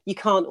saying you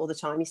can't all the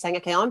time. You're saying,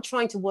 okay, I'm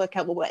trying to work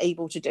out what we're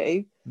able to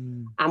do,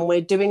 and we're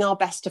doing our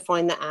best to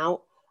find that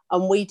out.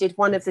 And we did,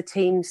 one of the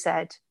teams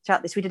said,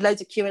 chat this, we did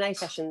loads of Q&A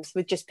sessions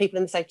with just people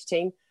in the safety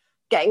team,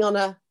 getting on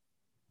a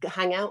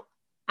hangout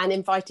and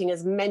inviting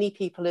as many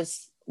people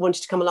as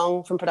wanted to come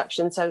along from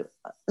production. So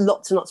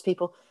lots and lots of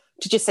people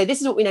to just say,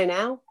 this is what we know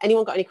now.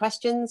 Anyone got any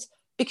questions?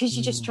 Because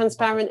you're just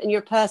transparent and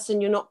you're a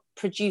person, you're not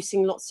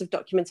producing lots of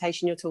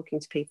documentation, you're talking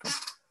to people.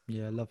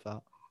 Yeah, I love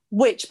that.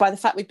 Which, by the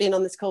fact we've been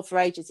on this call for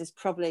ages, is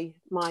probably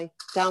my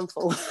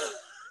downfall.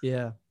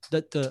 Yeah.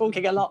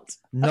 Talking a lot.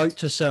 Note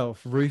to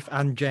self, Ruth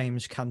and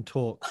James can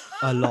talk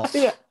a lot.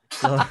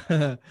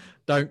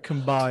 Don't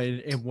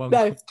combine in one.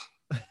 No.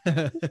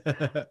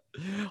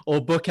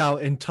 Or book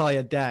out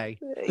entire day.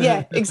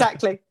 Yeah,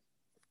 exactly.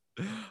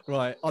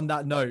 Right. On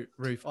that note,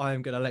 Ruth, I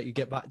am going to let you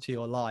get back to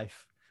your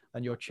life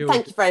and your children.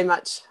 Thank you very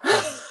much.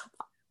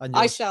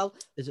 I shall.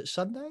 Is it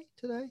Sunday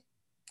today?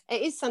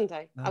 It is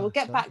Sunday. I will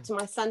get back to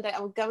my Sunday. I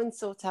will go and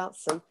sort out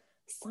some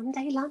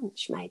Sunday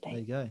lunch, maybe. There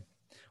you go.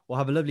 Well,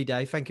 have a lovely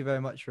day. Thank you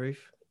very much, Ruth.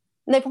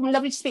 No problem.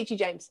 Lovely to speak to you,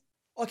 James.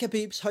 Okay,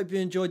 peeps. Hope you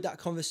enjoyed that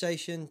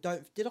conversation.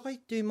 Did I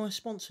do my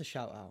sponsor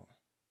shout out?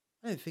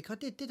 I don't think I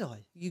did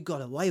I? You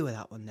got away with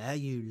that one there,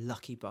 you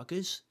lucky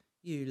buggers.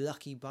 You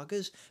lucky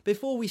buggers.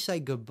 Before we say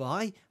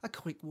goodbye, a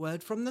quick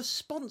word from the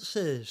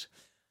sponsors.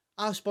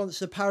 Our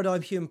sponsor,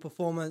 Paradigm Human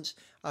Performance,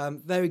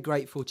 very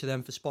grateful to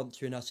them for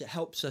sponsoring us. It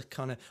helps us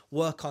kind of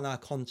work on our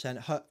content,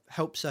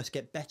 helps us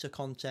get better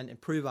content,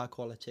 improve our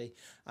quality,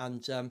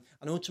 and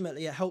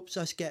ultimately it helps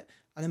us get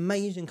an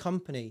amazing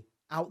company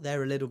out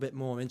there a little bit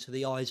more into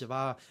the eyes of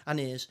and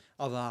ears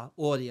of our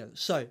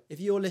audience. So if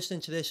you're listening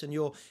to this and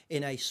you're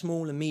in a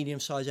small and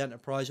medium-sized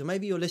enterprise, or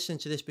maybe you're listening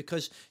to this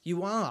because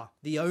you are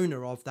the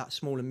owner of that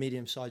small and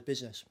medium-sized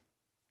business,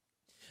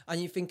 and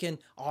you're thinking,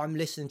 I'm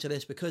listening to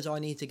this because I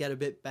need to get a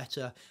bit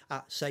better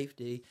at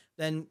safety,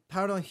 then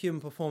Paradigm Human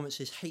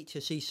Performance's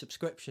HSE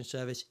subscription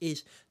service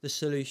is the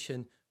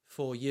solution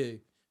for you.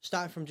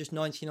 Starting from just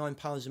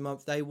 £99 a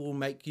month, they will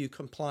make you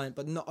compliant,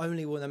 but not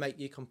only will they make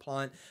you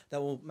compliant, they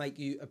will make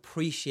you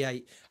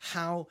appreciate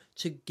how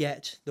to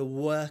get the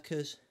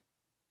workers'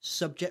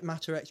 subject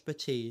matter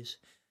expertise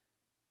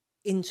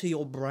into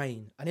your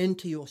brain and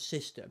into your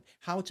system,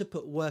 how to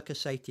put worker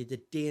safety,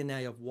 the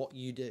DNA of what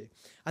you do.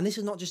 And this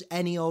is not just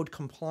any old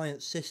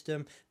compliance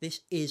system.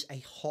 This is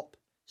a HOP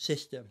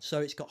system. So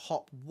it's got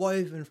HOP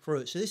woven through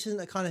it. So this isn't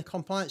the kind of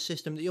compliance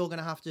system that you're going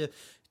to have to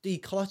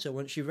declutter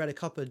once you've read a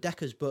couple of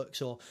Decker's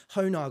books or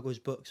Honagel's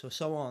books or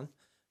so on.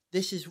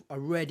 This is a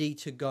ready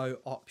to go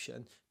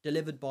option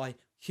delivered by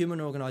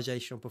human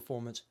organizational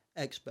performance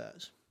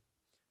experts.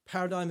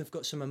 Paradigm have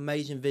got some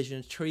amazing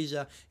visions.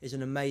 Teresa is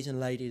an amazing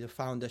lady, the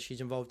founder. She's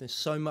involved in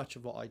so much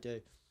of what I do.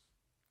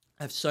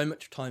 I have so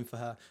much time for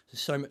her,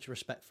 so much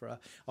respect for her.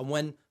 And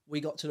when we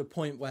got to the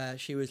point where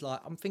she was like,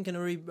 I'm thinking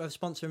of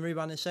sponsoring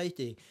Rebound and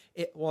Safety,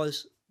 it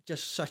was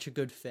just such a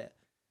good fit.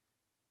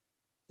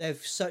 They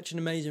have such an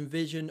amazing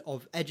vision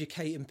of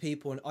educating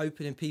people and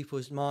opening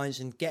people's minds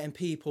and getting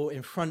people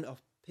in front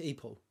of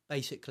people,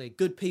 basically.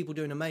 Good people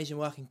doing amazing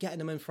work and getting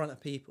them in front of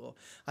people.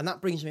 And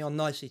that brings me on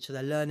nicely to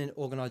their Learning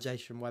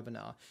Organisation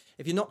webinar.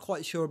 If you're not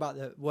quite sure about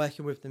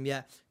working with them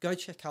yet, go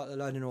check out the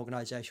Learning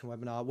Organisation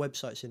webinar. Our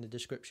website's in the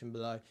description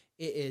below.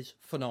 It is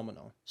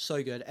phenomenal.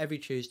 So good. Every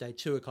Tuesday,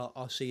 2 o'clock,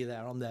 I'll see you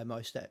there. I'm there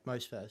most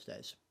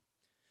Thursdays.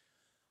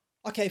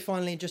 Okay,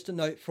 finally, just a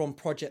note from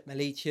Project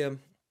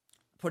Millennium.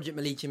 Project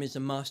Millennium is a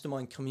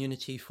mastermind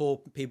community for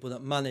people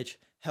that manage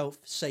health,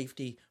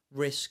 safety,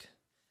 risk,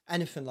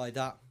 anything like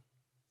that.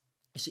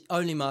 It's the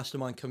only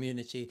mastermind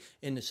community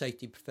in the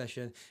safety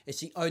profession. It's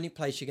the only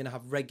place you're going to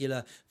have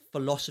regular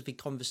philosophy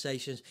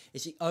conversations.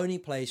 It's the only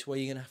place where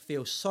you're going to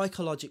feel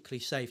psychologically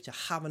safe to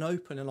have an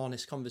open and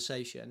honest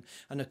conversation,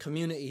 and a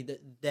community that's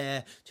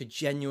there to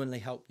genuinely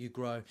help you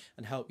grow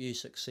and help you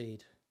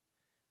succeed.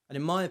 And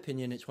in my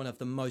opinion, it's one of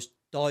the most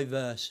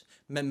diverse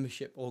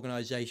membership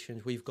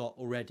organisations we've got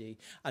already,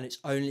 and it's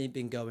only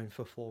been going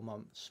for 4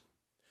 months.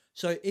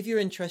 So if you're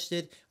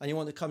interested and you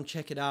want to come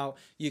check it out,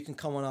 you can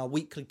come on our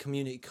weekly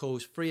community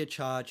calls free of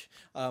charge.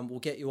 We'll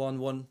get you on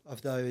one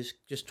of those.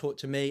 Just talk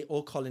to me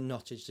or Colin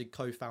Nottage, the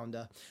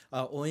co-founder,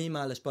 or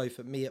email us both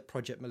at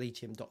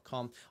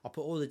me@projectmillennium.com. I'll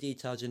put all the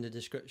details in the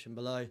description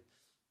below.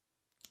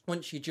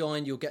 Once you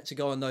join, you'll get to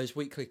go on those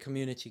weekly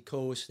community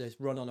calls.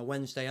 There's run on a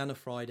Wednesday and a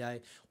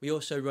Friday. We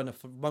also run a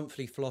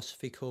monthly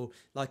philosophy call.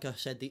 Like I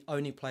said, the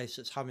only place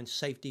that's having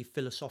safety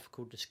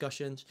philosophical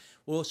discussions.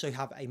 We'll also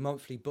have a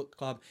monthly book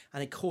club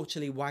and a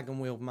quarterly Wagon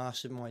Wheel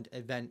Mastermind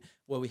event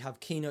where we have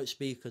keynote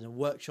speakers and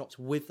workshops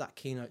with that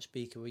keynote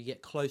speaker. We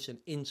get close and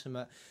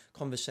intimate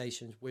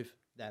conversations with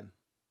them.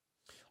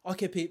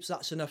 Okay, peeps,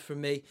 that's enough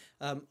from me.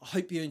 I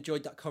hope you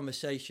enjoyed that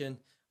conversation,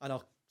 and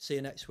I'll see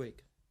you next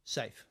week.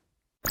 Safe.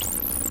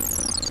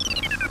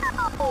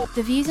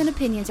 The views and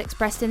opinions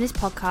expressed in this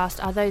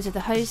podcast are those of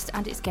the host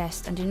and its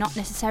guests and do not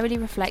necessarily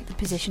reflect the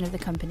position of the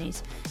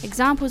companies.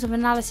 Examples of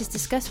analysis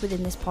discussed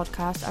within this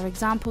podcast are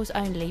examples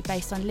only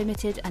based on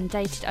limited and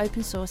dated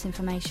open source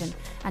information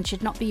and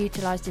should not be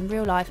utilised in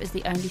real life as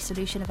the only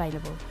solution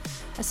available.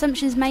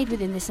 Assumptions made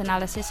within this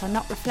analysis are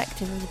not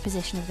reflective of the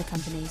position of the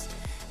companies.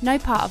 No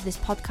part of this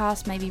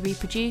podcast may be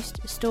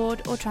reproduced,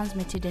 stored or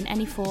transmitted in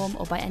any form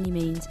or by any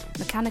means,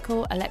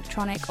 mechanical,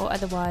 electronic or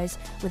otherwise,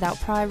 without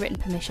prior written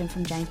permission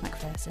from James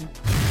Macpherson.